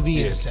reality TV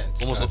in a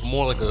sense. Almost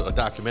more like a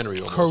documentary.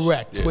 Almost.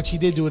 Correct. Yeah. Which he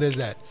did do it as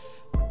that.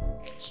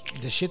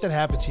 The shit that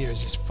happens here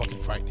is just fucking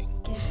frightening.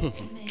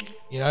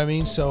 You know what I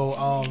mean?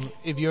 So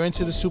if you're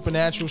into the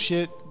supernatural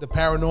shit, the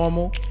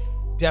paranormal,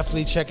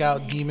 definitely check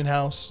out Demon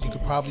House. You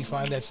could probably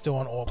find that still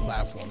on all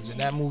platforms. And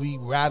that movie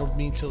rattled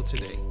me till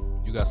today.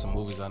 You got some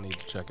movies I need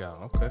to check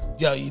out. Okay.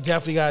 Yo, you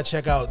definitely gotta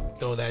check out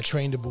though that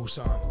Train to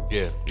Busan.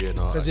 Yeah,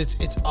 no. Because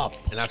it's up.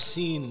 And I've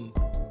seen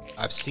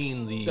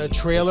the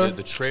trailer.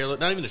 The trailer,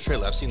 not even the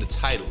trailer. I've seen the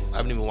title. I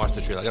haven't even watched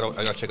the trailer.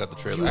 I gotta check out the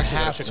trailer. You Actually,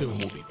 have I gotta check to. out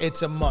the movie.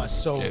 It's a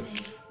must. So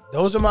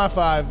those are my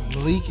 5.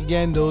 Malik,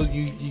 again, those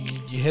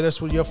you hit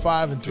us with your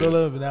 5, and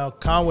Thriller. But now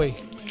Conway.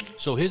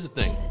 So here's the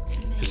thing.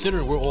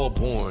 Considering we're all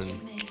born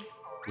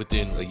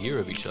within a year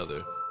of each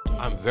other,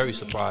 I'm very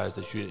surprised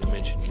that you didn't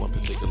mention one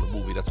particular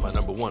movie. That's my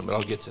number 1, but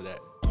I'll get to that.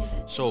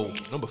 So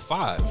number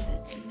 5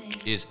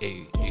 is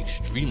a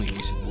extremely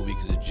recent movie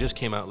because it just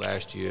came out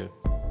last year.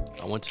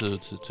 I went to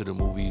the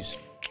movies,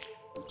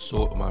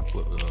 saw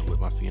it with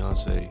my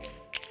fiance.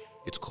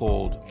 It's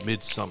called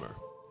Midsommar.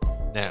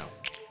 Now,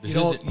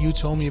 you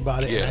told me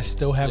about it, and I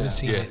still haven't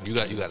seen it. You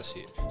got to see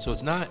it. So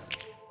it's not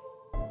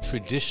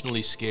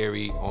traditionally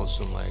scary on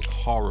some like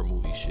horror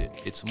movie shit.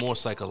 It's more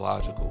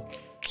psychological.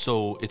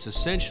 So it's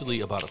essentially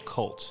about a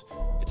cult.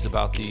 It's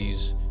about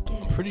these,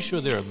 I'm pretty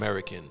sure they're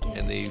American,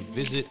 and they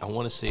visit, I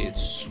want to say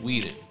it's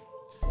Sweden,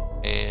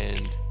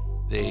 and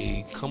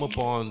they come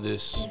upon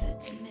this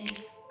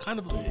kind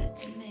of,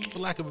 for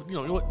lack of,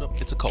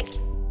 it's a cult.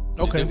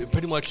 Okay.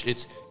 Pretty much,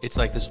 it's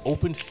like this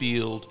open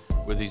field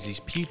where there's these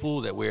people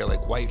that wear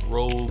like white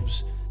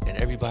robes, and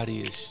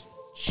everybody is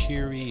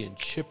cheery and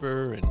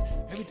chipper, and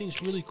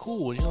everything's really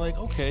cool. And you're like,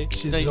 okay,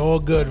 it's all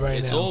good right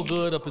now. It's all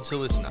good up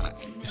until it's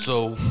not.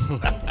 So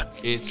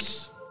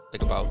it's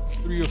like about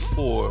 3 or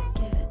 4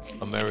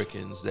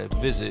 Americans that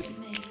visit,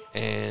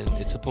 and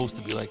it's supposed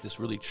to be like this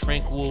really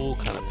tranquil,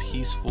 kind of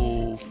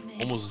peaceful,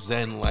 almost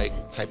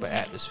Zen-like type of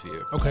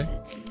atmosphere. Okay.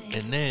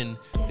 And then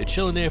they're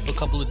chilling there for a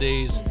couple of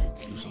days,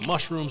 do some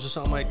mushrooms or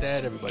something like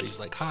that. Everybody's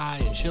like high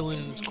and chilling,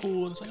 and it's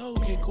cool. And it's like, oh,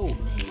 okay, cool.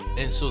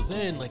 And so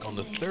then, like on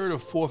the 3rd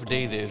or 4th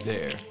day they're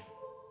there,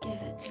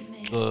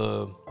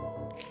 the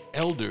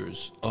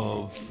elders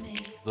of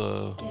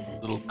the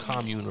little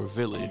commune or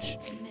village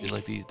is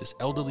like this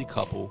elderly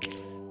couple,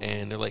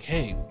 and they're like,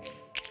 hey,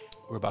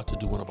 we're about to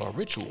do one of our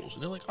rituals.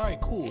 And they're like, all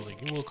right, cool.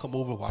 Like, we'll come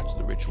over, watch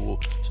the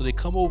ritual. So they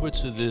come over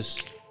to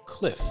this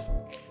cliff,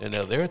 and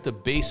they're at the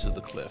base of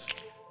the cliff,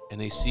 and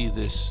they see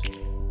this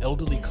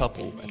elderly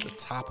couple at the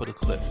top of the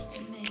cliff,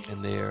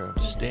 and they're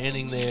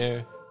standing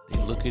there.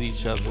 They look at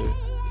each other,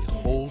 they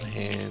hold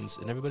hands,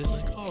 and everybody's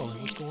like, oh,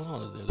 like, what's going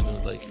on? They're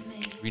gonna like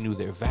renew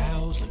their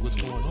vows? Like, what's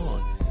going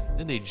on?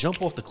 Then they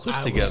jump off the cliff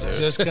together. I was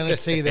just gonna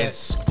say that. And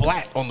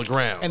splat on the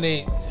ground. And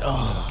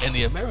and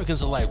the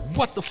Americans are like,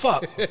 what the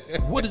fuck?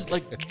 What is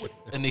like? What?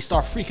 And they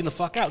start freaking the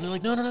fuck out. And they're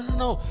like,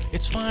 no,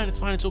 it's fine,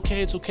 it's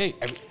okay.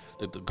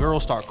 The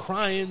girls start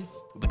crying.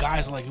 The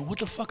guys are like, what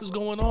the fuck is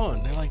going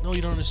on? They're like, no,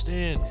 you don't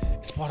understand.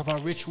 It's part of our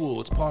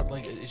ritual.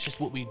 It's just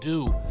what we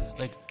do.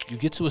 Like, you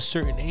get to a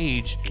certain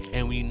age,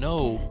 and we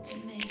know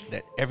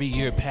that every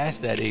year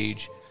past that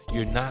age,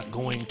 you're not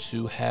going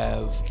to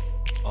have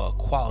a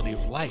quality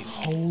of life.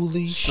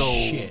 Holy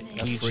shit!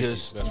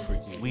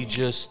 We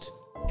just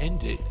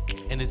end it,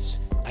 and it's.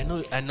 I know.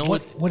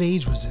 What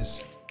age was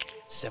this?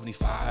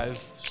 75,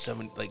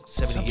 78,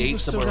 Some people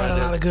still somewhere got around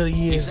a lot there. of good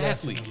years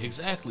left in them.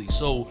 Exactly.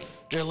 So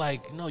they're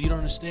like, no, you don't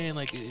understand.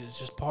 Like, it's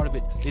just part of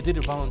it. They did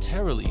it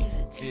voluntarily.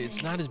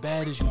 It's not as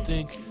bad as you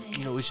think.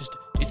 It's just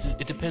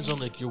it depends on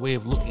like your way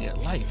of looking at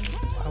life.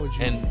 Why would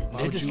you? And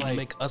why would you like,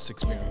 make us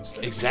experience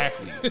that?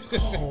 Exactly.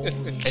 Holy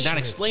and not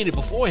explain it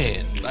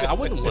beforehand. Like, I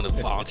wouldn't want to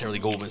voluntarily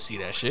go over and see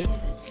that shit.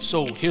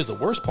 So here's the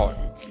worst part.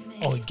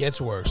 Oh, it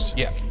gets worse.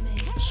 Yeah.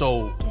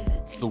 So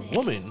the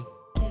woman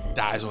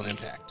dies on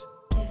impact.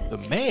 The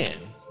man,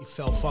 he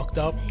fell fucked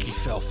up.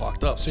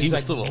 So he was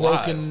like still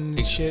alive. broken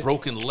He's shit.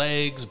 broken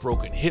legs,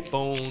 broken hip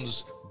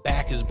bones,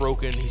 back is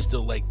broken. He's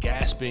still like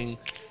gasping.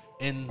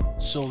 And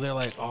so they're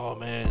like, oh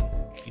man,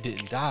 he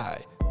didn't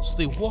die. So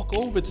they walk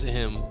over to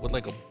him with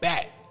like a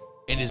bat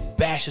and just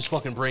bash his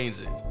fucking brains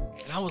in.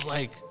 And I was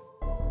like,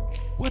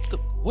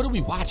 what are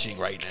we watching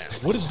right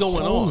now? What is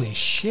going on? Holy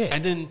shit.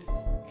 And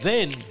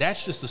then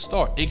that's just the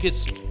start. It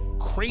gets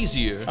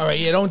crazier. All right,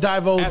 yeah, don't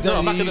divulge. No,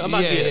 I'm not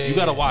gonna. You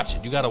gotta watch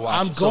it. You gotta watch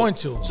it. I'm going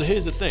to. So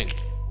here's the thing.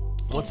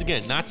 Once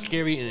again, not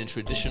scary in a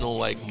traditional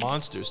like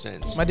monster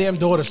sense, My damn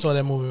daughter saw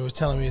that movie and was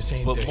telling me the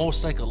same but thing. more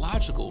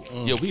psychological.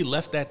 Yo, we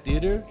left that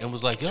theater and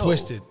was like, yo,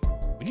 Twisted.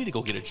 we need to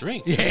go get a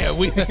drink. Yeah,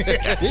 we.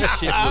 This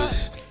shit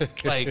was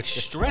like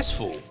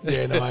stressful.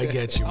 Yeah, no, I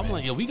get you, I'm man.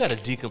 like, yo, we gotta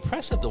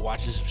decompress after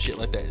watching some shit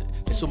like that.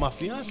 And so my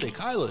fiance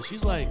Kyla,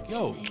 she's like,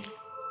 yo,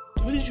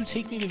 what did you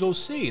take me to go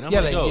see? And I'm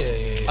Yeah, like, like, yo,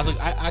 yeah. I was like,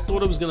 I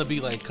thought it was gonna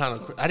be like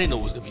kind of. I didn't know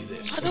it was gonna be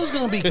this. I thought it was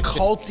gonna be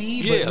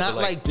culty, but not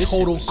like this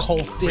total shit was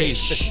cultish.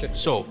 crazy.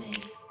 So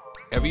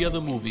every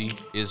other movie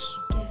is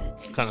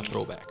kind of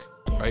throwback,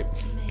 right?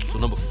 So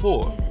number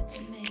 4,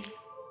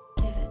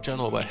 what y'all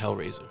know about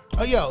Hellraiser?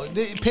 Oh, yo,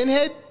 the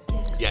Pinhead.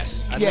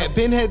 Yes. Yeah,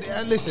 Pinhead.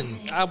 Listen,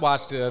 I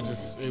watched it.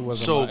 It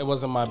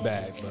wasn't my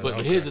bag. But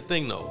okay. here's the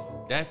thing, though.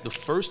 That the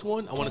first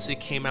one, I want to say,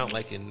 came out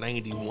like in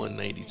 91,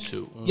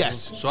 92. yes.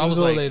 So it I was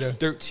a little like later.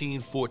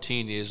 13,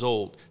 14 years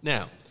old.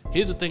 Now,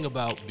 here's the thing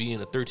about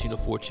being a 13 or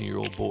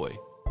 14-year-old boy.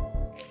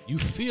 You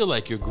feel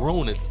like you're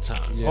grown at the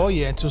time. Oh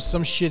yeah, until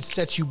some shit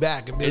sets you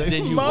back and be And like,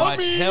 then you Mommy. watch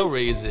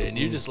Hellraiser and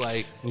you're just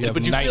like, You have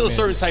but you feel a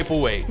certain nightmares. type of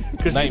way.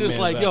 Because you're just Nightmares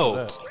like, after yo,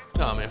 that.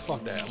 nah, man,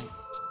 fuck that.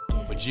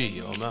 I'm a G,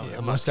 yo. I'm not. Yeah,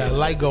 I'm once not that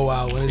light go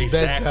out when it's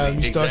Exactly, bedtime,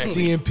 you start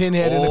exactly. seeing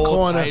Pinhead in the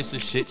corner. All types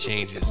of shit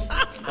changes.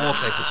 All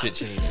types of shit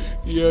changes.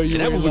 Yeah, you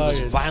And that ain't movie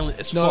lying. was violent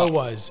as No, fuck. it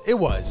was. It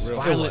was.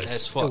 Violent it was.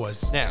 as fuck. It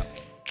was. Now,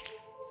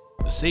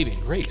 the saving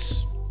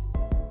grace.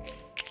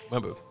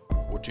 Remember,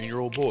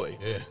 14-year-old boy.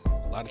 Yeah.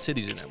 A lot of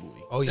titties in that movie.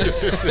 Oh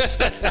yes.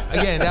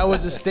 Again, that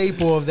was a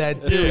staple of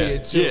that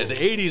period too. Yeah, the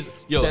 80s.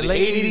 Yo, the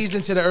late 80s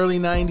into the early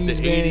 90s,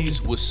 The man.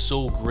 80s was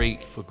so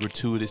great for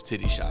gratuitous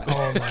titty shots.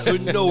 Oh, my For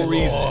no Lord.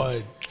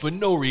 reason. For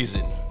no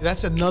reason.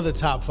 That's another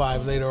top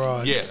 5 later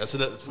on. Yeah, that's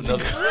another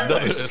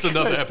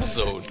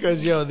episode.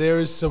 Because, yo, there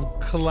is some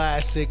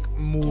classic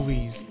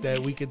movies that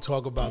we could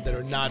talk about that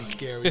are not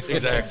scary for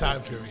that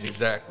time period.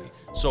 Exactly.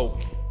 So,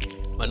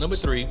 my number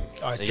 3,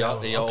 right, and y'all,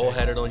 so, and y'all okay. all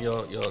had it on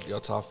your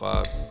top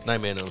 5,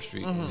 Nightmare on Elm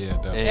Street. Yeah,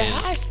 definitely. It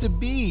And, has to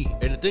be.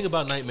 and the thing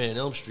about Nightmare on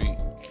Elm Street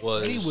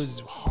was, He was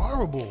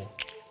horrible.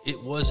 it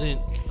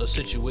wasn't a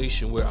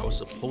situation where I was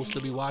supposed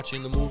to be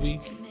watching the movie.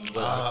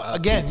 But I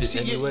Again, peeped see,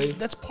 it anyway.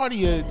 that's part of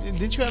your.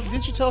 Did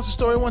you tell us a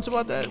story once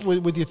about that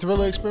with your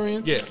Thriller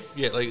experience?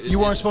 Yeah, like You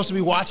weren't supposed to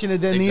be watching it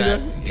then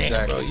either.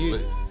 Exactly. Damn, bro,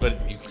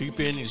 But you creep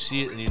in, you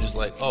see it, and you're just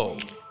like, oh.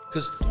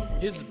 Because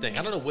here's the thing.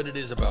 I don't know what it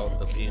is about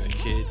being a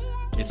kid.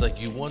 It's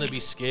like you want to be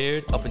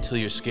scared up until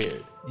you're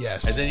scared.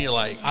 Yes. And then you're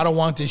like, I don't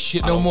want this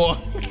shit no more.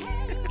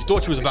 you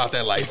thought you was about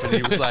that life, and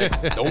he was like,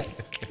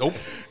 nope,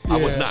 I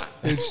was Yeah, not.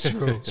 It's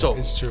true. So-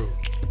 it's true.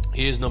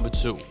 Here's number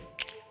 2.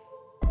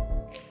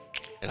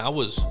 And I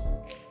was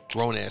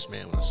grown ass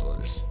man when I saw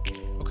this.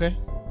 Okay.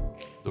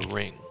 The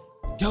Ring.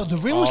 Yo, The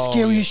Ring was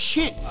scary as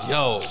shit.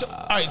 Yo, So,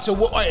 all right. So,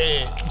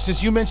 what,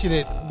 since you mentioned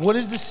it, what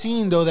is the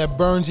scene though that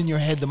burns in your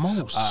head the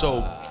most?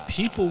 so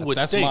people would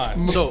That's think.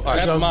 mine. So, all right,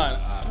 That's so- mine.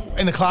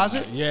 In the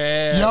closet?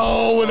 Yeah.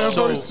 Yo, when I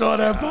So- first saw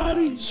that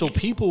body. So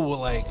people were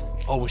like,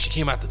 "Oh, when she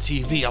came out the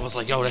TV, I was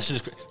like, yo, that's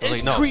just." I was It's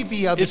like, no,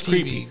 creepy out the it's TV.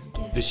 creepy.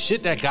 The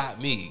shit that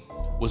got me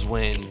was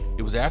when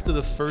it was after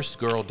the first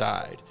girl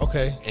died,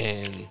 Okay.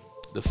 and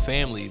the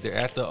family they're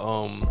at the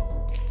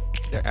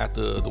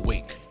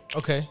wake,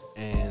 Okay.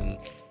 and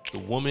the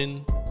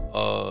woman,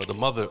 the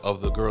mother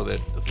of the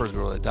first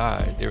girl that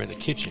died, they're in the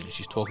kitchen.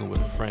 She's talking with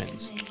her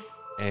friends,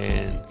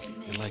 and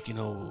they're like, you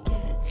know,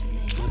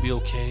 it's gonna be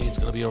okay. It's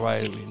gonna be all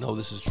right. We know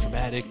this is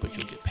traumatic, but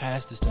you'll get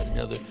past this, that, and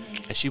the other.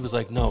 And she was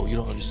like, no, you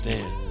don't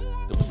understand.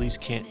 The police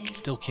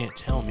still can't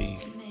tell me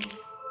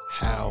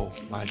how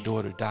my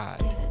daughter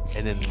died.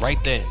 And then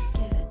right then,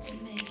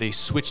 they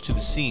switched to the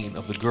scene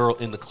of the girl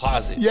in the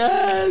closet.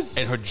 Yes.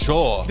 And her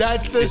jaw.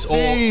 That's the is all-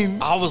 scene.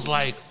 I was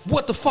like,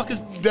 what the fuck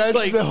is That's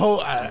like, the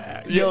whole.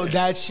 Yo,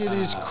 that shit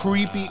is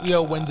creepy.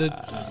 Yo,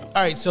 all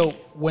right, so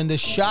when the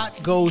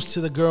shot goes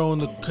to the girl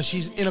because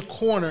she's in a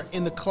corner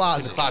in the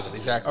closet. in the closet,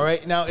 exactly. All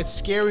right, now it's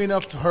scary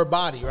enough for her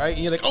body, right? And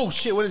you're like, oh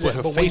shit, what is But that?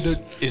 her But when face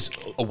is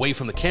away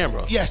from the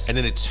camera. Yes. And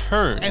then it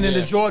turns. and then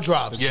the jaw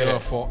drops. Yeah.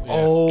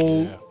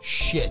 Oh Yeah.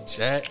 shit.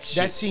 That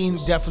shit- scene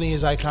definitely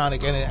is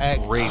iconic, and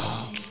it, Crazy.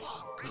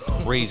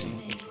 Crazy.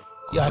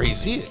 yeah, I can Crazy.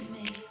 see it.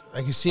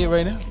 I can see it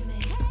right now.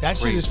 That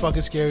shit Crazy. is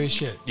fucking scary as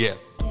shit. Yeah.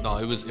 No,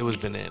 it was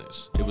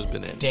bananas. It was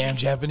bananas. Damn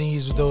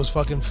Japanese with those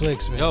fucking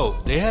flicks, man. Yo,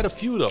 they had a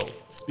few though.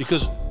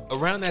 Because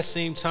around that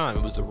same time,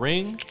 it was The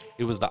Ring,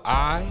 it was The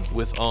Eye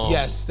with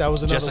Yes, that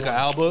was another Jessica one.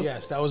 Alba.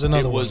 Yes, that was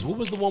another it was, one. What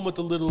was the one with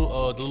the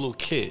little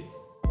kid?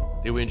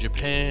 They were in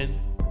Japan.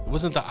 It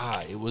wasn't The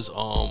Eye. It was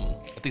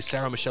I think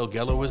Sarah Michelle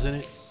Gellar was in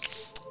it.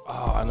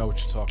 Oh, I know what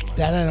you're talking about.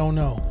 That I don't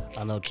know.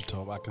 I know what you're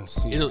talking about. I can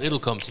see it. It'll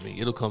come to me.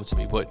 It'll come to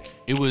me. But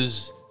it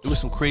was There was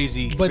some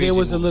crazy. But there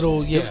was a movies.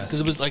 little, yeah. Because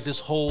it was like this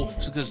whole.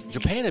 Because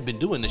Japan had been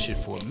doing this shit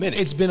for a minute.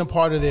 It's been a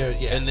part of their,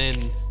 yeah. And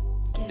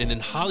then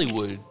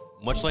Hollywood,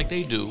 much like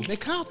they do, They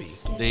copy.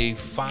 they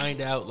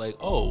find out like,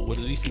 oh, what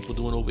are these people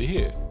doing over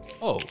here?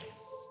 Oh,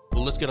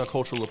 well, let's get our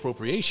cultural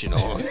appropriation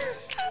on.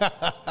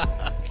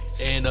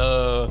 And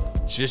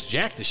just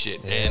jack the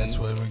shit. Yeah, and that's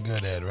what we're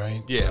good at,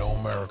 right? Yeah. Good old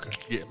America.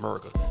 yeah,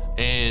 America.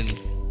 And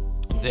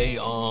they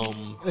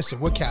Listen,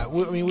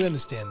 we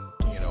understand,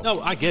 you know.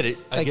 no, I get it.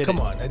 Come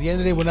on. At the end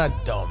of the day, we're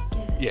not dumb.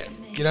 Yeah.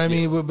 You know what I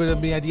mean? But I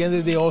mean, at the end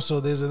of the day, also,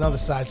 there's another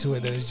side to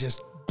it that is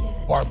just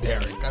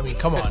barbaric. I mean,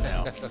 come on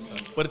now.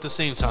 But at the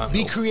same time,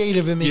 Be though,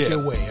 creative and make Yeah.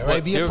 your way, all But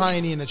right? Be a there-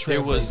 pioneer and a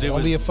there was- trailblazer. there Don't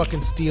was- be a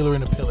fucking stealer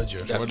and a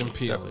pillager. Jordan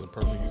Peele is a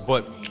perfect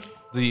example.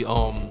 But the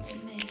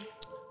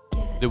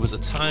there was a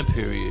time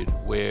period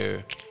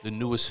where the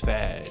newest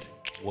fad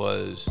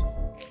was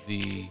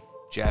the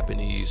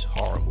Japanese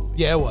horror movie.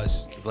 Yeah, it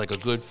was. It was like a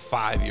good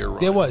 5-year run.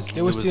 There was.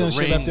 They were The stealing shit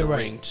Ring, left and the right.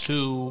 Ring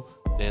 2,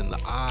 then The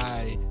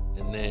Eye,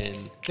 and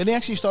then Then they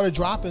actually started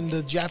dropping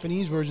the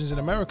Japanese versions in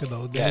America,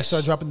 though. Then they Yes.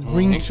 started dropping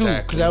Ring 2,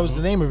 Exactly. because that was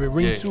the name of it.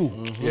 Ring Yeah. 2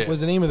 Yeah.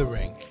 was the name of the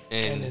ring.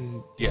 and,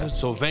 then it yeah. was-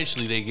 So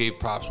eventually they gave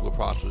props where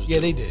props was Yeah,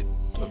 due. they did.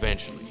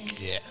 Eventually.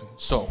 Yeah.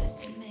 So,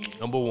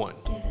 number one,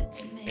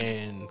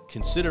 and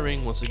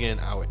considering once again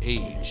our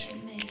age,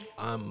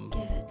 I'm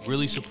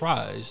really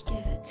surprised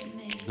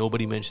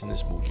nobody mentioned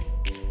this movie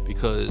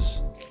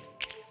because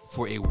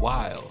for a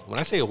while, when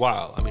I say a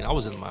while, I mean I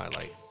was in my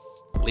like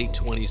late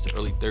 20s to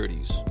early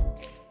 30s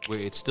where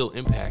it still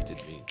impacted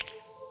me.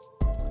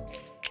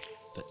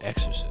 The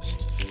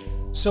Exorcist.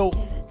 So,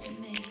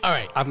 all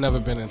right. I've never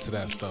been into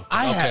that stuff.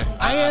 I Okay. have.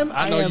 I am.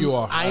 I know am, you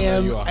are. I know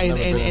am. you are. I've And,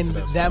 never been and into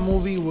that stuff.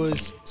 movie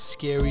was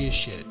scary as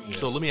shit.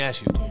 So let me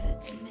ask you,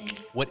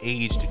 what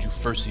age did you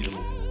first see the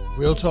movie?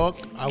 Real talk,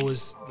 I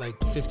was like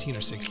 15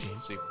 or 16.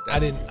 See, I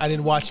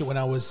didn't watch it when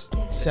I was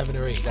 7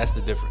 or 8. That's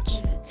the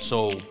difference.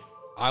 So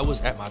I was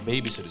at my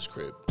babysitter's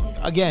crib.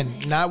 Again,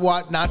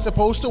 not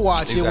supposed to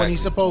watch it when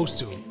he's supposed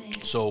to.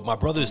 So my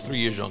brother is 3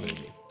 years younger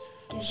than me.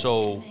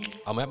 So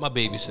I'm at my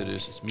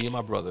babysitter's. It's me and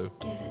my brother.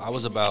 I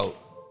was about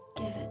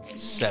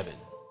 7.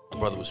 My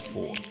brother was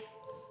 4.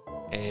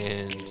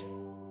 And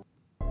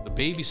the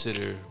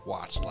babysitter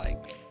watched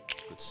like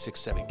 6,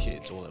 7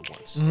 kids all at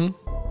once.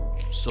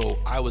 So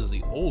I was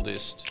the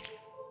oldest,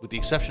 with the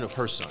exception of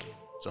her son.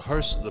 So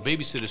the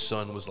babysitter's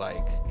son was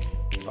like,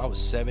 if I was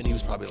 7, he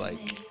was probably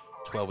like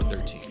 12 or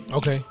 13.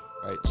 Okay.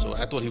 Right? So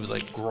I thought he was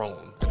like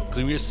grown. Because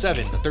when you're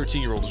 7, a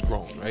 13-year-old is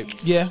grown, right?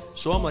 Yeah.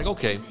 So I'm like,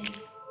 okay.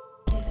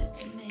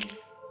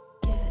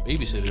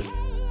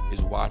 Babysitter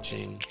is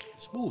watching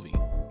this movie.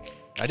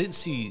 I didn't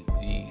see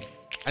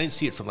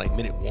it from like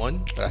minute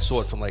 1, but I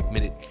saw it from like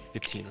minute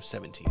 15 or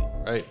 17,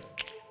 right?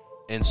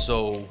 And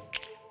so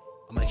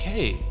I'm like,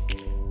 hey,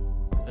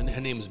 and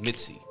her name is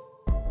Mitzi.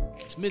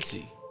 It's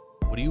Mitzi.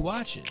 What are you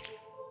watching?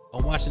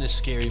 I'm watching this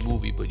scary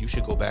movie, but you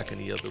should go back in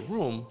the other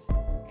room.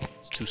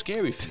 It's too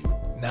scary for you.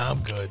 Nah, I'm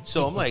good.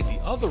 So I'm like, the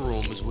other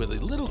room is where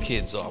the little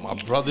kids are. My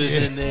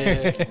brother's in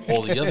there,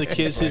 all the other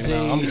kids his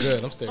age. I'm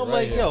good. I'm staying I'm right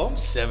like, here. yo, I'm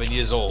 7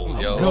 years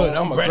old, yo. Good.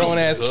 I'm a ready. grown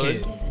ass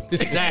Good.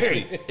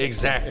 kid.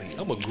 Exactly.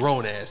 I'm a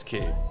grown ass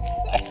kid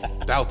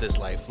about this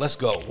life. Let's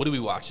go. What are we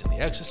watching? The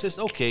Exorcist?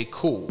 Okay,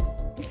 cool.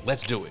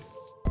 Let's do it.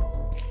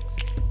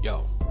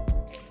 Yo,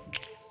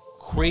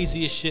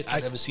 craziest shit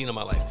I've ever seen in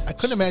my life. I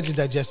couldn't imagine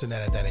digesting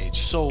that at that age.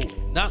 So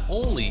not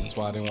only, That's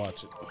why I didn't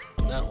watch it.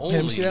 not Can you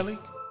only see that leak?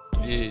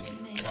 did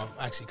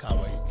Actually, can't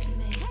wait.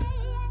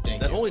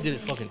 Thank not you. only did it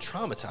fucking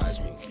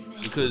traumatize me,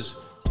 because,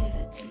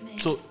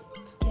 so,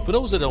 for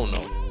those that don't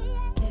know,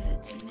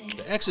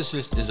 The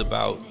Exorcist is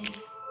about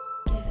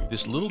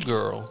this little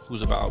girl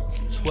who's about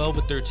 12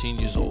 or 13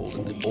 years old,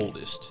 at the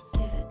oldest,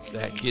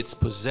 that gets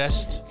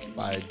possessed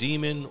by a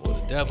demon or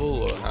the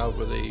devil or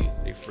however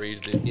they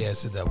phrased it, Yeah,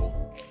 it's the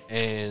devil.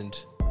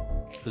 and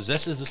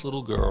possesses this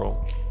little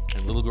girl,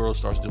 and the little girl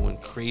starts doing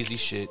crazy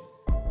shit.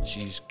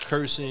 She's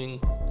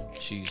cursing,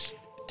 she's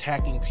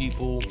attacking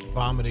people,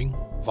 Vomiting.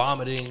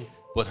 vomiting,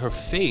 but her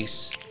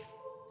face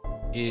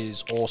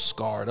is all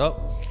scarred up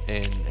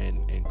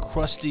and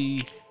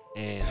crusty,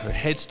 and her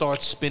head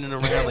starts spinning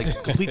around like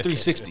complete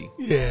 360.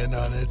 Yeah,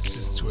 no, that's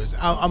just twisted.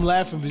 I'm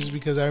laughing just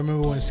because I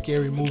remember when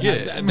Scary Movie.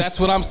 Yeah. That's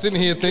what I'm sitting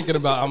here thinking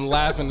about. I'm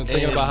laughing and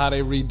thinking And- about how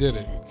they redid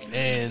it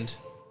And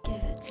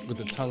with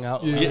the tongue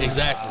out. yeah,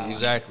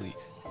 exactly.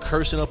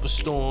 Cursing up a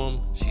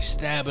storm, she's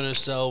stabbing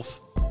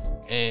herself,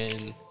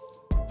 and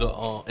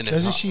and then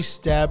Doesn't she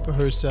stab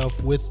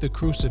herself with the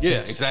crucifix Yeah,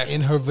 exactly. in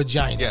her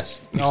vagina?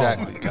 Yes, Oh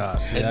exactly. my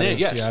gosh. See, And I then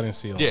didn't see- I didn't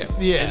see all yeah,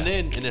 that. Yeah.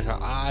 And then her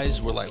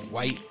eyes were like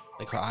white,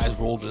 like her eyes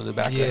rolled into the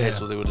back of her head, Yeah.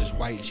 so they were just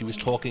white. And she was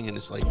talking in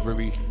this like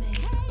very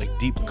like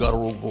deep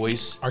guttural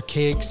voice.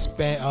 Archaic,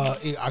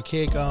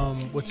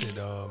 what's it?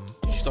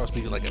 She starts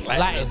speaking like in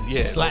Latin.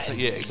 Yeah, It's Latin.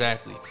 Yeah,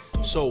 exactly.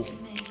 So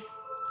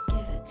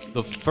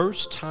the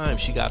first time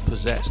she got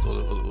possessed, or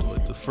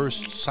the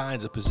first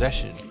signs of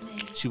possession,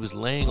 she was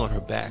laying on her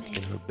back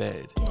in her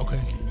bed,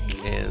 Okay.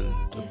 and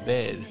the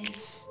bed,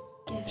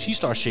 she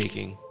starts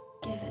shaking,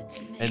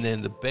 and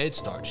then the bed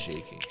starts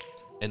shaking.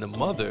 And the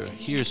mother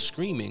hears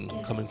screaming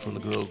coming from the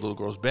little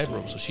girl's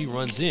bedroom. So she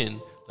runs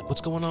in, like,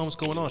 what's going on? What's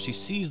going on? She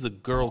sees the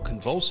girl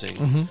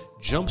convulsing,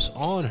 jumps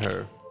on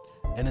her,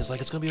 and is like,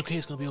 it's going to be okay.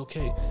 It's going to be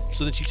okay.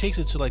 So then she takes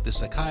it to, like, the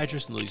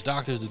psychiatrist and these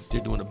doctors.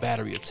 They're doing a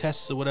battery of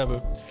tests or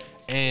whatever.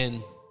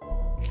 And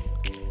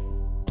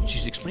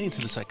she's explaining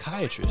to the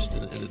psychiatrist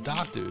and the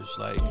doctors,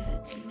 like,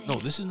 no,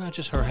 this is not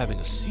just her having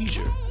a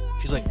seizure.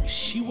 She's like,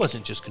 she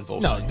wasn't just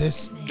convulsing. No,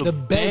 the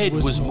bed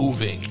was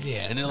moving.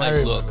 Yeah, and they're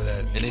like, look,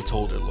 and they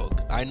told her,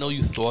 look, I know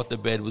you thought the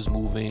bed was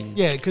moving.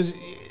 Yeah, because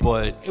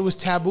but it was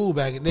taboo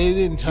back. They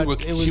didn't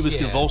touch. She was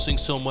convulsing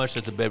so much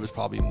that the bed was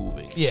probably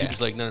moving. Yeah, she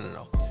was like,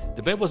 no.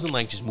 The bed wasn't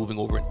like just moving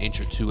over an inch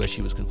or two as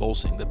she was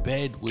convulsing. The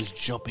bed was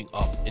jumping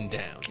up and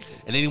down,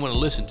 and they didn't want to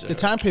listen to her. The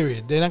time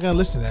period, they're not going to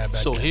listen to that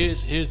back So then.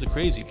 here's the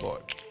crazy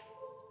part.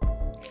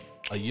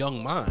 A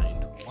young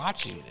mind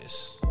watching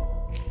this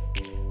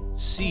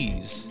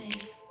sees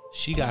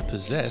she got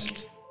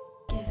possessed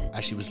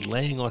as she was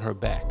laying on her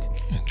back.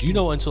 Do you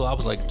know, until I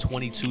was like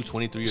 22,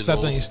 23 years Slept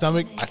old, on your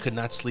stomach? I could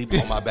not sleep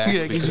on my back.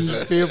 Yeah, because you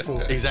were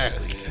fearful.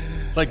 Exactly.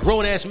 Like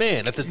grown ass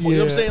man at the point. You know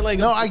what I'm saying? Like,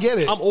 no, I get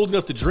it. I'm old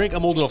enough to drink.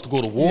 I'm old enough to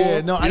go to war.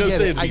 Yeah, no, you know I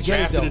get it. To I be get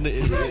it, drafted though. in the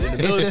It's military.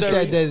 just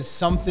that there's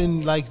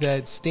something like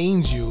that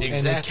stains you, and it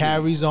Exactly.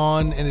 carries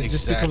on, and it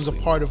just becomes a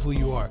part of who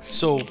you are.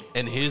 So,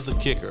 and here's the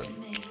kicker.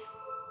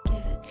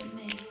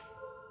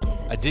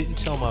 I didn't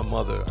tell my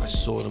mother I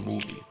saw the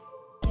movie.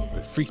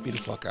 It freaked me the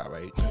fuck out,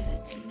 right?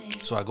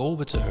 So I go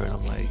over to her and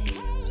I'm like,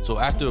 so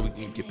after we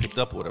get picked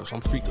up or whatever, so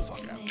I'm freaked the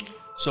fuck out.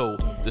 So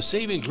the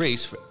saving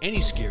grace for any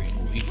scary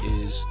movie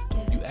is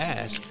you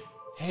ask,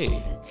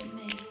 hey,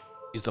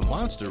 is the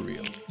monster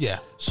real? Yeah.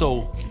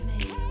 So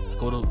I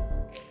go to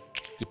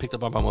get picked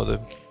up by my mother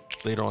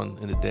later on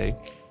in the day.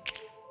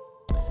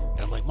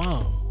 And I'm like,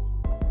 Mom,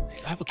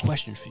 I have a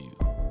question for you.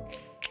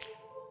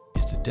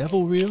 Is the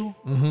devil real?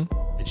 Mm-hmm.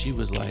 And she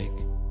was like,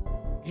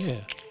 yeah.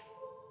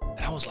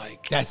 And I was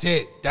like, that's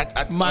it.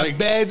 My like,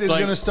 bed is like,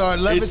 going to start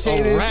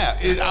levitating. It's a wrap.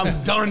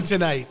 I'm done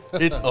tonight.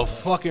 It's a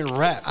fucking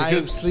wrap. I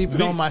am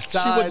sleeping on my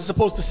side. She wasn't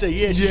supposed to say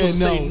yes. She was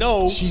supposed to say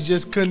no. She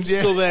just couldn't.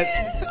 Yeah. So that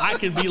I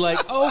can be like,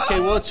 oh,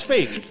 okay, well, it's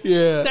fake.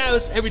 Yeah. Now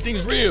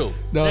everything's real.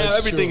 No, now it's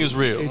everything true. is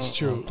real. It's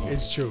true.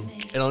 It's true.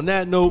 And on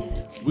that note,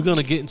 we're going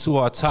to get into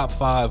our top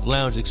 5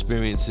 lounge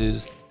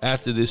experiences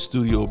after this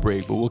studio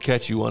break, but we'll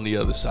catch you on the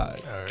other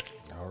side.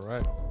 All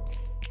right.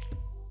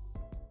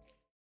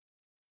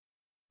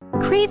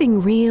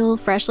 Craving real,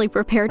 freshly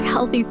prepared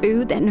healthy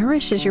food that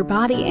nourishes your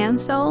body and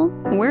soul?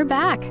 We're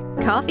back.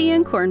 Coffee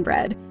and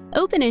Cornbread.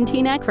 Open in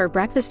Teaneck for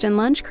breakfast and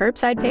lunch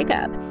curbside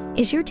pickup.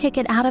 Is your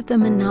ticket out of the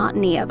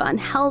monotony of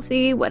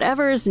unhealthy,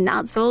 whatever's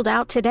not sold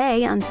out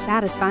today,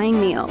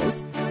 unsatisfying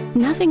meals?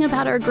 Nothing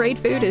about our great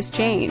food has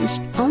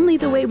changed. Only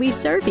the way we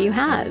serve you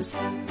has.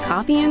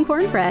 Coffee and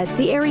Cornbread,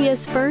 the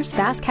area's first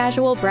fast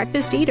casual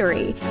breakfast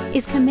eatery,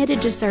 is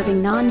committed to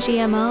serving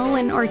non-GMO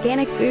and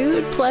organic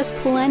food, plus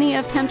plenty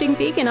of tempting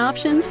vegan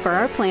options for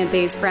our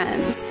plant-based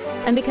friends.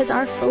 And because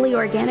our fully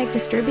organic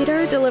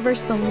distributor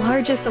delivers the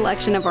largest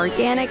selection of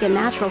organic and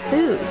natural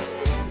foods,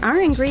 our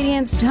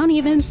ingredients don't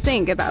even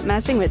think about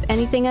messing with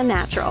anything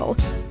unnatural.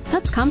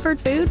 That's comfort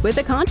food with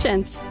a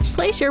conscience.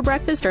 Place your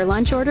breakfast or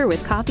lunch order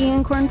with Coffee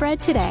and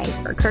Cornbread today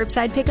for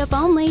curbside pickup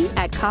only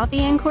at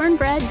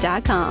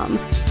coffeeandcornbread.com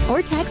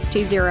or text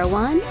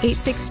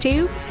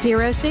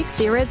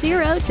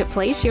 201-862-0600 to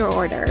place your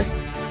order.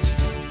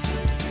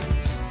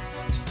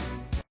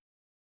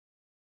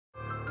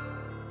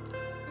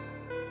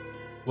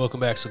 Welcome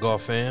back, Cigar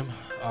Fam.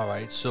 All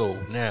right, so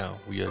now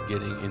we are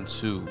getting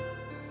into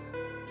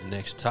the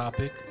next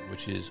topic,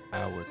 which is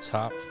our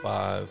top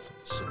 5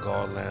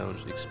 cigar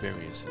lounge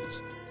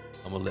experiences.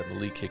 I'm going to let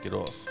Malik kick it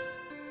off.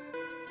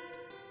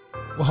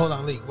 Well, hold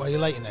on, Leek. While you're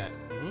lighting that,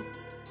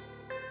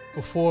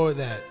 before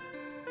that,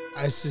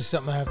 it's just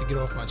something I have to get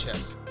off my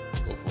chest.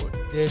 Go for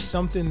it. There's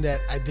something that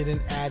I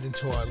didn't add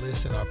into our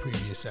list in our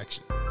previous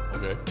section.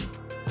 Okay.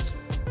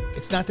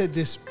 It's not that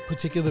this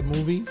particular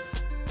movie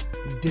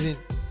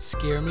didn't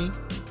scare me,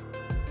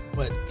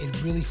 but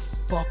it really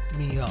fucked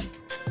me up.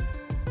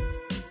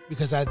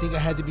 Because I think I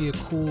had to be a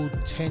cool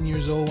 10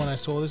 years old when I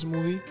saw this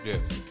movie. Yeah.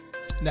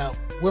 Now,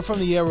 we're from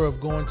the era of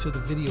going to the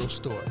video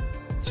store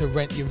to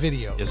rent your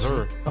videos. Yes,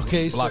 sir.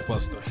 Okay,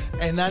 Blockbuster.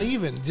 And not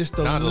even, just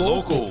the Not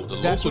local. the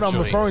That's local what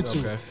I'm referring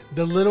joint. to. Okay.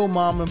 The little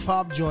mom and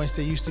pop joints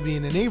that used to be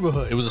in the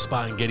neighborhood. It was a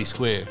spot in Getty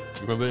Square.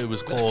 You remember? It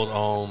was called, I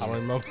don't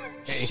remember.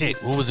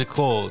 shit, what was it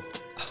called?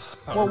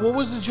 Well, what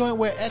was the joint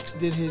where X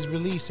did his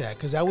release at?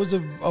 Because that was a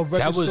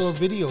record store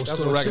video That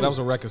store too. that was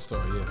a record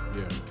store, yeah.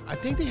 I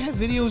think they had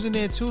videos in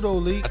there too, though,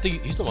 Lee. I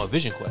think he's talking about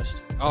Vision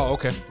Quest. Oh,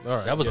 okay. All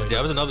right. That was yeah.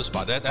 was another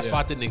spot. That Yeah.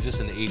 spot didn't exist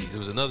in the 80s. There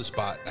was another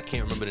spot. I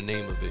can't remember the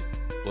name of it.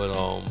 But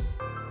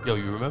yo,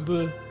 you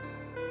remember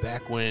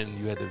back when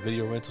you had the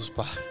video rental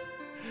spot?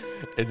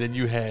 And then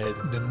you had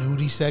The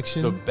nudie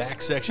section. the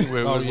back section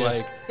where it Oh, was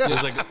yeah.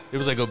 it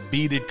was like a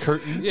beaded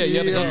curtain. Yeah, you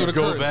had to go Yeah. through the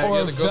Go curtain. back. or You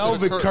a had to go velvet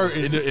through the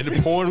curtain. And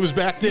the porn was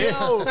back there.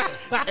 Yo,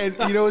 and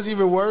you know what's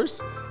even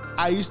worse?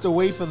 I used to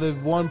wait for the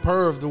one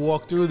perv to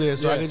walk through there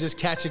so I Yeah. could just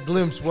catch a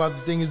glimpse while the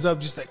thing is up,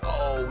 just like,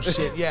 oh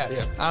shit, yeah.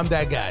 I'm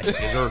that guy.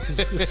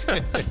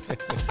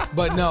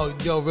 But no,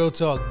 yo, real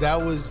talk, that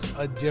was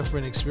a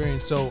different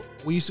experience. So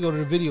we used to go to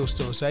the video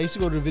store. So I used to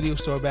go to the video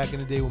store back in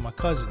the day with my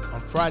cousin on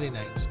Friday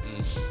nights.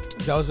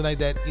 That was the night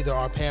that either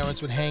our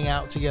parents would hang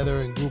out together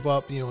and group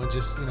up, and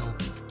just, go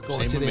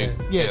Same into with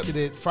their, me. yeah, to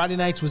the Friday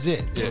nights was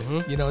it. Yeah.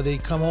 They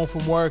come home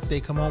from work, they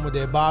come home with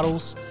their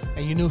bottles,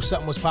 and you knew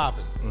something was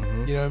popping.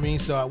 You know what I mean?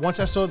 So once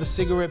I saw the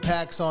cigarette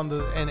packs on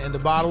the and the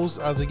bottles,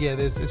 I was like, yeah,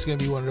 it's gonna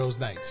be one of those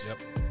nights.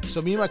 Yep.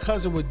 So me and my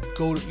cousin would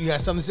go. You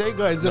got something to say?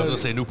 Go ahead. I was gonna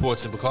say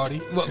Newports and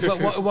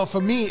Bacardi. Well,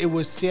 for me, it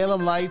was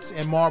Salem Lights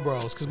and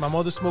Marlboros because my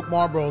mother smoked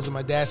Marlboros and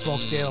my dad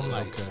smoked Salem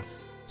Lights. Okay.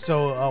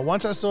 So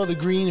once I saw the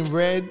green and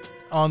red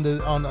on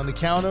the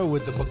counter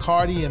with the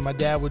Bacardi, and my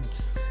dad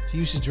he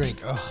used to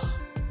drink.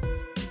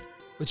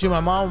 But my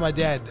mom and my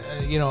dad,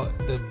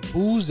 the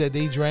booze that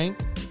they drank.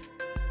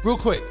 Real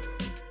quick,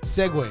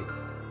 segue.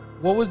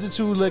 What was the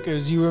two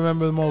liquors you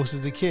remember the most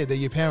as a kid that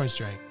your parents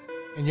drank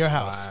in your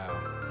house?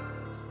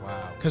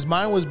 Wow. Because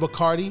mine was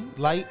Bacardi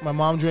Light. My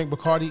mom drank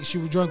Bacardi. She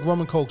drank rum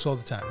and cokes all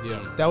the time.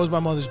 Yeah. That was my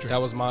mother's drink. That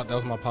was my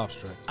pop's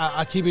drink.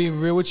 I keep it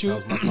real with you.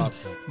 That was my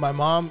pop's drink. My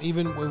mom,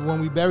 even when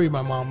we buried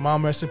my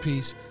mom rest in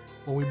peace.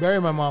 When we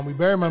buried my mom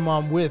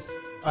with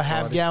a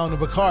half gallon of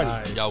Bacardi.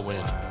 Nice. Y'all win.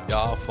 Wow.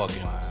 Y'all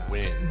fucking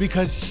win.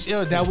 Because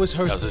that was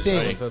her That was her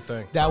thing. drink. That was her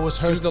thing. That was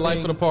her She was the life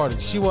thing. of the party,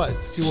 man. She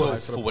was. She So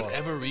was. for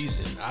whatever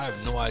reason, I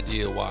have no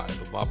idea why,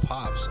 but my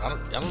pops, I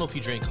don't know if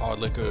he drank hard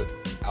liquor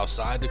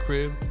outside the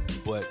crib,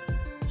 but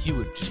he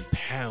would just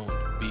pound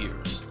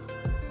beers.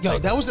 Yo,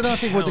 that was another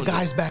thing with the pound it.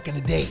 guys back in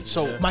the day.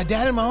 So- my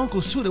dad and my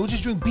uncles too, they would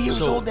just drink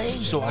beers all day.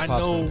 So my I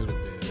pops know, didn't do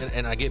the beers.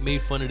 and I get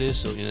made fun of this,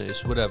 so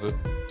it's whatever.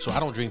 So I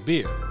don't drink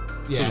beer.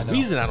 Yeah, I so know. the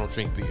reason I don't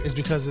drink beer, It's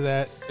because of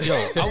that. yo,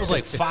 I was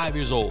like 5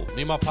 years old.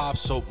 Me and my pops.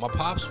 So my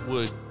pops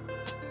would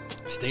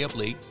stay up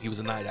late. He was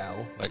a night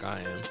owl, like I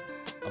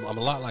am. I'm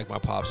a lot like my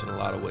pops in a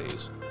lot of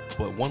ways,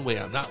 but one way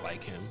I'm not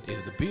like him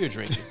is the beer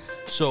drinking.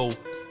 So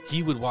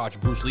he would watch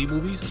Bruce Lee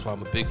movies. That's why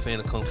I'm a big fan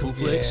of kung fu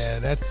flicks. Yeah,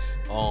 that's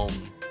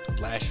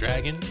Last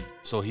Dragon.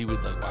 So he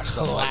would like watch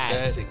stuff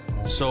Classic like that.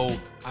 movie. So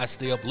I'd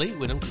stay up late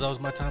with him because that was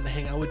my time to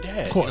hang out with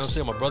dad. Of course. You know what I'm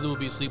saying? My brother would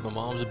be asleep, my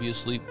moms would be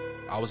asleep.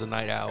 I was a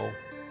night owl.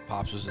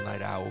 Pops was a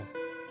night owl.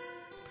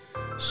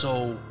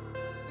 So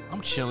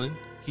I'm chilling.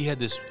 He had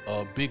this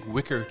big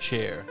wicker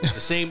chair, the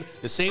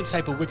same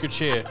type of wicker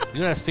chair.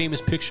 You know that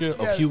famous picture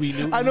of Huey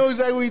Newton? I know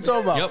exactly what you're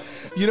talking about. Yep.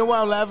 You know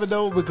why I'm laughing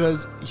though?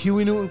 Because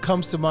Huey Newton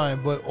comes to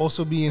mind, but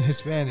also being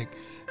Hispanic.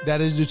 That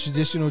is the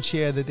traditional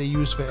chair that they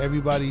use for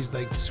everybody's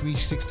like Sweet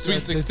 16, Sweet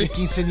 16. the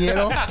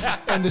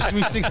quinceañero and the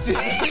Sweet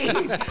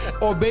 16,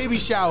 or baby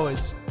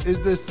showers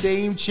is the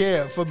same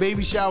chair for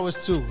baby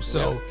showers too.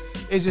 So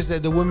it's just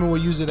that the women will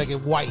use it like in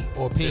white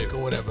or pink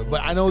or whatever.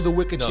 But I know the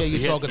wicker No, chair so you're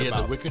he had- talking he had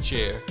about. the wicker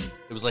chair.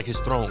 It was like his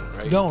throne,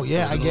 right? No,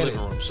 yeah, was I in the get it.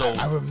 living room. So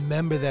I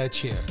remember that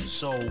chair.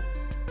 So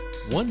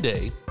one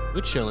day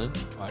we're chilling,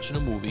 watching a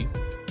movie,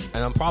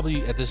 and I'm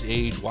probably at this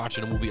age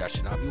watching a movie I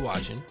should not be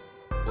watching,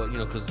 but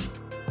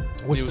because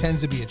Which tends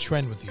to be a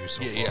trend with you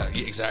so far. yeah,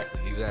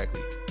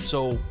 exactly.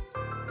 So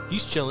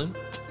he's chilling,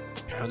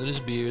 pounding his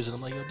beers, and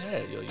I'm like, yo,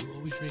 Dad, yo, you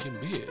always drinking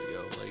beer,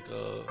 yo, like,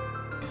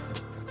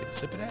 can I take a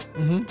sip of that?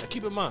 Mm-hmm. Now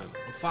keep in mind,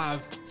 I'm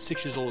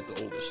 5-6 years old at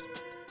the oldest.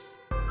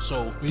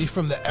 So You're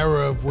from the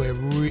era of where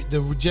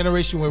the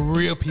generation where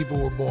real people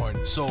were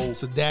born. So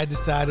Dad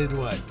decided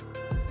what?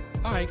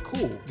 all right,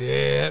 cool.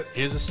 Yeah,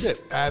 Here's a sip.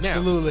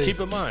 Absolutely. Now, keep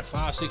in mind,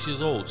 5-6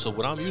 years old. So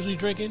what I'm usually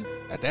drinking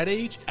at that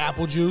age,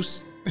 apple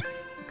juice,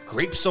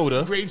 grape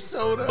soda, grape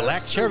soda,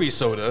 black cherry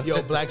soda.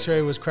 Yo, black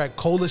cherry was crack.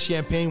 Cola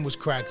champagne was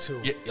crack too.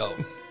 Yeah, yo,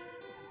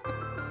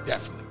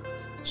 definitely.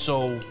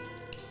 So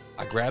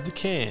I grab the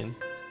can,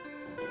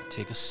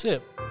 take a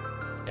sip,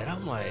 and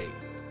I'm like,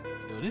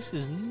 yo, this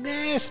is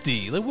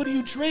nasty. Like, what are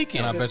you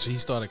drinking? And I bet you he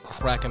started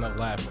cracking up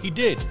laughing. He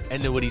did.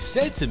 And then what he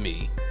said to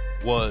me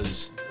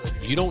was,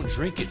 you don't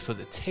drink it for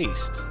the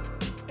taste.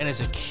 And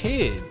as a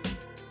kid,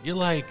 you're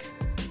like,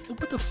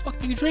 what the fuck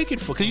do you drink it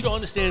for? Because you don't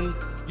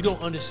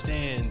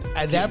understand.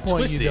 At that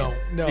point, you twisted. don't.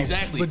 No.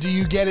 Exactly. But do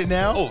you get it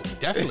now? Oh,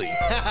 definitely.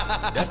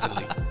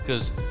 Definitely.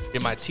 Because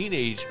in my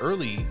teenage,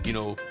 early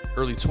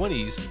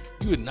 20s,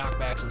 you would knock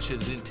back some shit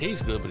that didn't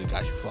taste good, but it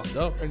got you fucked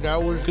up. And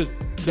that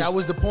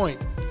was the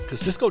point.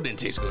 Because Cisco didn't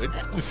taste good.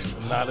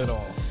 Not at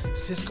all.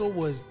 Cisco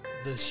was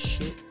the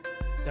shit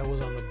that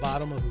was on the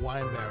bottom of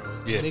wine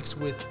barrels, mixed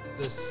with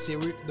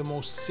the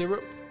most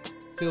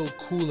syrup-filled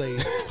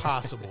Kool-Aid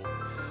possible.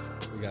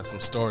 We got some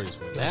stories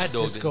for that. Mad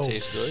Dog Cisco. didn't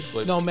taste good,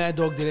 but No, Mad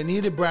Dog didn't.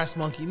 Neither Brass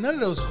Monkey. None of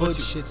those hood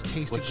shits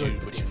tasted good.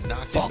 but you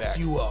knocked Fuck it back.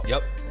 you up.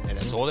 Yep. And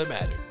that's all that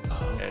mattered.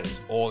 That is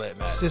all that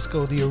mattered.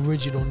 Cisco, the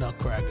original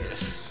nutcracker.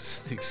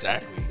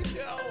 Exactly.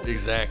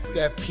 Exactly.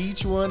 That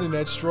peach one and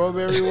that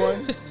strawberry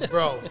one,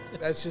 bro,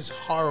 that's just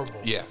horrible.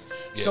 Yeah.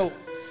 So,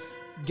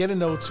 get to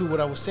know too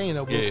what I was saying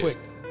though, real Yeah. quick.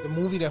 The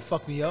movie that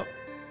fucked me up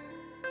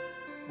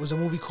was a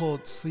movie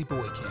called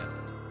Sleepaway Camp.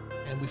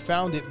 and we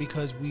found it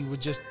because we were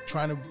just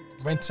trying to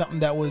rent something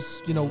that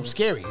was,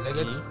 scary. Like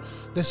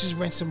let's just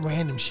rent some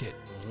random shit.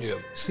 Yeah.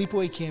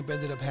 Sleepaway Camp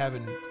ended up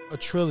having a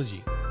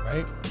trilogy,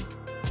 right?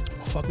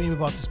 Well, fuck me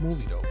about this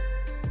movie though.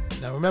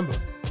 Now remember,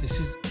 this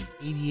is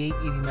 88,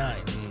 89.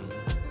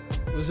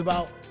 It was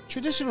about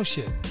traditional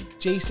shit,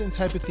 Jason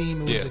type of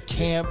theme. It was a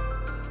camp.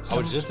 I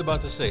was just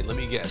about to say, let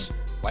me guess,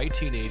 white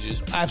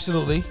teenagers,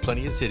 Absolutely.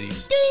 plenty of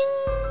titties. Ding.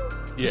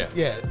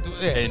 Yeah.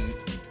 And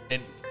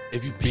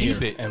if you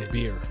peep it,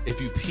 beer.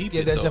 If you peep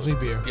Yeah, it, that's though,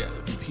 definitely beer. Yeah,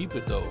 if you peep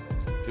it though,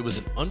 there was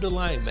an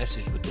underlying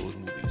message with those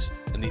movies,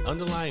 and the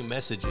underlying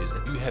message is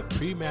if you have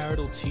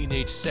premarital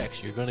teenage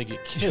sex, you're gonna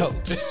get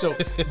killed. So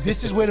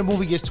this is where the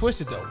movie gets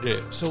twisted though. Yeah.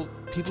 So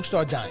people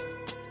start dying,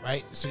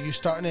 right? So you're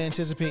starting to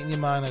anticipate in your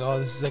mind like, oh,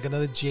 this is like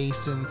another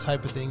Jason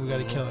type of thing. We got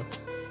to kill him.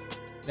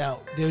 Now,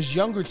 there's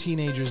younger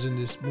teenagers in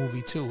this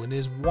movie too, and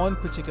there's one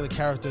particular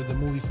character the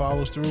movie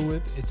follows through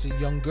with. It's a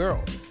young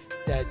girl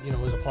that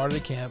is a part of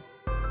the camp,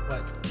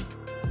 but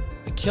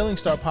the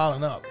killings start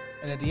piling up,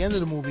 and at the end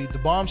of the movie, the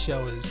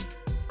bombshell is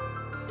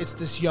it's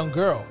this young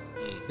girl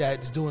that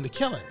is doing the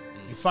killing.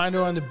 You find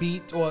her on the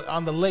beat or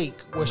on the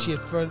lake where she had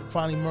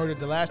finally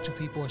murdered the last two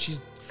people, and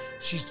she's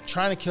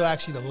trying to kill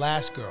actually the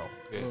last girl.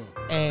 Yeah.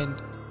 And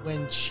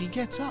when she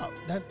gets up,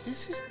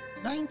 this is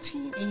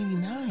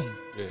 1989.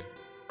 Yeah.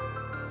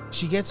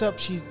 She gets up,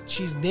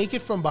 she's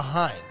naked from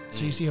behind,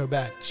 so you see her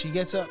back. She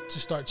gets up to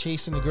start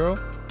chasing the girl.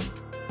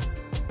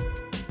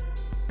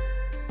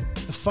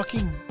 The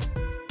fucking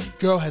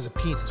girl has a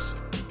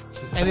penis.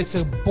 And it's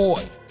a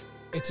boy.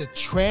 It's a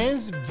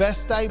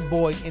transvestite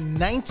boy in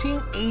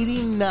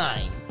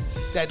 1989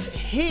 that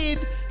hid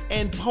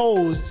and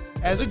posed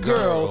as a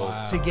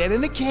girl to get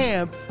into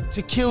camp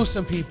to kill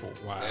some people.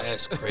 Wow,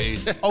 that's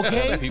crazy.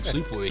 Okay? Peep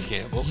Sleepaway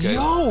Camp. Okay.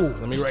 Yo!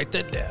 Let me write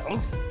that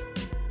down.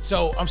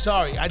 So, I'm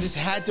sorry. I just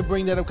had to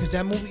bring that up because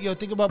that movie,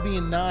 think about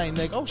being 9.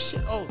 Like, oh,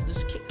 shit. Oh,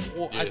 this kid.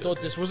 Well, I thought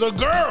this was a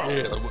girl.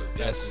 Yeah,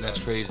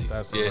 that's crazy.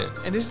 That's yeah.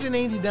 nuts. And this is in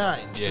 89,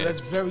 so Yeah. that's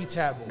very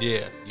taboo.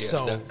 Yeah,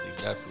 So,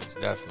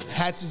 definitely.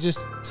 had to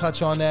just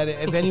touch on that.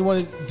 If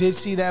anyone did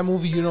see that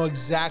movie, you know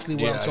exactly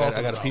what I'm talking about.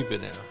 I gotta peep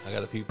it now. I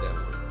gotta peep that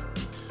one.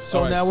 So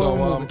All right, now we're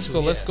moving to. So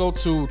let's go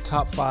to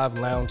top 5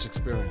 lounge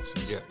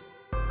experiences. Yeah.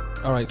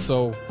 All right,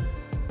 so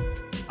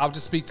I'll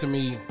just speak to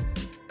me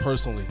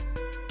personally.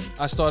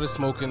 I started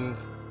smoking.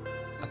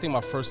 I think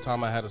my first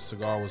time I had a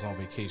cigar was on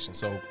vacation.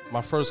 So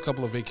my first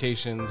couple of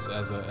vacations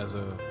as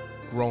a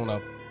grown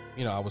up,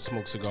 I would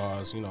smoke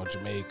cigars.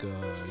 Jamaica,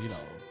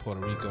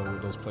 Puerto Rico,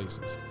 those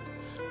places.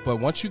 But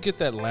once you get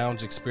that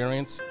lounge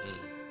experience,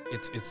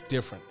 it's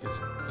different.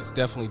 It's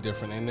definitely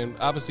different. And then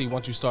obviously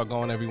once you start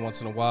going every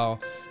once in a while,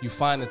 you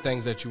find the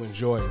things that you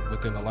enjoy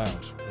within the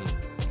lounge.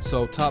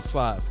 So top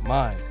 5,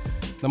 mine.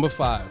 Number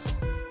 5.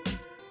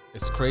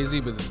 It's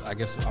crazy, but I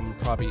guess I'm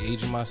probably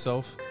aging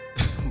myself.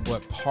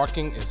 But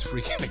parking is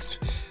freaking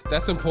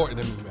that's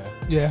important to me, man.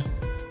 Yeah.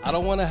 I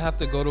don't want to have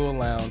to go to a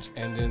lounge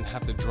and then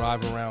have to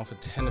drive around for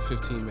 10 to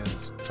 15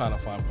 minutes trying to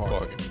find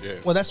parking. Yeah.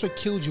 Well, that's what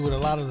killed you with a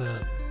lot of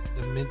the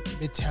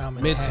Midtown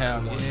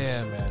ones.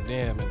 Yeah, man.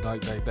 Damn, and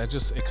like that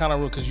just it kind of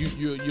because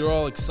you're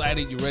all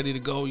excited, you're ready to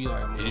go. You're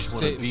like, I'm gonna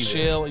sit and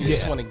chill, and you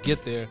just want to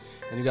get there,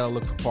 and you gotta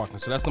look for parking.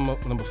 So that's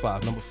number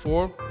 5. Number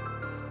 4,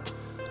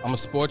 I'm a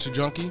sports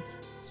junkie.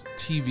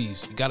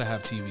 TVs, you gotta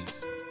have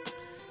TVs.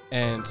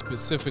 And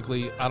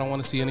specifically, I don't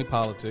want to see any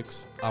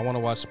politics. I want to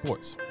watch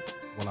sports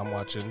when I'm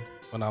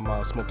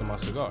smoking my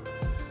cigar.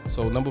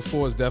 So number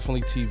 4 is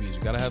definitely TVs. You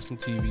got to have some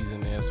TVs in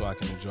there so I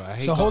can enjoy.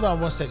 Hold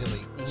on one second, Lee.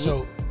 Mm-hmm.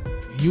 So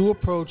you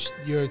approached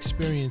your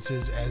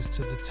experiences as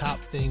to the top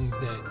things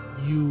that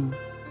you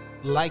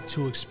like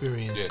to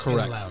experience in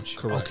the lounge.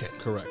 Correct.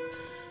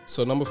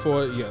 So number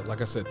 4, like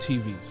I said,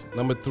 TVs.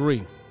 Number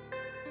 3,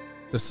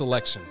 the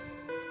selection.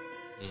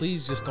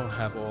 Please just don't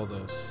have all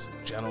those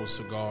General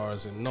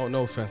cigars, and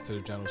no offense to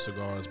the General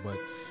cigars, but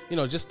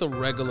just the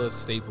regular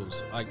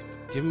staples. Like,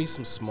 give me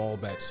some small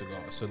batch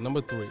cigars. So number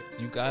 3,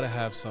 you gotta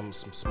have some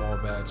small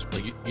batch.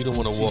 But you don't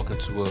want to walk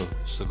into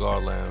a cigar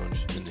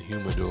lounge in the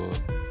humidor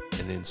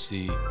and then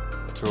see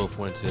Arturo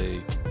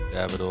Fuente,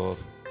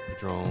 Davidoff,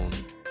 Padron,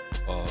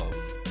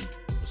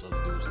 what's the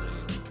other dude's name?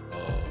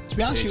 To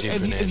be honest with you,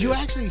 if you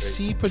actually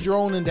see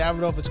Padron and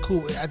Davidoff, it's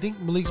cool. I think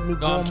Malik's going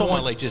I'm talking more,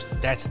 about like just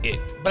that's it.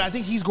 But I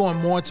think he's going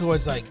more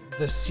towards like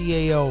the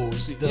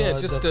CAOs,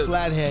 the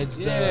Flatheads,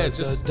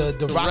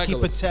 the Rocky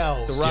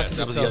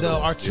Patels,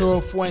 the Arturo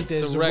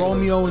Fuentes, the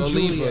Romeo and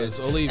Juliet.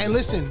 And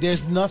listen,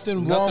 there's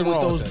nothing wrong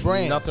with those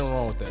brands. Nothing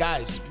wrong with that.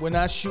 Guys, we're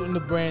not shooting the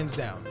brands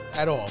down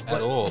at all.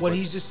 What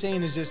he's just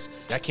saying is just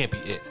that can't be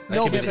it.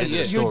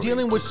 Because you're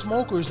dealing with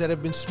smokers that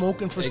have been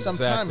smoking for some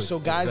time. So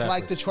guys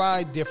like to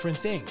try different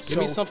things. Give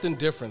me something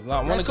different.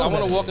 I want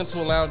to walk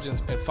into a lounge and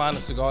find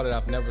a cigar that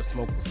I've never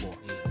smoked before.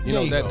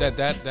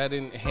 That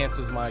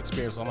enhances my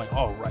experience. I'm like,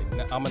 oh, right,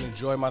 now I'm gonna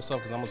enjoy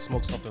myself because I'm gonna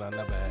smoke something I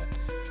never had.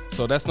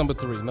 So that's number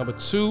 3. Number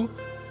 2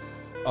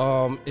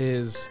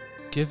 is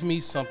give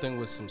me something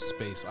with some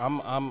space.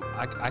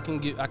 I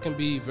can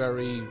be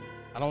very.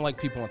 I don't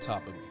like people on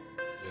top of me.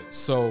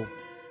 So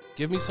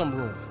give me some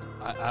room.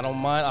 I don't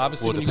mind.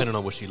 Obviously, Well, depending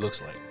on what she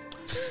looks like.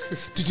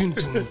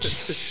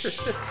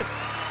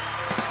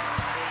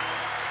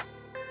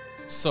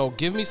 So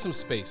give me some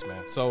space,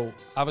 man. So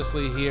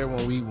obviously here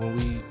when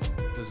we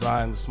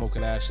designed the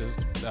Smoking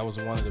Ashes, that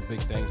was one of the big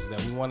things, is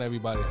that we want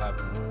everybody to have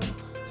the room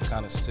to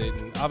kind of sit.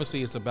 And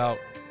obviously it's about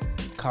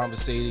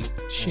conversating,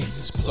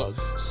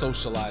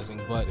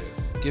 socializing, but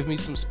give me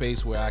some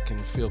space where I can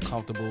feel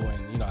comfortable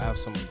and, you know, have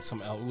some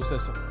what's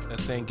that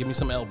saying? Give me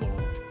some elbow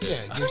room.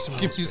 Yeah,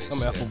 give me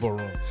some elbow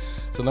room.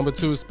 So number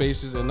 2 is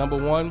spacious, and number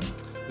 1,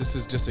 this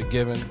is just a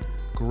given,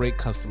 great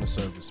customer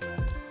service,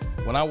 man.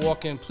 When I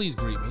walk in, please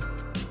greet me.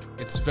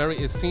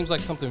 It seems like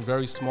something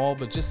very small,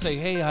 but just say,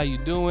 hey, how you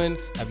doing?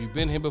 Have you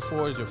been here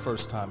before? Is your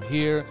first time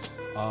here?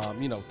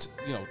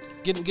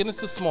 Get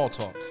into small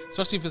talk,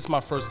 especially if it's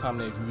my first time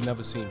there, if you've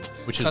never seen me.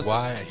 Which is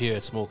why here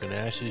at Smoking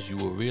Ashes, you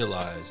will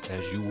realize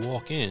as you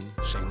walk in,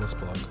 shameless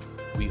plug,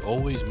 we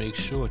always make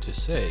sure to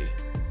say,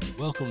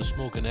 welcome to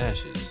Smoking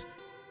Ashes.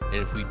 And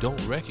if we don't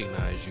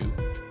recognize you,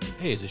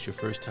 hey, is this your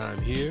first time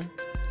here?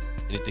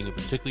 Anything in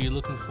particular you're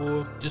looking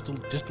for? Just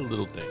the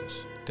little things.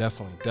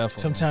 Definitely.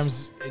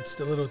 Sometimes it's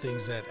the little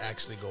things that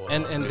actually go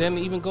on. And then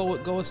even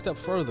go a step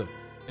further.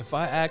 If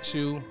I ask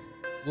you,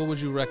 what would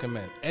you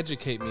recommend?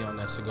 Educate me on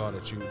that cigar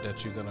that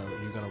you're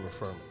gonna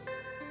refer me.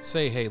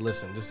 Say, hey,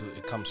 listen,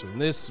 it comes from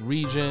this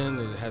region.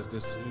 It has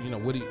this,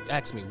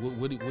 ask me,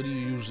 what do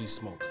you usually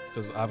smoke?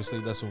 Because obviously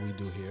that's what we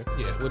do here.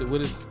 Yeah.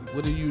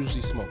 What do you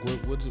usually smoke?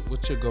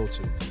 What's your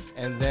go-to?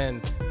 And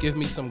then give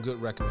me some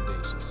good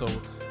recommendations. So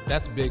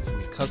that's big for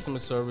me. Customer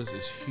service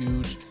is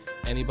huge.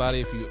 Anybody,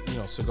 if you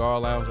cigar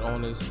lounge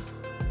owners,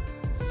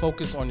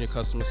 focus on your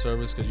customer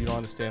service, because you don't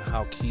understand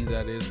how key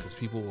that is, because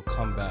people will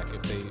come back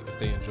if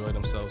they enjoy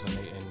themselves and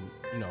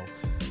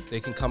they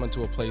can come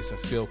into a place and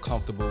feel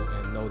comfortable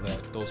and know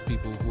that those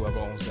people, whoever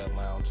owns that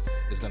lounge,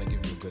 is going to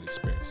give you a good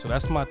experience. So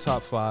that's my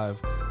top 5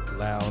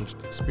 lounge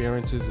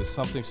experiences. It's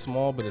something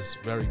small, but it's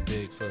very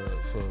big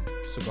for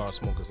cigar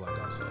smokers like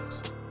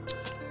ourselves.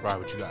 Right,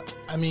 what you got?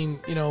 I mean,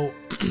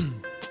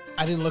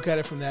 I didn't look at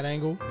it from that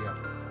angle. Yeah.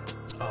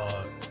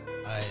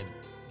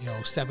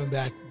 Stepping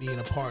back, being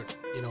a part,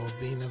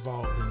 being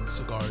involved in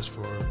cigars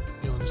for,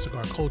 the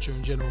cigar culture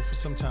in general for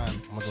some time.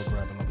 I'm going to go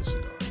grab another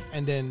cigar.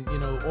 And then,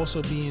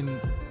 also being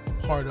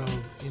part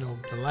of,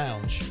 the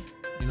lounge,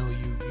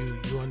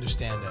 you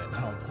understand that and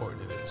how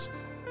important it is.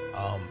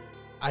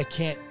 I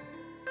can't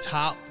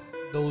top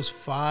those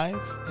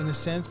 5 in a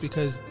sense,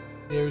 because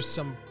there's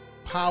some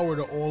power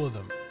to all of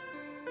them.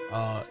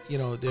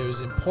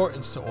 There's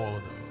importance to all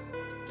of them.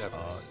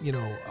 Definitely.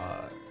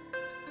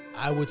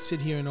 I would sit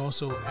here and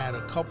also add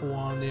a couple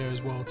on there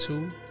as well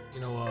too.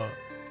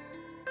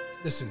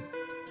 Listen,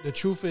 the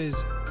truth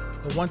is,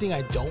 the one thing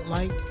I don't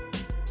like,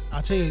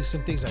 I'll tell you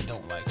some things I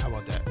don't like. How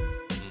about that?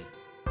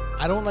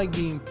 I don't like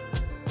being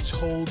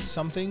told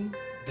something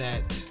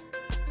that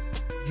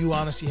you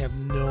honestly have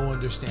no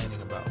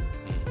understanding about.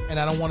 And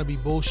I don't want to be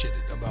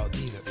bullshitted about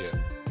either. Yeah.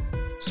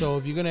 So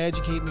if you're going to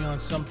educate me on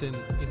something,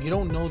 if you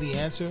don't know the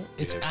answer,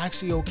 it's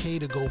actually okay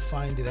to go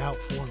find it out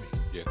for me.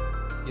 Yeah.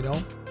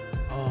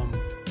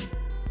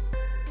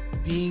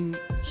 Being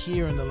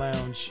here in the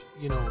lounge,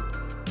 you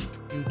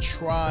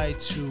try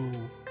to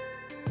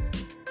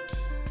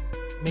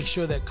make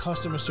sure that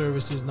customer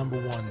service is number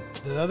 1.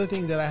 The other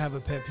thing that I have a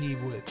pet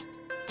peeve with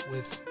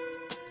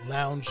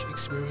lounge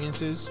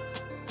experiences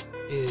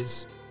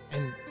is,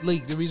 and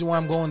Leek, the reason why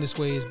I'm going this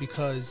way is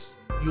because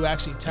you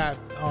actually tap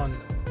on,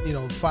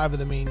 5 of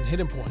the main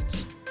hidden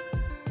points.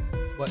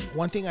 But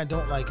one thing I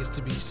don't like is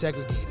to be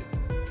segregated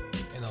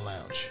in a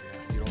lounge. Yeah,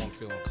 you don't want to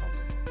feel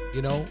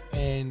uncomfortable.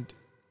 And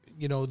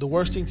the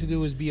worst thing to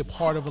do is be a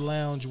part of a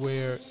lounge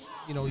where,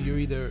 you're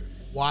either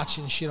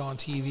watching shit on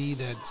TV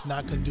that's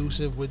not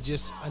conducive with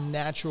just a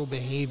natural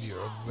behavior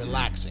of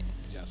relaxing.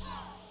 Yes.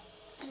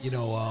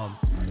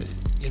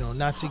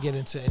 Not to get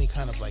into any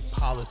kind of like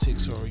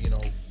politics or,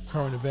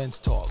 current events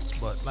talks,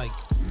 but like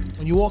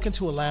when you walk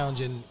into a lounge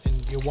and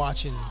you're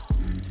watching,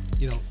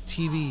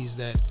 TVs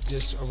that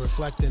just are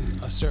reflecting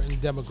a certain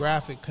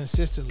demographic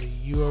consistently,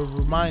 you are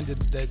reminded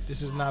that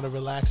this is not a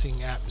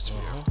relaxing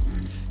atmosphere.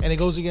 And it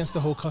goes against the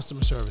whole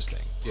customer service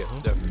thing. Yeah,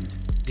 definitely.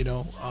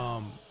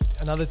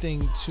 Another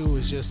thing too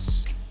is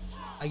just,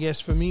 I guess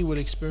for me with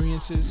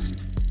experiences,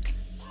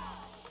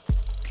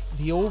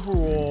 the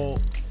overall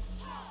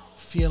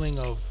feeling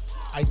of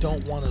I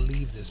don't want to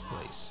leave this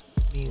place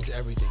means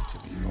everything to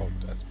me. Oh,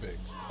 that's big.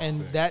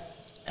 And that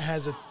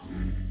has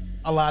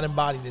a lot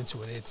embodied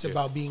into it. It's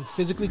about being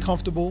physically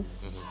comfortable,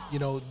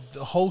 the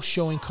host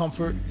showing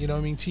comfort,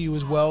 to you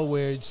as well,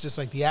 where it's just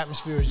like the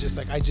atmosphere is just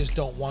like, I just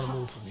don't want to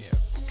move from here.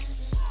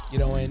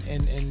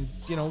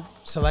 And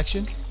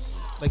selection,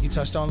 like you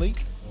touched on, Lee.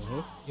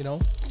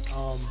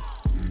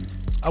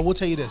 I will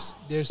tell you this.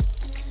 There's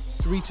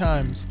 3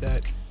 times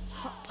that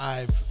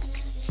I've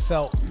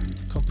felt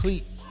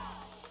complete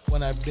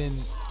when I've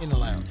been in a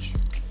lounge.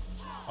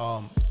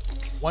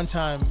 One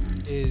time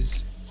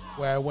is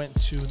where I went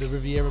to the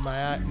Riviera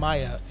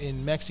Maya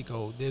in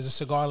Mexico. There's a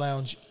cigar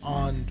lounge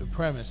on the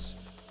premise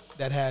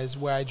that has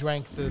where I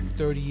drank the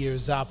 30-year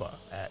Zappa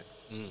at.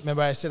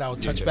 Remember I said I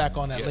would touch back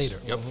on that later.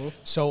 Yep.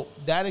 So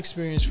that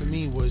experience for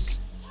me was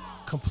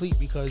complete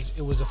because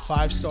it was a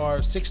 5-star,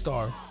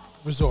 6-star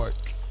resort.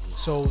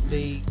 So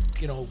they,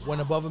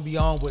 went above and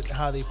beyond with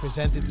how they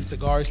presented the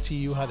cigars to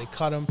you, how they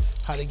cut them,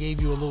 how they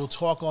gave you a little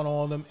talk on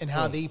all of them, and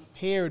how they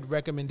paired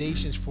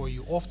recommendations for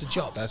you off the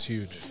jump. That's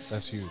huge.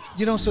 That's huge.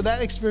 So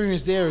that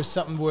experience there is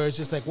something where it's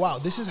just like, wow,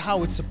 this is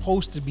how it's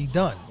supposed to be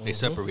done. They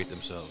separate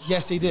themselves.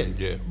 Yes, they did.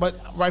 Yeah.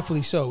 But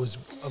rightfully so. It was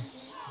a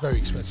very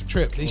expensive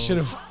trip. They should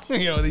have,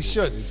 they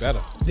should. Be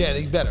better. Yeah,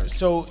 they better.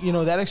 So,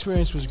 that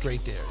experience was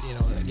great there.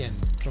 Again,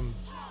 from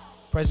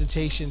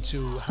presentation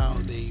to how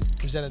they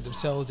presented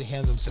themselves, they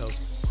handled themselves.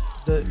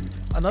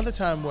 Another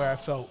time where I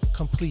felt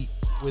complete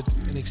with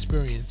an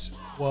experience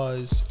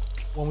was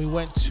when we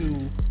went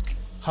to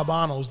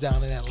Habanos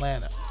down in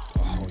Atlanta.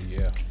 Oh,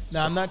 yeah.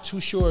 Now, I'm not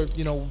too sure,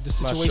 the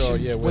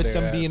situation with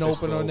them being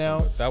open or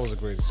now. That was a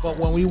great experience.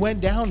 But when we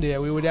went down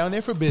there, we were down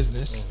there for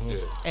business.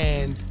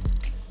 And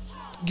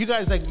you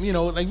guys, like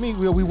me,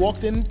 we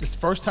walked in this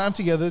first time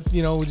together,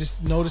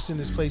 just noticing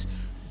this place.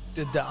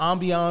 The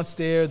ambiance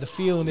there, the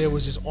feeling there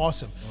was just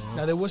awesome.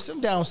 Now, there was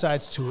some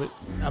downsides to it.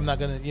 I'm not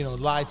going to,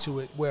 lie to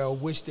it, where I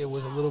wish there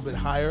was a little bit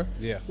higher.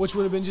 Yeah. Which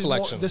would have been just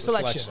Selection. the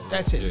selection.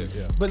 That's it.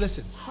 Yeah. But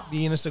listen,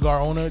 being a cigar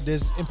owner,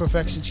 there's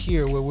imperfections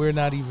here where we're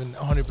not even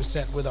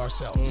 100% with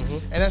ourselves.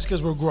 And that's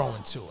because we're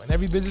growing too. And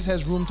every business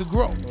has room to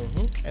grow.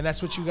 And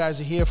that's what you guys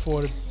are here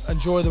for, to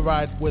enjoy the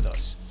ride with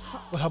us.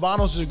 But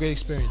Habanos was a great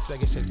experience,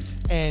 like I said.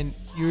 And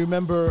you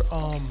remember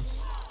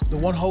the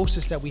one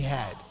hostess that we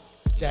had,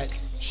 that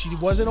she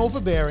wasn't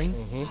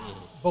overbearing,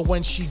 but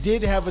when she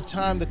did have a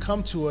time to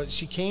come to it,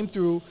 she came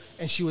through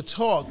and she would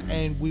talk,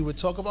 and we would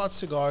talk about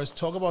cigars,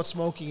 talk about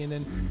smoking, and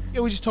then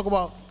we just talk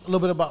about a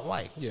little bit about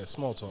life. Yeah,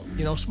 small talk.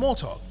 Small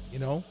talk,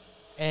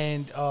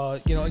 and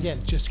again,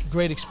 just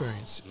great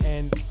experience.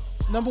 And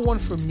number one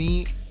for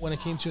me when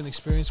it came to an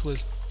experience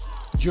was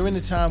during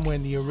the time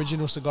when the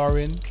original Cigar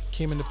Inn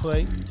came into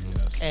play.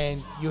 Yes.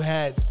 And you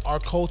had our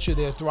culture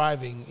there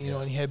thriving,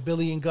 and you had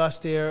Billy and Gus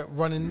there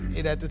running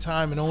it at the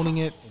time and owning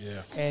it,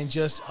 and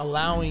just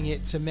allowing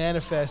it to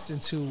manifest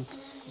into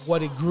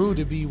what it grew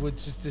to be, with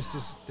just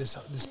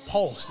this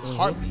pulse, this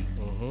heartbeat.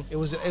 It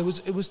was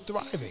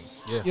thriving.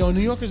 Yeah. New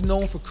York is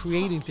known for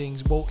creating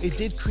things, but it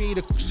did create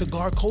a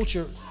cigar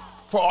culture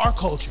for our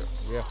culture.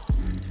 Yeah.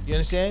 You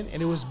understand?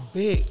 And it was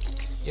big,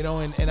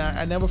 and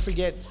I never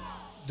forget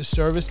the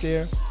service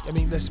there. I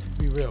mean, let's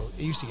be real.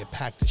 It used to get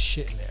packed to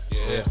shit in there.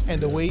 Yeah.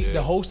 And the way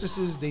the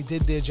hostesses, they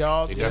did their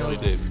job. They definitely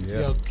did.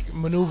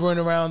 Maneuvering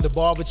around the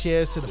barber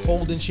chairs to the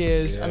folding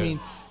chairs. Yeah. I mean,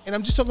 and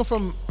I'm just talking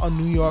from a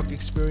New York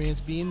experience.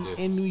 Being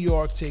in New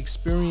York to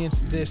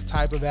experience this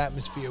type of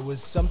atmosphere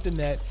was something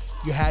that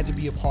you had to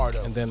be a part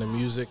of. And then the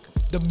music.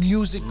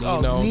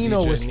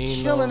 Nino was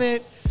Nino. killing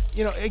it.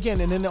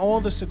 Again, and then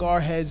all the cigar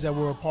heads that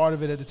were a part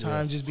of it at the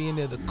time, just being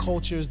there, the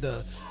cultures,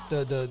 the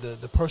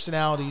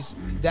personalities.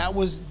 That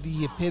was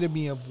the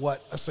epitome of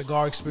what a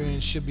cigar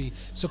experience should be.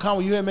 So,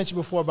 Conway, you had mentioned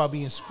before about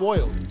being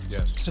spoiled.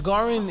 Yes.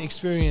 Cigar Inn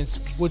experience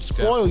would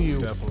spoil you,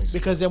 definitely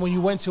because then when you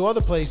went to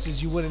other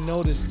places, you would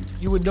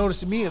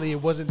notice immediately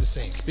it wasn't the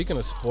same. Speaking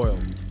of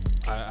spoiled,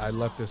 I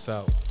left this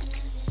out.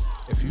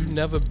 If you've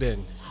never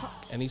been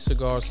any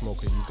cigar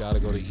smoker, you got to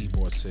go to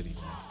Ybor City,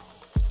 man.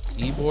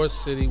 Ybor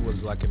City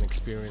was like an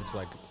experience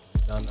like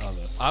none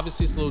other.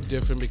 Obviously, it's a little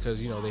different because,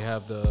 they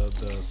have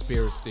the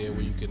spirits there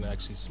where you can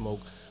actually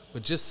smoke.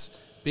 But just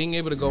being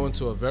able to go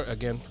into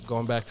again,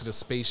 going back to the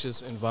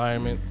spacious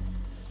environment,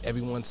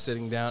 everyone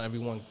sitting down,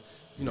 everyone,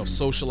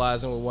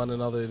 socializing with one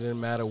another. It didn't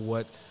matter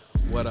what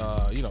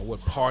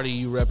party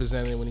you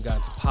represented when you got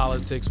into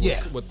politics,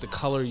 what the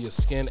color of your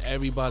skin.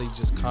 Everybody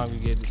just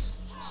congregated,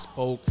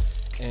 spoke,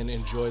 and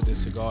enjoyed their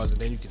cigars. And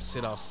then you can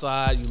sit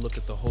outside, you look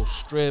at the whole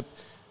strip,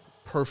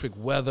 perfect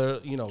weather,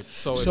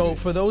 So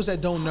for those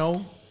that don't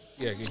know,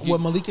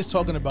 what Malik is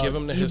talking about, give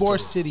 'em the Ybor history.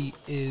 City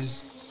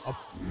is a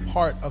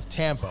part of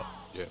Tampa,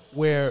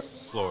 where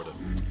Florida.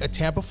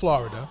 Tampa,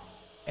 Florida,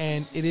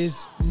 and it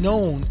is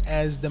known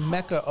as the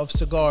Mecca of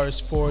cigars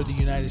for the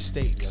United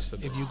States. Yes,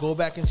 it If is. you go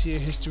back into your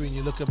history and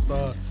you look up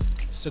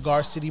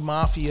Cigar City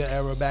Mafia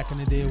era back in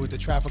the day with the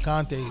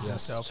Traficantes and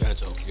stuff,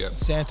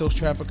 Santos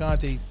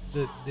Traficante,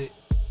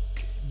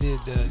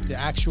 the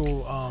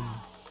actual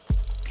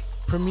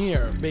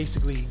premiere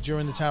basically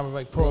during the time of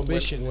like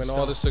Prohibition. When and all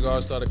stuff. the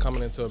cigars started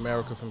coming into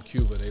America from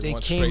Cuba, they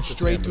went came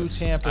straight through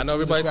Tampa. I know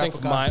through the everybody thinks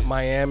Traficante.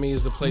 Miami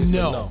is the place.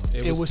 No, but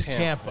it was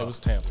Tampa. It was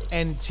Tampa.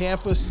 And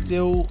Tampa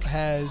still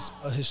has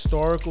a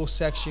historical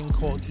section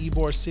called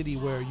Ybor City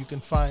where you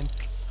can find,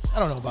 I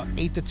don't know, about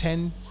 8 to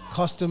 10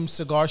 custom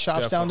cigar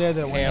shops down there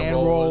that were hand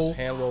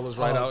rollers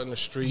right out in the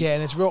street. Yeah,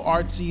 and it's real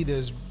artsy.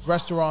 There's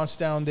restaurants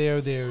down there.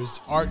 There's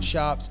art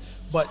shops.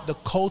 But the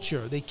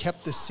culture, they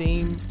kept the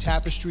same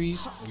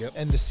tapestries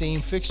and the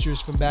same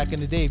fixtures from back in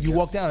the day. If you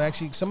walk down,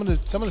 actually, some of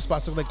the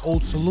spots look like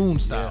old saloon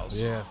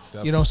styles. Yeah,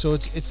 definitely. So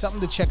it's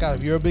something to check out.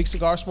 If you're a big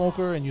cigar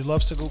smoker and you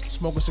love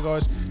smoking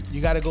cigars,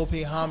 you got to go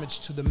pay homage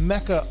to the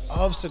Mecca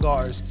of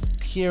cigars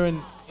here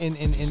in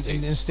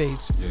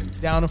States,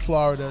 down in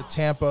Florida,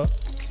 Tampa,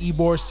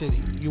 Ybor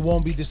City. You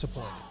won't be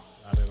disappointed.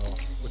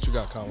 What you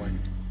got, Conway?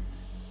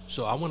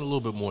 So I went a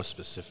little bit more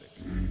specific,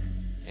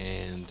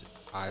 and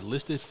I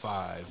listed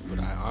 5, but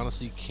I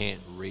honestly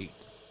can't rate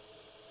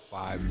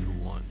 5 through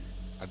 1.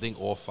 I think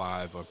all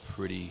 5 are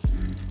pretty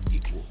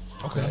equal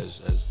as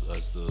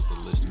the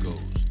list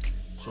goes.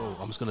 So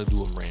I'm just gonna do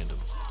them random.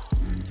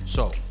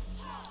 So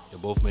you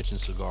both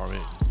mentioned Cigar Inn.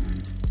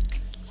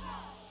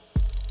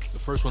 The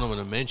first one I'm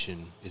gonna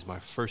mention is my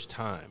first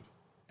time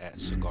at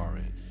Cigar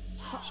Inn.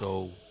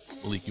 So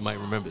Malik, you might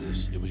remember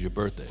this. It was your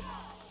birthday.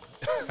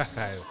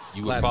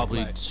 You were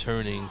probably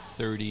turning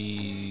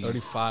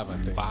 35, I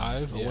think.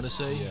 I want to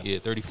say. Yeah,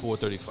 34,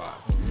 35.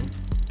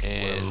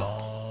 And a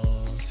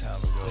long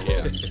time ago.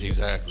 Yeah,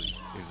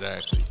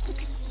 exactly.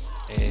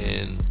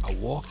 And I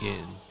walk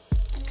in,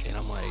 and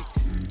I'm like,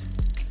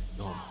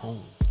 yo, I'm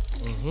home.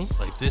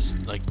 Like this,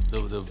 like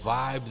the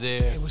vibe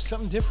there. It was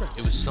something different.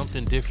 It was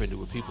something different. There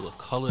were people of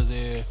color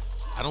there.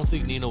 I don't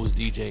think Nino was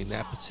DJing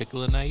that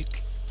particular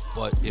night,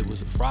 but it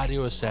was a Friday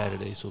or a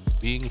Saturday. So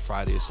being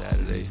Friday or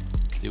Saturday,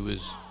 it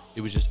was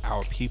just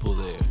our people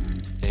there,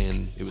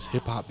 and it was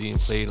hip hop being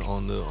played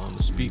on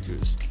the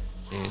speakers,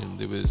 and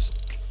there was,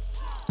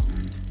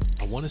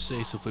 I want to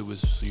say, so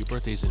your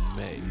birthday's in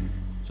May,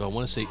 so I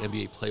want to say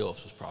NBA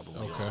playoffs was probably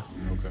on.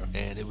 Okay.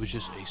 And it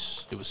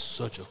was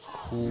such a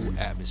cool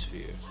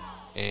atmosphere,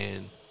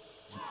 and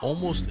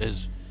almost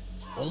as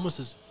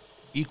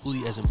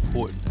equally as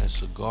important as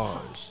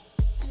cigars.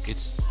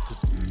 It's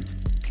because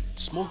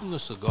smoking a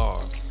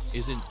cigar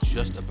isn't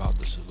just about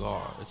the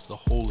cigar. It's the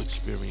whole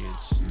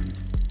experience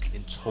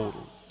in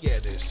total. Yeah,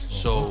 it is.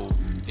 So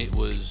it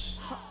was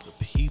the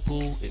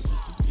people, it was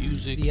the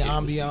music, the it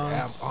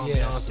ambiance,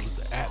 was it was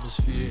the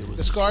atmosphere, it was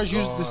the cigars.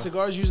 The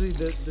cigars usually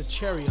the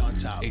cherry on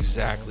top.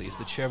 Exactly, it's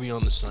the cherry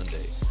on the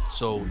sundae.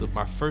 So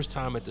my first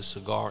time at the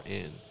Cigar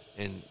Inn,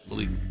 and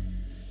Malik,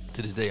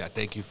 to this day, I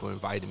thank you for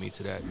inviting me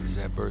to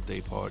that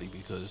birthday party,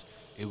 because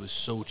it was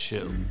so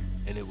chill,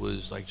 and it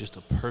was like just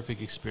a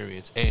perfect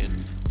experience. And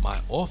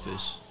my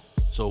office,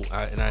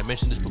 I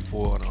mentioned this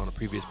before on a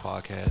previous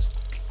podcast.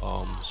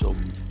 So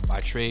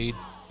by trade,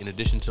 in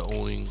addition to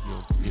owning,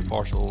 being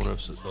partial owner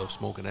of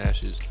Smoke and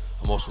Ashes,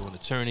 I'm also an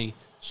attorney.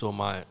 So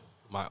my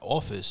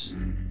office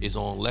is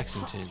on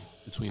Lexington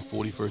between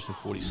 41st and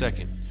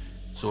 42nd.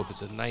 So if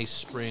it's a nice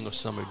spring or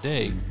summer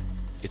day,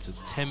 it's a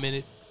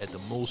 10-minute, at the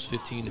most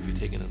 15 if you're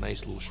taking a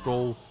nice little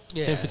stroll.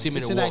 Yeah, 10, 15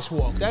 minute it's a walk. nice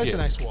walk. That's a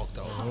nice walk,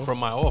 though. From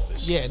my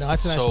office. Yeah, no,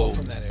 that's a nice walk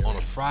from that area. On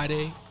a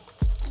Friday,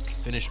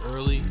 finish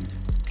early,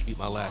 meet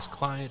my last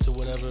client or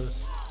whatever.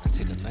 I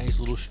take a nice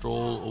little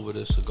stroll over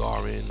to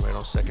Cigar Inn right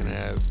on 2nd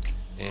Ave,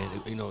 and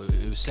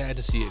it was sad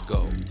to see it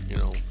go,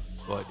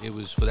 but it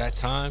was, for that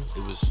time,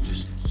 it was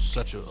just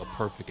such a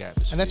perfect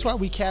atmosphere. And that's why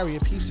we carry a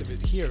piece of it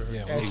here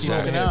at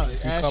Smoking Out.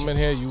 If you come in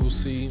here, you will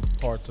see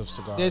parts of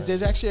Cigar Inn.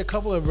 There's actually a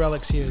couple of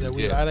relics here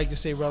that I like to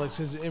say relics.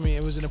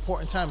 It was an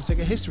important time. It's like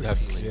a history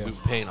piece. We're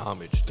paying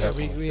homage.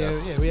 We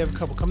have a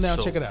couple. Come down,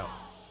 check it out.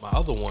 My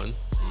other one,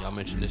 and y'all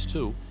mentioned this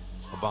too,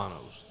 Habanos.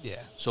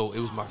 Yeah. So it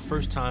was my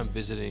first time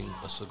visiting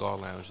a cigar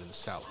lounge in the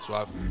South.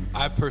 So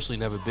I've personally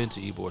never been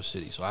to Ybor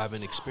City, so I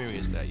haven't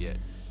experienced that yet.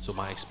 So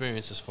my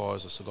experience as far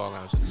as a cigar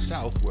lounge in the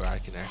South, where I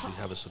can actually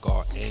have a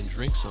cigar and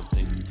drink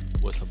something,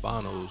 was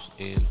Habanos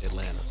in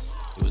Atlanta.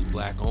 It was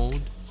black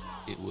owned.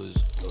 It was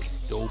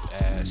a dope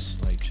ass,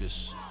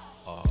 just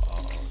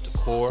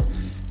decor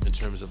in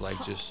terms of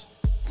just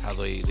how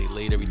they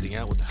laid everything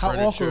out with the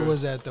furniture. How awkward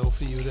was that though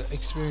for you to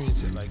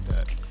experience it like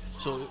that?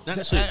 So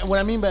what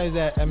I mean by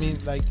that,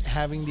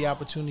 having the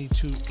opportunity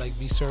to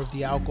be served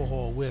the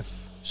alcohol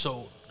with.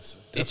 So it's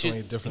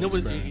definitely a different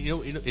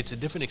experience. It's a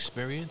different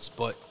experience,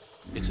 but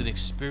it's an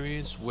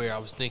experience where I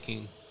was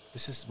thinking,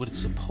 this is what it's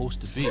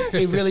supposed to be.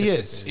 It really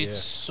is. It's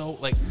so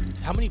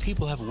how many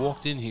people have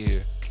walked in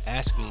here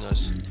asking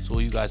us, so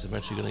are you guys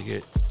eventually going to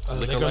get a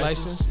liquor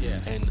license?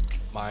 Yeah. And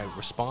my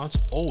response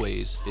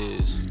always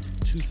is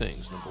 2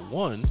 things. Number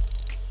 1,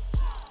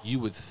 you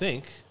would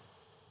think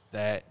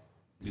that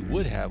we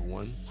would have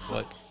one,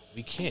 but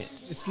we can't.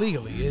 It's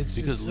legally. It's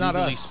because not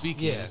legally us.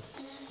 speaking,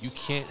 you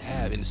can't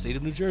have, in the state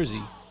of New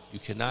Jersey, you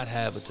cannot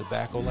have a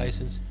tobacco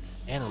license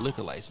and a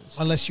liquor license.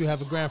 Unless you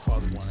have a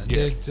grandfather one. And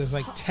there's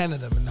 10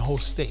 of them in the whole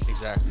state.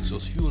 Exactly. So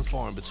it's few and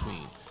far in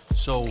between.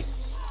 So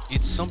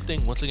it's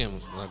something, once again,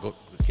 when I go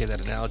get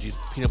that analogy,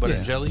 peanut butter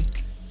and jelly,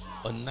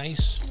 a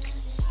nice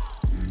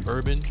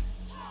bourbon,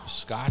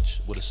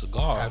 scotch with a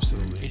cigar,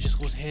 absolutely, it just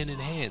goes hand in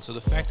hand. So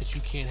the fact that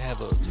you can't have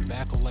a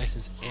tobacco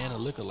license and a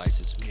liquor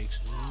license makes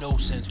no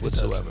sense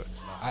whatsoever.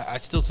 I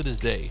still to this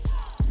day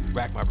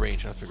rack my brain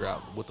trying to figure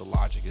out what the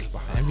logic is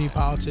behind Any that.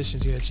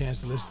 politicians get a chance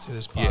to listen to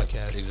this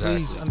podcast,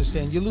 please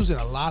understand you're losing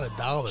a lot of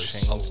dollars.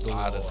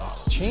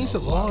 Change the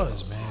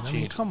laws,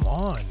 man. Come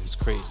on. It's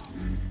crazy.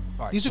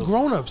 Right, These are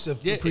grown-ups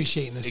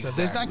appreciating this stuff.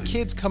 There's not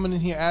kids coming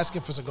in here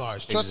asking for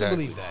cigars. Trust and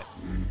believe that.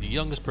 The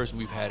youngest person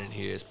we've had in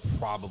here is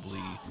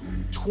probably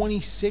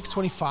 26,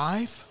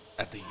 25?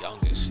 At the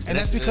youngest. And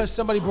that's because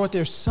somebody brought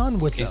their son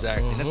with them.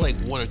 Exactly. And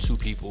that's 1 or 2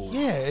 people.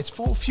 Yeah, it's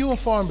few and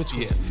far in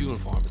between. Yeah, few and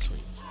far in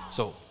between.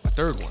 So, my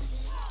third one,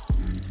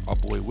 our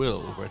boy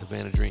Will over at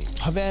Havana Dreams.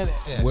 Havana.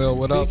 Yeah, Will,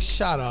 what big up?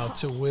 shout out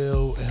to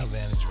Will and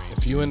Havana Dreams.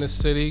 If you in the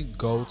city,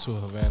 go to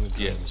Havana Dreams.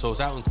 Yeah, so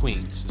it's out in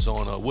Queens. It's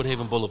on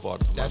Woodhaven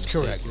Boulevard. If I'm not That's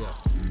correct.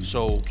 mistaken.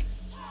 So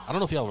I don't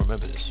know if y'all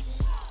remember this.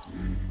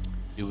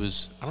 It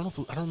was I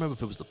don't remember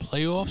if it was the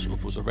playoffs or if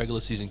it was a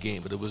regular season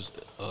game, but it was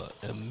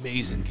an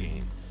amazing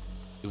game.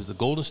 It was the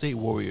Golden State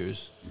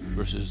Warriors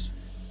versus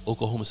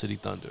Oklahoma City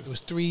Thunder. It was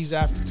threes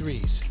after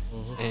threes.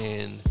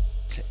 And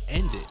to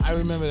end it, I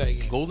remember that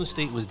game. Golden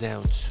State was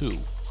down 2,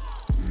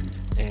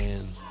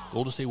 and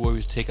Golden State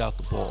Warriors take out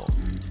the ball,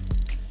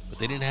 but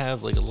they didn't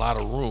have like a lot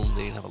of room.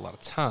 They didn't have a lot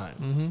of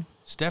time.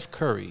 Steph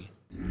Curry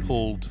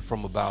pulled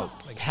from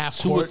about Like half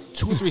two court.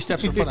 or three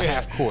steps in front of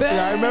half court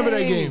Yeah, I remember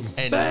that game.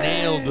 and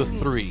nailed the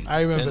 3.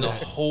 I remember and the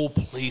that. whole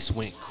place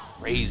went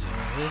crazy,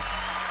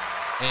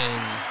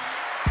 and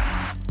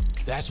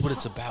that's what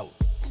it's about,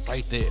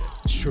 right there.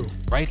 It's true.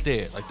 Right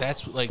there. Like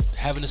that's like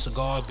having a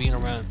cigar, being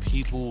around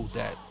people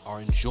that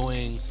are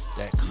enjoying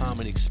that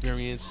common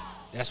experience.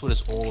 That's what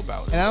it's all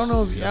about. And I don't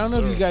know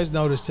if you guys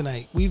noticed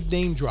tonight. We've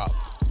name dropped,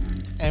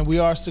 and we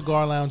are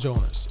Cigar Lounge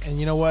owners. And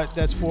you know what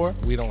that's for?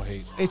 We don't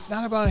hate. It's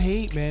not about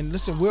hate, man.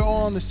 Listen, we're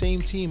all on the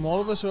same team. All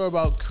of us are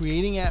about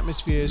creating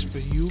atmospheres for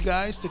you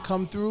guys to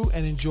come through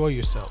and enjoy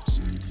yourselves.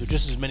 So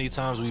just as many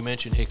times we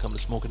mentioned, hey, come to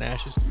Smoking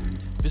Ashes,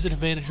 visit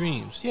Havana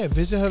Dreams. Yeah,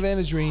 visit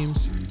Havana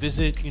Dreams.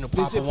 Visit, Papa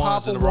Visit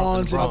Juan's Papa in the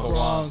Juan's in the Bronx.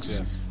 Bronx.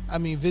 yes. I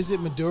mean, visit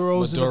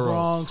Maduro's in the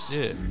Maduro's. Bronx.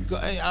 Yeah.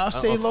 Hey, I'll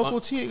stay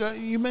local to you.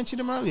 You mentioned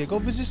him earlier. Go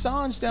visit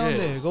Sanj down Yeah.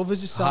 there. Go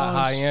visit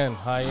Sanj.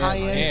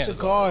 High-end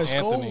cigars.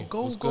 Anthony,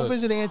 Go what's go good?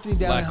 visit Anthony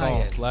down in Black High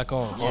on, End. Black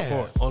on.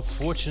 Yeah.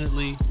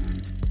 Unfortunately,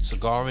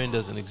 Cigar Inn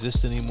doesn't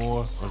exist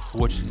anymore.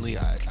 Unfortunately,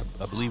 I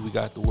believe we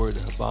got the word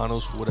that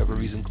Habanos, for whatever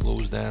reason,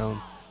 closed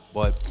down.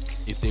 But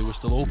if they were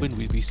still open,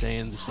 we'd be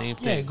saying the same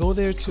thing. Yeah, go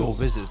there too. Go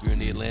visit. If you're in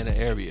the Atlanta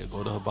area,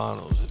 go to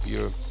Habanos. If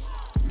you're,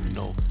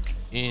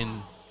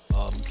 in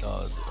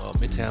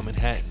Midtown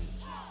Manhattan,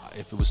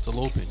 if it was still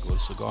open, go to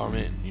Cigar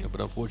Inn.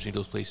 But unfortunately,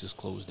 those places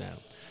closed down.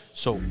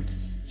 So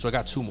I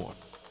got 2 more.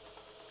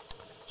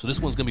 So this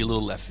one's gonna be a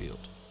little left field.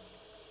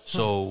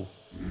 So,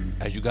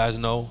 as you guys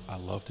know, I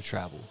love to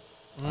travel.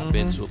 I've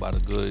been to about a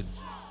good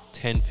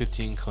 10,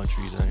 15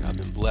 countries, and I've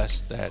been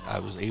blessed that I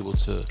was able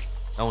to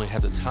not only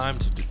have the time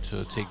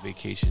to take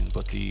vacation,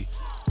 but the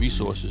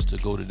resources to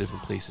go to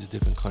different places,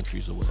 different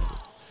countries, or whatever.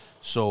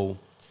 So,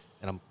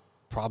 and I'm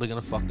probably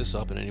gonna fuck this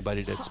up, and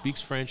anybody that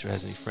speaks French or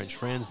has any French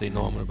friends, they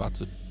know I'm about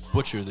to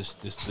butcher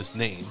this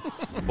name,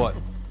 but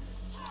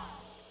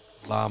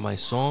La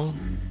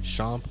Maison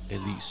Champ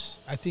Elise.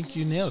 I think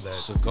you nailed that.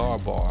 Cigar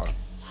bar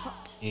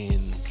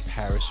in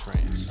Paris,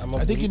 France.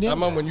 I think you nailed I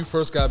remember that. when you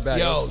first got back.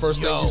 That was the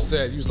first thing you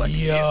said. You was like,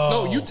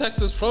 no, you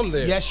text us from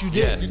there. Yes, you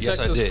did. You Yes,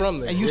 text I us did. from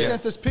there. And you Yeah.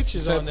 sent us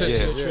pictures Sent on that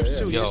pictures, trips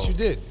too. Yo. Yes, you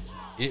did.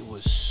 It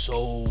was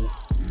so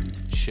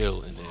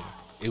chill in there.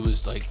 It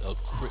was like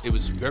it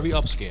was very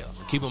upscale.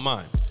 Keep in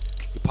mind,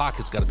 your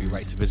pocket's got to be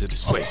right to visit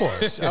this place.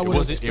 course. I it would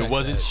wasn't. It expect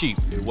wasn't that. cheap.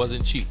 It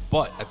wasn't cheap.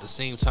 But at the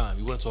same time,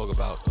 you want to talk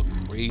about a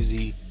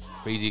crazy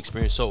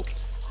experience. So,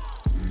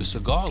 the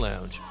cigar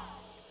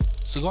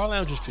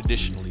lounges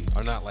traditionally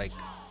are not like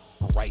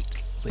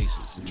bright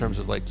places in terms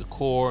of like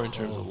decor, in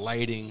terms of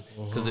lighting,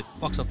 because it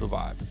fucks up the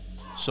vibe.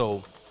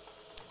 So,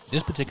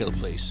 this particular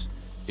place,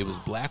 it was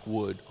black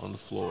wood on the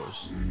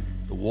floors.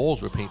 The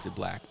walls were painted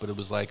black, but it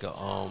was like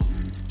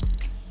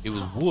it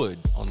was wood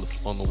on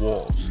the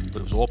walls, but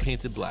it was all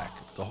painted black.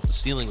 The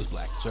ceiling was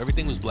black, so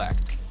everything was black.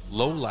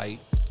 Low light,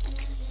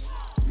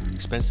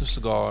 expensive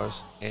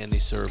cigars, and they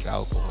served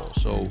alcohol.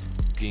 So,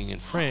 being in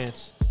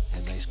France,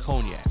 had nice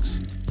cognacs.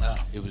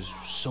 It was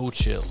so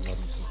chill.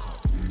 Love me some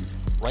cognacs.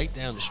 Right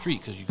down the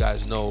street, because you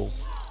guys know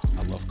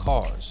I love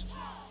cars.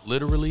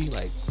 Literally,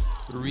 like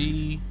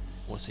 3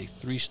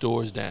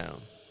 stores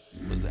down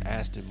was the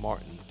Aston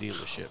Martin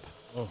dealership.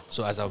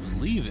 So as I was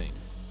leaving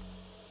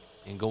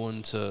and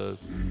going to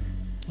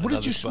What did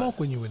another you spot- smoke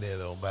when you were there,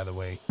 though, by the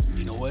way?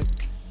 You know what?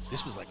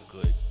 This was like a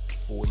good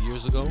 4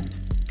 years ago.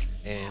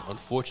 And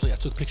unfortunately, I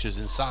took pictures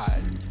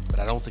inside, but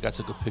I don't think I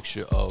took a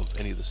picture of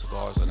any of the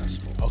cigars that I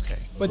smoked. Okay.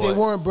 But they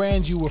weren't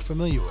brands you were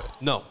familiar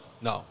with. No.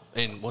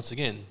 And once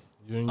again,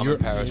 You're in I'm Europe.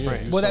 in Paris, Yeah,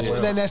 France. you're Well, that's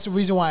somewhere else. that's the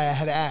reason why I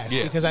had to ask,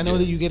 Yeah, because I know yeah.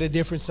 that you get a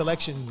different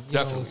selection. You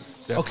Definitely, know.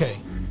 definitely. Okay.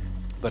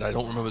 But I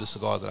don't remember the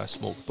cigar that I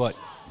smoked. But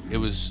it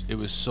was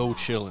so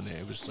chill in there.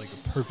 It was like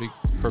a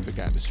perfect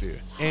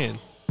atmosphere.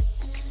 And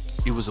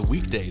it was a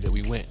weekday that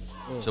we went.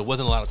 So it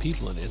wasn't a lot of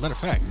people in there. As a matter of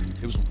fact,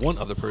 there was one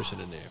other person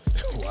in there.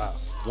 Wow.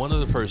 One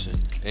other person.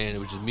 And it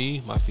was just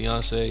me, my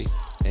fiance,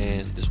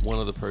 and this one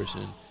other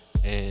person.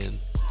 And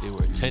they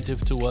were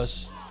attentive to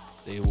us.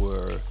 They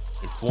were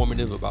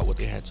informative about what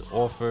they had to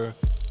offer,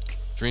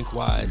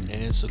 drink-wise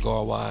and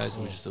cigar-wise.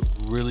 It was just a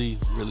really,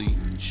 really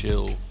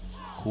chill,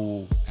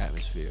 cool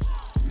atmosphere.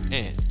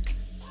 And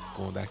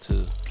going back to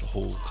the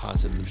whole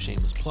concept of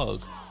shameless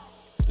plug,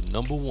 the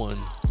number one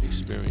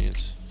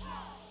experience,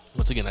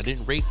 once again, I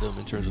didn't rate them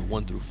in terms of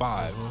 1 through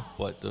 5,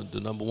 but the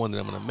number one that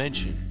I'm going to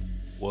mention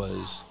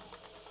was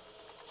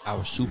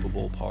our Super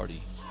Bowl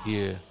party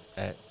here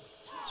at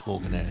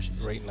Smoke and Ashes.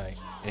 Great night.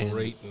 And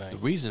Great night. the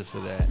reason for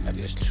that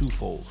is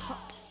twofold.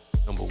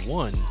 Number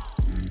one,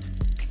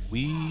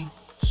 we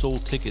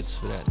sold tickets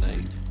for that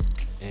night,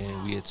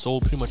 and we had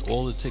sold pretty much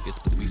all the tickets,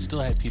 but we still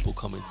had people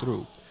coming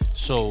through.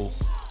 So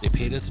they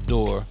paid at the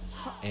door,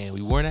 and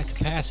we weren't at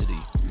capacity,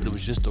 but it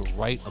was just the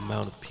right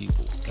amount of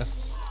people.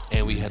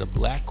 And we had a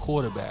black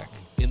quarterback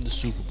in the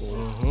Super Bowl.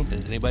 And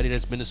as anybody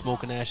that's been to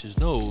Smoke and Ashes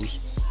knows,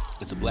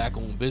 it's a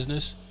black-owned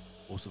business.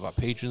 Most of our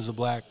patrons are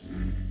black,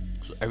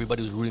 so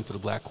everybody was rooting for the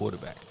black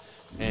quarterback.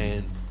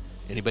 And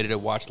anybody that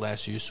watched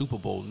last year's Super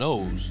Bowl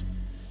knows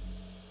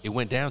it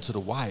went down to the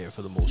wire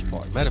for the most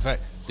part. Matter of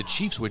fact, the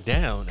Chiefs were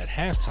down at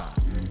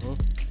halftime,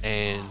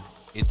 and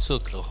it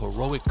took a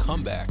heroic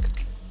comeback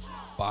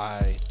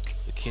by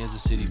the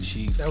Kansas City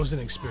Chiefs. That was an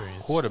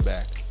experience.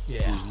 Quarterback,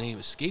 Yeah. whose name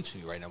escapes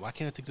me right now. Why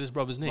can't I think of this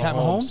brother's name? Pat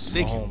Mahomes?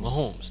 Thank you,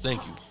 Mahomes.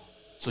 Thank you.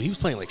 So he was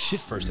playing like shit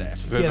first half.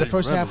 if Yeah, the everybody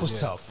first half remembers. was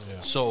tough.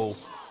 So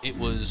it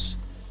was,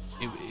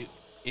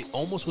 it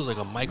almost was like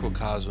a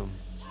microcosm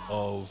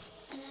of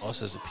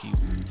us as a people.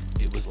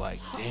 It was like,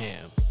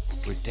 damn,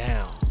 we're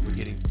down, we're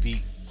getting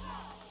beat.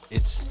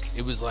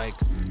 It was like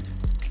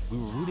we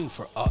were rooting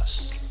for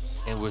us,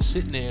 and we're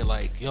sitting there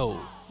like, yo,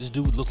 this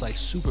dude looked like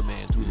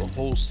Superman through the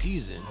whole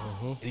season,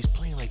 and he's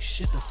playing like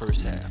shit the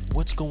first half.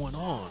 What's going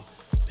on?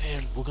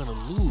 Man, we're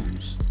gonna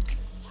lose.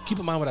 Keep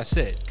in mind what I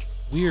said.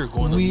 We're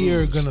going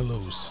to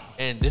lose.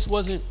 And this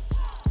wasn't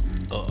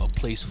a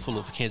place full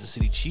of Kansas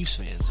City Chiefs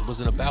fans. It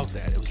wasn't about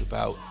that. It was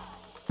about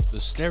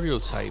the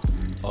stereotype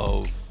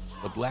of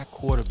the black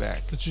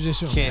quarterback The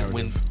traditional can't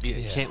win. narrative. Yeah,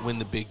 Yeah. can't win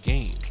the big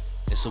game.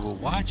 And so we're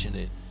watching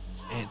it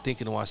and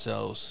thinking to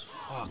ourselves,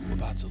 "Fuck, we're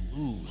about to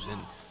lose."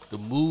 And the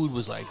mood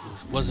was like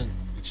it was a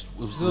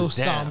little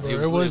down. somber.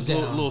 It It was a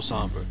down. little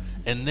somber.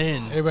 And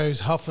then Everybody was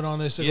huffing on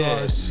their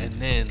cigars. and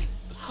then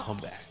the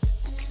comeback.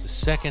 The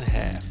second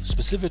half,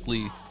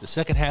 specifically the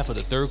second half of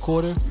the third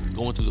quarter,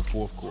 going through the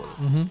fourth quarter.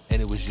 Mm-hmm.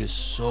 And it was just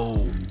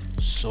so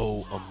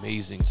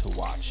amazing to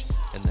watch.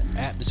 And the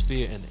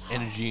atmosphere and the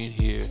energy in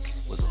here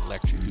was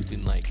electric. You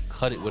can like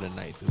cut it with a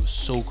knife. It was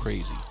so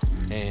crazy.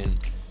 And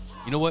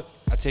you know what?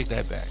 I take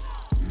that back.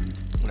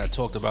 When I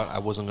talked about I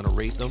wasn't going to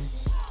rate them,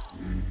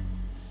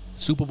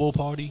 Super Bowl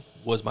party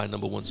was my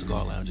number one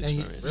cigar lounge And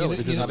experience.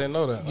 Because I didn't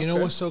know that. You know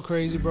Okay. what's so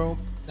crazy, bro?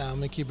 Now, I'm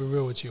going to keep it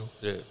real with you.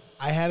 Yeah.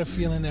 I had a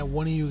feeling that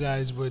one of you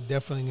guys were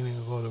definitely going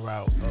to go the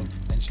route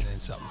of mentioning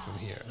something from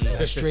here. And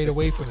I strayed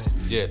away from it.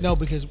 Yeah. No,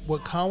 because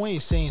what Conway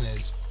is saying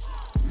is,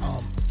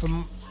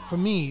 for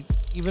me,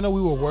 even though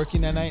we were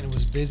working that night and it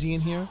was busy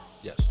in here,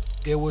 Yes.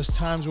 there was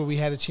times where we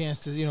had a chance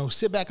to,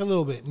 sit back a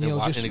little bit, And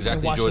watch- and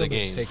exactly watch a enjoy the little bit.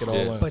 game. Take it all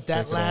Yeah. in. But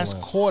that Take it all last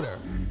in. quarter,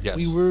 Yes.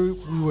 we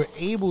were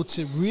able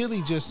to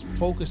really just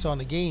focus on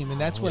the game, and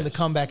that's when the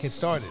comeback had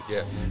started.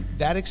 Yeah.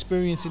 That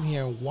experience in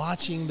here,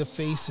 watching the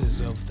faces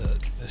of the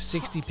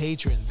 60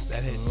 patrons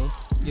that had,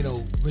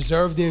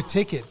 reserved their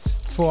tickets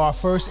for our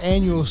first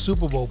annual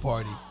Super Bowl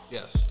party.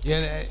 Yes.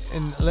 Yeah,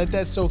 and let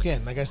that soak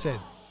in. Like I said,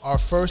 our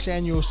first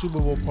annual Super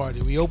Bowl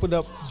party. We opened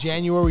up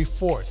January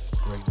 4th.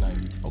 Great night.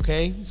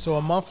 Okay, so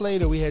a month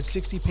later, we had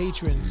 60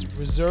 patrons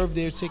reserve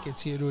their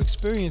tickets here to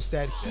experience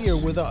that here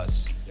with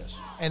us. Yes.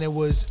 And it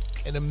was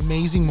an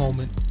amazing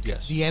moment.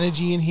 Yes. The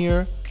energy in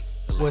here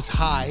was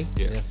high.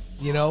 Yeah.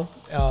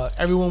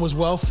 Everyone was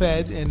well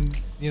fed and,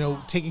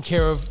 taken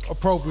care of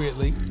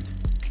appropriately.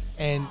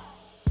 And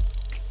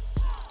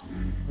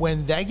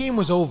when that game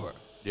was over,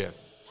 Yeah.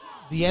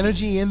 the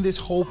energy in this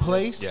whole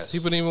place, Yes.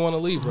 People didn't even want to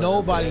leave. Right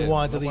nobody now.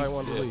 wanted to Nobody leave.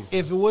 wanted to leave.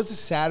 If it was a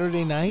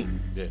Saturday night,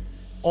 Yeah.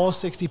 all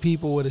 60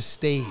 people would have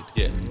stayed.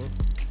 Yeah.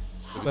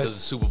 But Because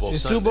it's Super Bowl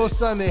It's Sunday. Super Bowl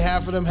Sunday,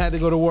 half of them had to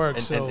go to work.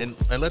 And, so and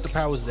let the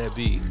powers that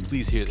be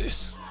please hear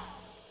this.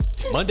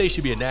 Monday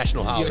should be a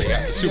national holiday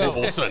after Super Yo,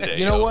 Bowl Sunday.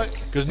 you know what?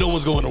 Because no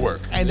one's going to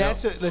work. And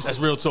that's it. That's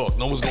Listen, real talk.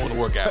 No one's going to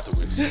work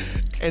afterwards.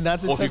 and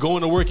not to Or if you're test-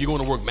 going to work, you're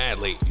going to work mad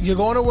late. You're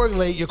going to work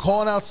late. You're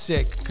calling out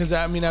sick because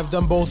I've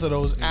done both of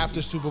those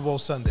after Super Bowl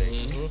Sunday.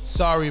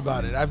 Sorry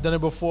about it. I've done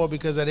it before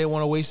because I didn't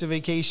want to waste a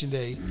vacation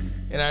day,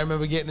 and I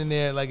remember getting in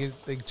there like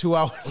 2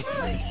 hours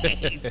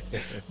late.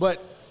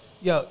 But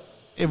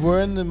if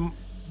we're in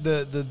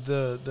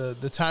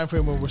the time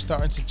frame where we're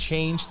starting to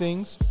change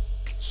things,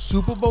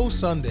 Super Bowl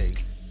Sunday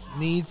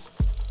needs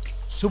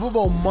Super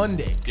Bowl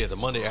Monday. Yeah, the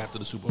Monday after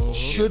the Super Bowl.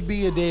 Should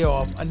be a day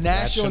off, a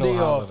national day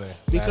holiday.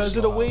 off, because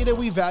of the way that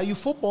we value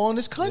football in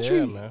this country.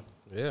 Yeah, man.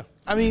 Yeah.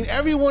 I mean,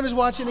 everyone is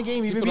watching the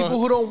game. Even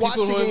people who don't watch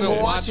the game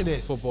are watching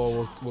it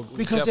Football will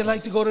because they definitely-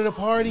 like to go to the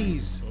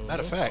parties.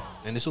 Matter of fact,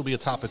 and this will be a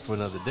topic for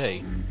another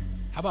day,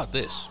 how about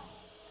this?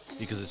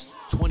 Because it's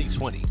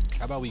 2020.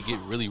 How about we get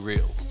really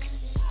real?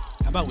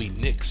 How about we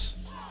nix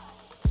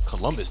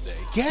Columbus Day?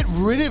 Get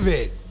rid of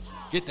it.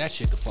 Get that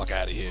shit the fuck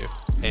out of here.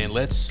 And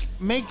let's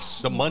Make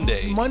the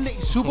Monday.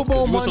 Super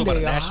Bowl Because we were talking about Monday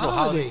a a national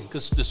holiday.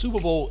 Because the Super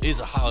Bowl is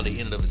a holiday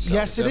in and of itself.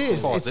 Yes, it is.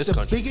 As far as It's this the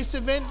country. biggest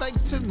event,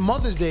 like to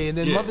Mother's Day, and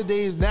then Yeah. Mother's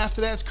Day is and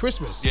after that's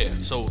Christmas. Yeah,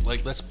 so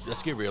like let's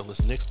get real.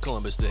 Let's nix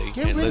Columbus Day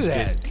Get and rid let's of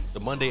get that. the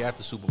Monday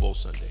after Super Bowl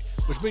Sunday.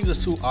 Which brings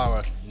us to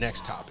our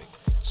next topic.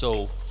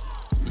 So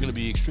we're gonna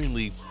be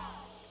extremely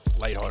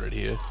lighthearted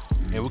here.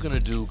 And we're gonna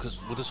do, because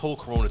with this whole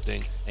Corona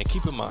thing, and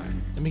keep in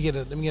mind. Let me get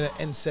an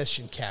end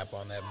session cap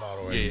on that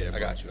bottle right there. I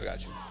got you.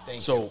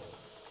 Thank so, you.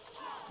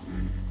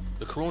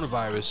 the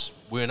coronavirus,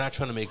 we're not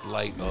trying to make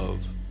light of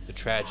the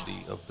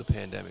tragedy of the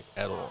pandemic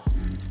at all.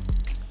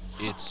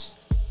 It's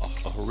a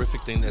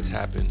horrific thing that's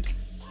happened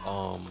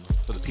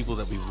for the people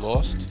that we've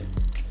lost,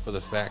 for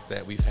the fact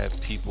that we've had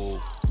people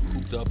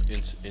cooped up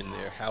in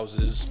their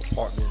houses,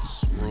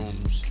 apartments,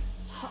 rooms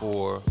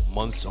for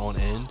months on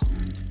end.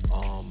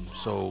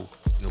 So,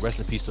 rest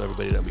in peace to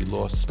everybody that we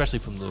lost, especially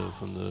from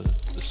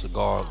the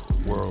cigar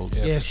world.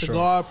 Yeah,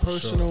 cigar, sure,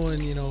 personal,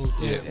 and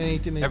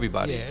anything.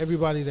 Everybody. Yeah,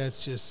 everybody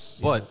that's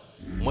just. But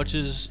much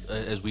as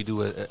we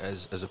do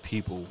as a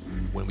people,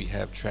 when we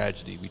have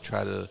tragedy, we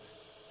try to,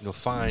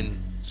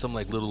 find some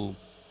like little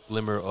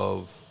glimmer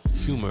of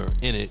humor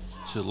in it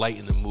to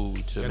lighten the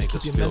mood, to make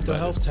us keep your feel mental better.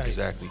 health tight.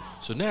 Exactly.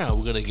 So now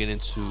we're gonna get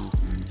into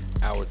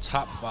our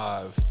top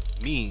 5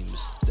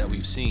 memes that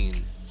we've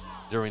seen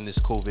during this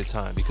COVID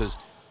time, because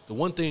the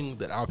one thing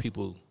that our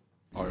people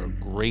are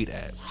great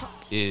at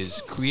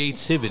is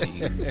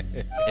creativity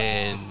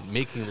and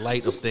making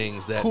light of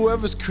things that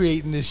Whoever's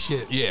creating this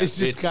shit,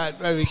 it's got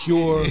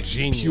pure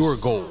genius. pure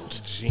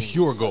gold.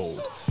 Pure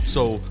gold.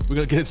 So we're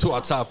gonna get into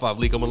our top 5.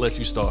 Leak, I'm gonna let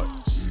you start.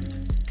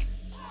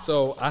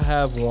 So I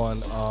have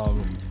one.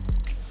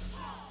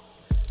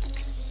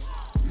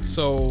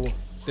 So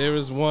there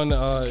is one.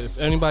 If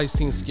anybody's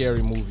seen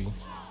Scary Movie,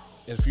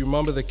 if you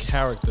remember the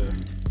character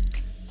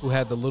who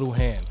had the little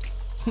hand.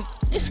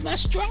 It's my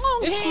strong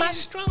hand. My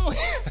strong.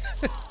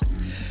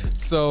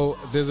 So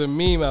there's a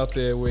meme out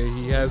there where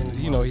he has,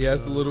 he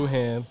has the little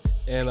hand,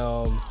 and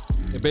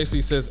it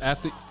basically says,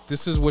 "After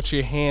this is what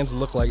your hands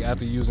look like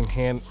after using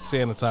hand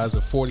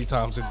sanitizer 40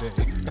 times a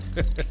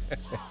day."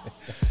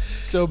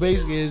 So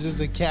basically, it's just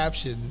a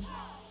caption,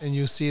 and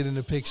you'll see it in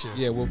the picture.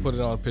 Yeah, we'll put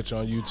it on a picture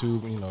on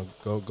YouTube.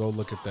 Go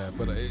look at that.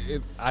 But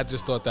I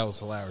just thought that was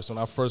hilarious. When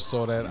I first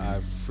saw that,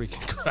 I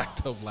freaking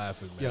cracked up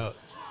laughing, man. Yo,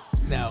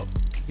 now,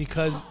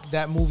 because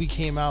that movie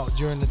came out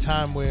during the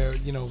time where,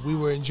 we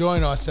were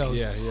enjoying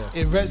ourselves,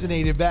 it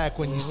resonated back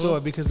when you saw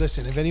it. Because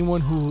listen,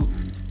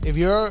 if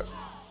you're,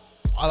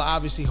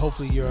 obviously,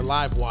 hopefully you're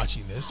alive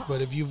watching this,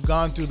 but if you've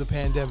gone through the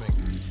pandemic,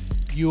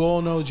 you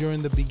all know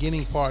during the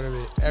beginning part of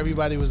it,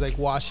 everybody was like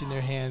washing their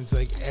hands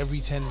like every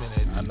 10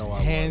 minutes. I know I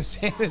Hand was.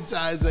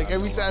 sanitizer, like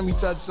every time you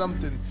touch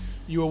something,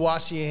 you were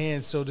washing your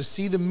hands. So to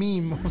see the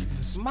meme of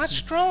this, My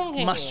strong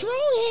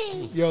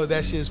hand. yo,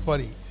 that shit is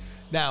funny.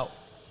 Now,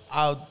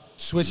 I'll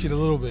switch it a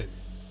little bit.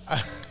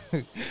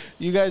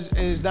 You guys,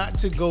 it's not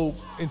to go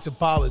into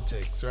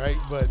politics, right?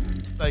 But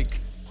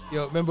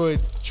remember when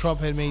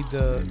Trump had made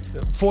the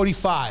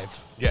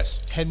 45? Yes.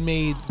 Had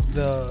made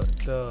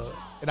the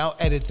and I'll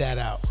edit that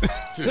out.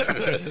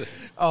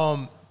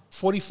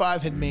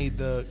 45 had made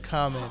the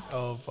comment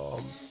of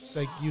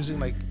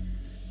using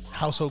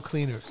household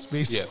cleaners,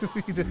 basically.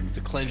 Yeah.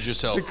 To cleanse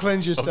yourself. To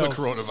cleanse yourself of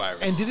the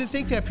coronavirus. And didn't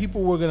think that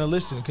people were going to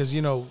listen, because,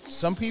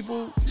 some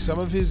people, some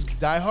of his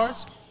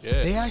diehards,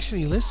 they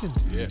actually listened.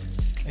 Yeah.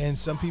 And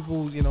some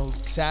people,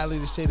 sadly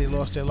to say, they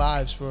lost their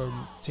lives for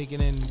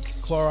taking in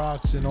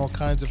Clorox and all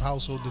kinds of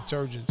household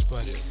detergents.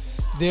 But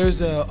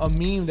there's a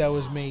meme that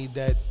was made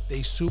that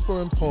they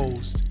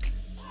superimposed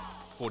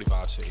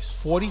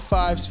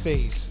 45's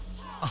face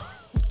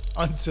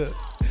onto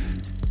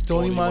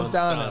Tony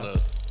Montana.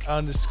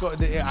 On the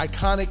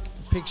iconic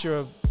picture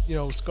of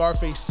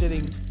Scarface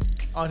sitting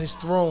on his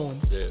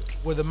throne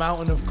with a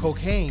mountain of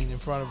cocaine in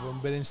front of him,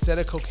 but instead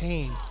of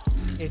cocaine,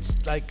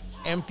 it's like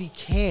empty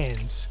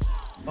cans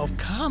of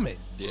Comet.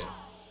 Yeah.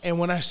 And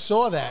when I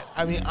saw that,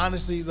 I mean,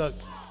 honestly, look,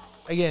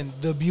 again,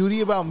 the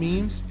beauty about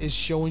memes is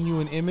showing you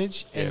an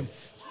image, and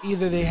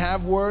either they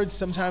have words,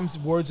 sometimes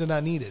words are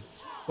not needed.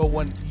 But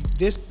when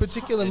this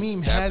particular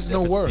meme has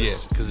no words. Yeah,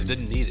 because it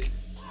didn't need it.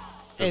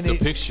 And the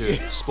picture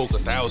spoke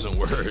 1,000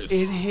 words.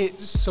 It hit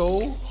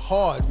so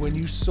hard when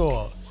you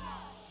saw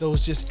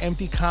those just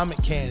empty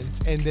Comet cans,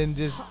 and then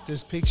this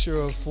picture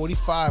of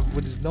 45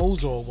 with his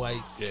nose all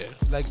white,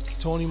 like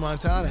Tony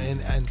Montana,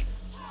 and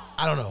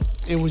I don't know,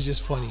 it was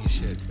just funny as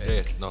shit, man.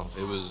 Yeah, no,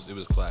 it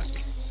was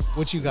classic.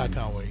 What you got,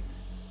 Conway?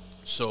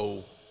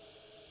 So,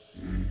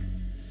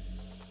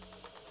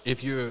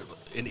 if you're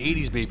an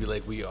 80s baby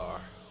like we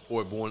are,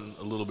 or born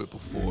a little bit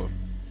before,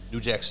 New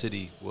Jack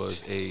City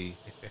was a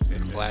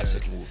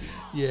classic movie.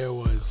 Yeah, it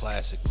was.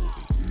 Classic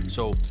movie.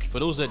 So, for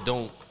those that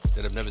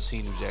have never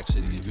seen New Jack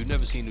City, if you've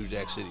never seen New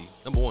Jack City,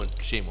 number one,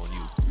 shame on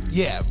you.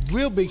 Yeah,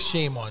 real big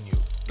shame on you.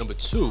 Number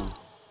two,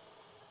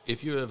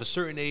 if you're of a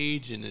certain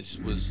age and it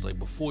was like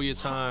before your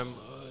time,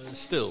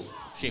 still,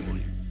 shame on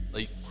you.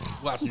 Like,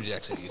 watch New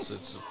Jack City. It's a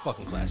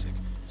fucking classic.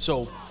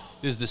 So,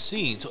 there's the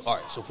scene. So, all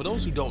right, so for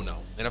those who don't know,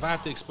 and if I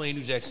have to explain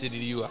New Jack City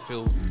to you, I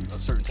feel a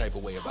certain type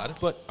of way about it.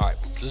 But, all right,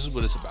 this is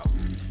what it's about.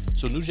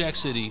 So, New Jack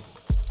City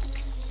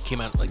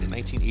came out like in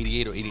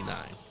 1988 or 89.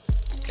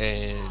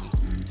 And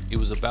it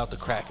was about the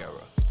crack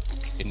era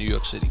in New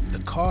York City. The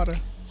Carter.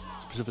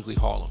 Specifically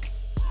Harlem.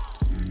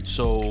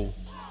 So,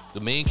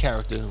 the main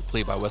character,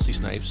 played by Wesley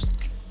Snipes,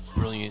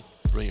 brilliant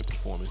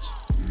performance.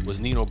 was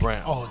Nino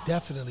Brown. Oh,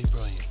 definitely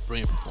brilliant.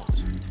 Brilliant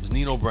performance. It was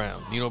Nino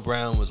Brown. Nino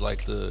Brown was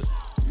like the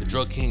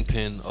drug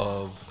kingpin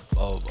of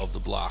the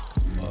block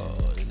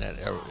in that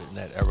era,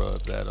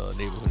 that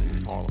neighborhood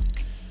in Harlem.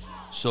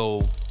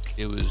 So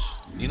it was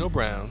Nino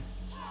Brown,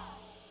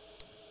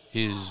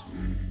 his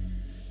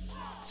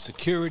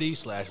security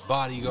 /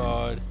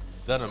 bodyguard,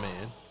 Gunner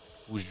Man,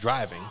 who's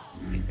driving.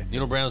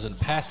 Nino Brown's in the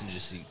passenger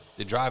seat.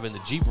 They're driving the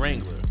Jeep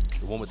Wrangler,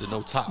 the one with the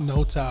no top.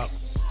 No top.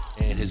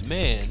 And his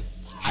man,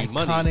 G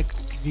Money. Iconic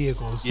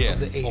vehicles of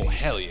the 80s. Oh,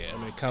 hell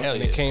yeah.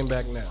 It came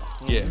back now.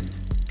 Yeah.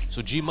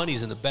 So G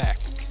Money's in the back.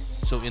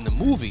 So in the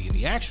movie, in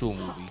the actual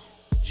movie,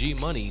 G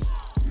Money,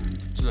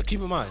 so now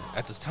keep in mind,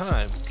 at this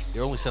time,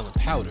 they're only selling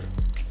powder.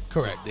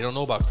 Correct. They don't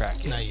know about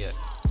crack yet. Not yet.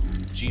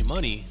 G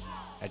Money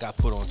had got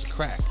put onto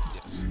crack.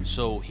 Yes.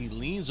 So he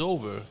leans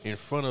over in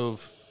front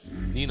of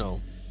Nino,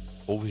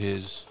 over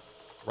his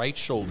right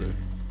shoulder,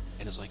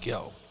 and is like,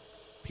 yo,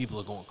 people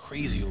are going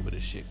crazy over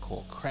this shit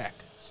called crack.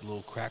 It's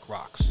little crack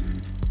rocks.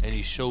 And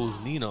he shows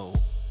Nino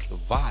the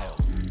vial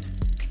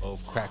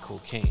of crack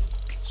cocaine.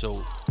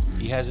 So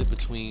he has it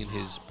between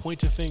his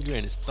pointer finger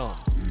and his thumb.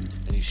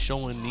 And he's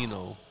showing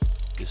Nino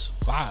this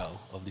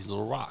vial of these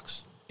little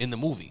rocks in the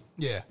movie.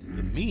 Yeah.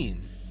 The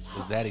meme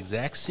was that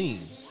exact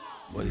scene,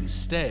 but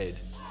instead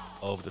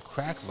of the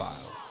crack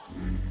vial,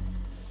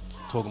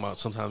 talking about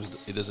sometimes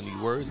it doesn't need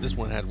words, this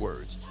one had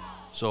words.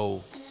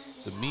 So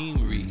the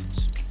meme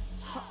reads,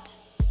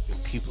 "Yo,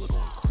 people are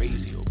going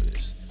crazy over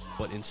this."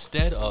 But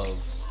instead of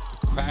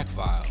the crack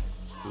vial,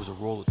 it was a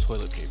roll of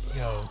toilet paper.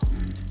 Yo,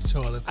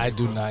 toilet paper. I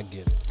do not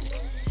get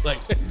it. Like,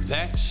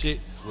 that shit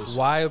was...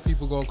 Why are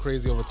people going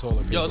crazy over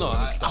toilet paper? Yo, no,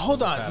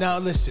 Hold on. Now,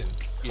 listen.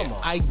 Come on.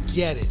 I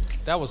get it.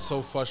 That was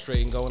so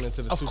frustrating going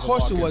into the Of supermarket.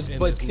 course it was, and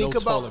but there's think no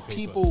about toilet paper.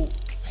 people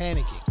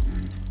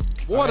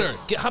panicking. Water.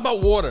 How about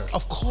water?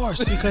 Of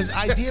course, because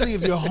ideally,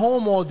 if you're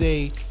home all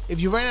day,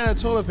 if you ran out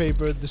of toilet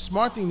paper, the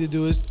smart thing to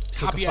do is take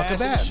Hop a your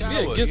fucking ass in the bath.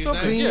 shower. Yeah, get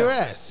something. Clean Yeah. your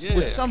ass Yeah.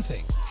 with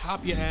something.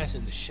 Hop your ass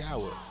in the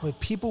shower. But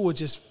people were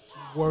just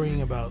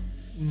worrying about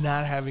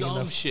not having Dumb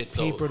enough shit,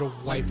 though. paper to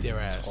wipe their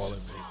ass. Toilet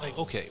paper. Like,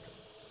 okay,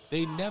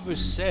 they never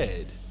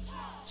said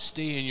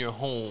stay in your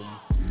home,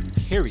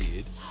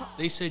 period.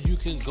 They said you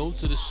can go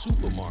to the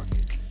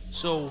supermarket.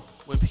 So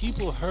when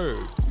people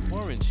heard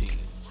quarantine,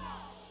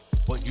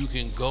 but you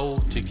can go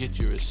to get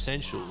your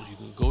essentials, you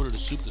can go to the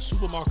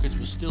supermarkets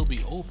will still be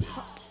open.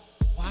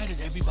 Why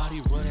did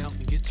everybody run out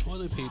and get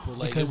toilet paper?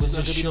 Like, Because there was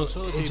not gonna be no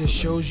toilet it paper. just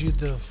shows you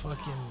the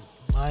fucking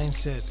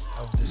mindset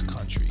of this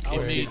country. I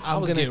was, Where it's, I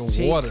was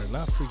getting water,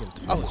 not freaking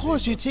toilet Of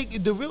course, paper. you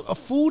take the real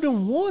food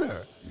and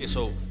water. Yeah,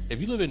 so if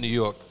you live in New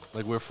York,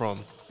 like we're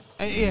from,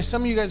 And yeah,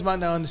 some of you guys might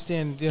not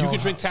understand. You know, you can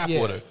drink tap yeah.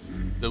 water.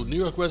 The New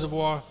York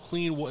Reservoir,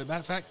 clean water. Matter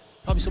of fact,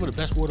 probably some of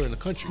the best water in the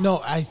country.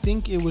 No, I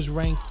think it was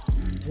ranked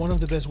one of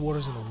the best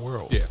waters in the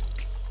world. Yeah.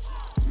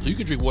 So you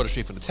can drink water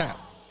straight from the tap.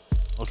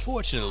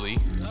 Unfortunately,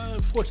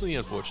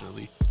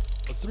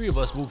 but 3 of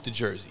us moved to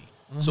Jersey.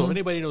 So if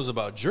anybody knows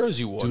about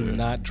Jersey water, Do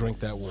not drink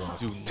that water.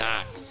 do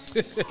not.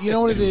 You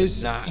know what it Do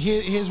is? not.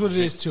 Here's what it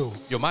is too.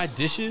 Yo, my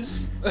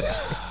dishes,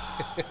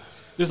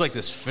 there's like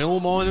this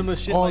film on them and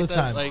shit All like the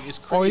that. time. Like, it's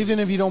crazy. Or even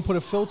if you don't put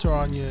a filter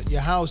on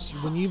your house,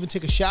 when you even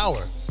take a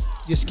shower,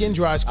 your skin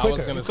dries I quicker.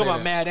 was gonna you say come out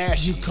that. mad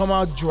ashy. You come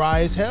out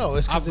dry as hell.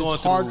 It's because I've it's gone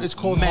hard. through It's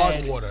called mad-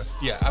 hard water.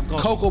 Yeah, I've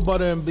gone Cocoa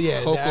butter and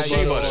Cocoa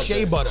Shea butter.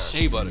 Shea butter.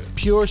 Shea butter.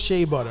 Pure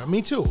shea butter.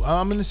 Me too.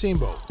 I'm in the same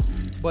boat.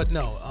 But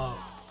no,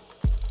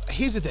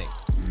 here's the thing,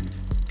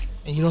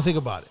 and you don't think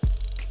about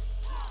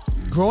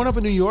it. Growing up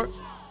in New York,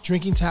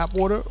 drinking tap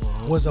water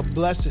was a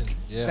blessing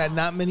Yeah. that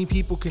not many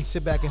people can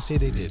sit back and say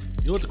they did.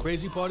 You know what the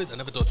crazy part is? I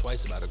never thought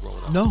twice about it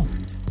growing up. No,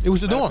 it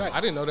was the Matter of norm. fact,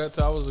 I didn't know that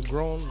till I was a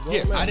grown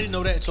Yeah, man. I didn't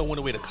know that until I went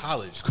away to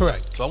college.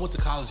 Correct. So I went to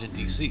college in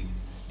D.C.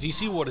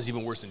 D.C. water's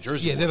even worse than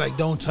Jersey Yeah, they're water. like,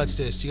 don't touch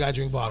this. You gotta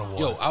drink bottled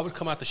water. Yo, I would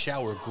come out the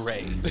shower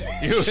gray.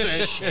 You know what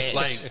I'm saying?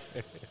 Like,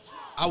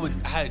 I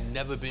had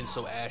never been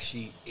so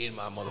ashy in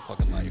my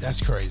motherfucking life.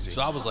 That's crazy.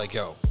 So I was like,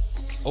 yo,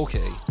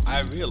 okay.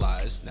 I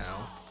realize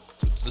now,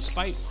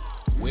 despite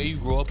where you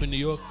grow up in New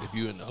York, if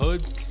you're in the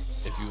hood,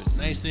 if you're in a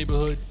nice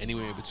neighborhood,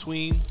 anywhere in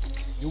between,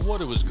 your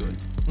water was good.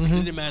 It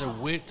didn't matter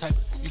what type.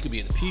 You could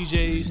be in the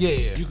PJs.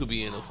 Yeah. You could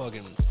be in a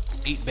fucking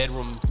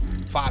 8-bedroom,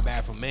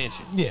 5-bathroom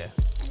mansion. Yeah,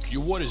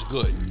 Your water's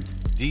good.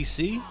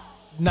 DC,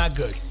 not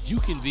good. you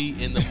can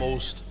be in the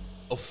most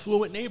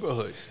affluent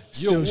neighborhood.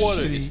 Still Your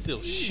water shitty. is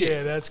still shit.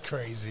 Yeah, that's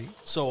crazy.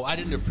 So I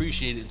didn't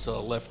appreciate it until I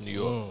left New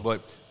York.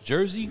 But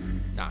Jersey,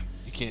 nah,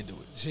 you can't do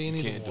it. So you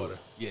need can't the do water. it.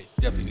 Yeah,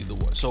 definitely need the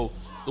water. So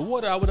the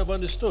water I would have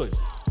understood.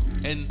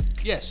 And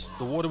yes,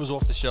 the water was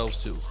off the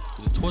shelves too.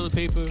 The toilet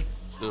paper,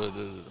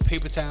 the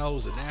paper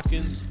towels, the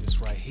napkins. This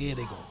right here,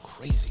 they going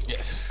crazy.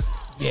 Yes.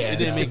 Yeah, It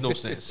didn't no. make no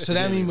sense. So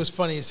that meme was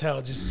funny as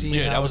hell. Just seeing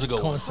Yeah, how that was it a good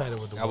one. coincided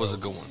with the That was a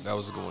world. good one. That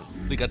was a good one.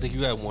 Leak, I think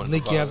you had one.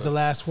 Lick, you about, have the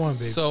last one,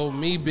 baby. So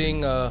me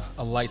being a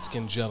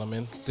light-skinned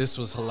gentleman, this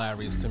was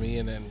hilarious to me.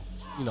 And then,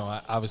 you know,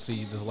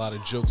 obviously there's a lot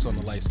of jokes on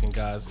the light-skinned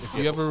guys. If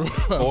you ever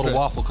remember, all the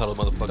waffle color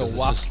motherfuckers. The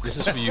waffle- This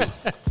is for you.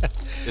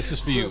 This is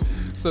for you.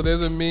 So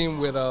there's a meme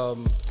with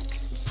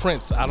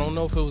Prince. I don't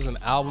know if it was an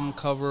album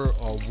cover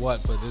or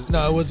what, but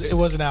it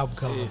was an album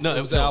cover. No,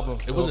 it was an album.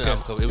 It wasn't an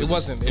album cover. It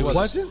wasn't. It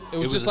wasn't. It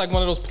was just like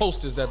one of those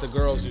posters that the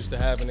girls used to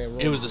have in their room.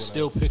 It was a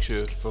still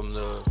picture from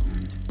the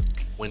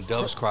When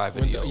Doves Cry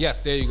video. Yes,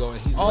 there you go. And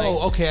he's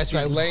okay, that's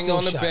right. He's laying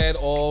on the bed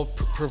all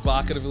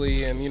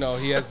provocatively, and he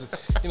has,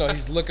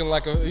 he's looking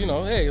like a,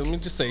 hey, let me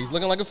just say, he's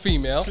looking like a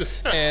female,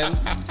 and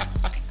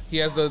he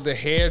has the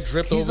hair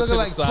dripped over to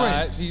the side.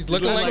 Prince. He's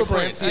looking like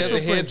Prince. He has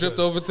the hair dripped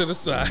over to the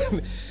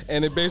side,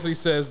 and it basically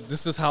says,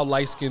 "This is how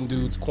light-skinned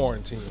dudes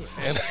quarantine."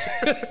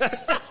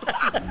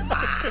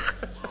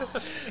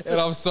 And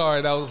I'm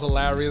sorry, that was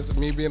hilarious.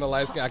 Me being a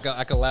light skin, I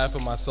could laugh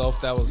at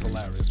myself. That was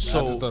hilarious.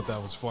 Man. I just thought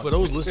that was funny. For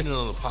those listening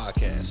on the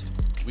podcast,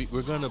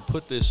 we're gonna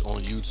put this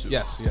on YouTube.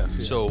 Yes.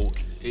 So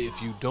if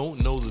you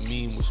don't know the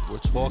meme we're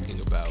talking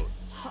about,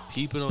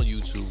 keep it on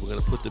YouTube. We're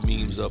gonna put the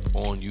memes up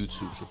on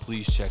YouTube, so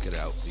please check it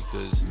out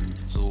because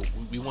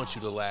we want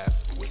you to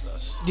laugh with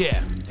us.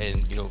 Yeah.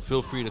 And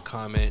feel free to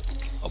comment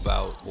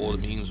about all the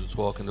memes we're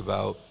talking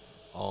about.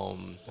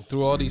 And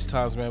through all these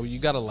times, man, you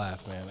gotta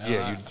laugh, man.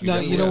 Yeah,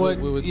 you know what?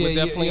 We're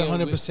definitely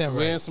 100% right.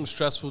 We're in some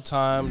stressful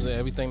times and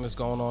everything that's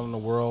going on in the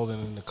world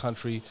and in the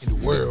country. In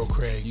the world,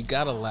 Craig. You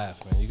gotta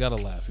laugh, man. You gotta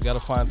laugh. You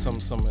gotta find some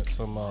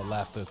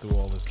laughter through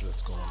all this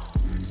that's going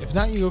on. So, if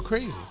not, you go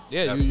crazy.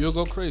 Yeah, you'll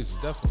go crazy.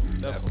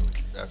 Definitely.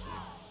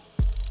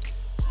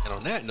 And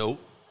on that note,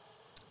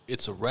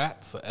 it's a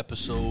wrap for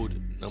episode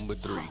number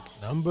 3.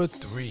 Number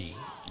 3.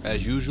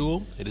 As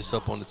usual, hit us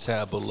up on the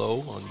tab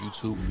below on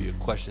YouTube for your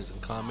questions and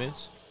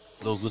comments.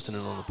 For those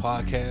listening on the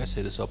podcast,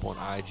 hit us up on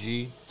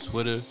IG,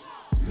 Twitter,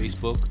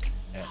 Facebook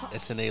at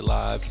SNA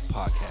Live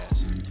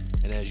Podcast.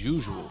 And as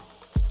usual,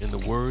 in the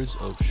words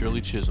of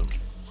Shirley Chisholm,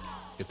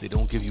 if they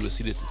don't give you a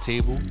seat at the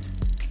table,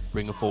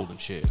 bring a folding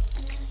chair.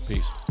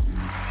 Peace.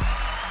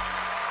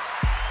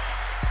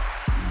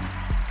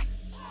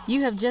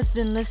 You have just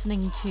been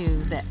listening to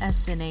the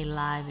SNA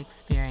Live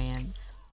Experience.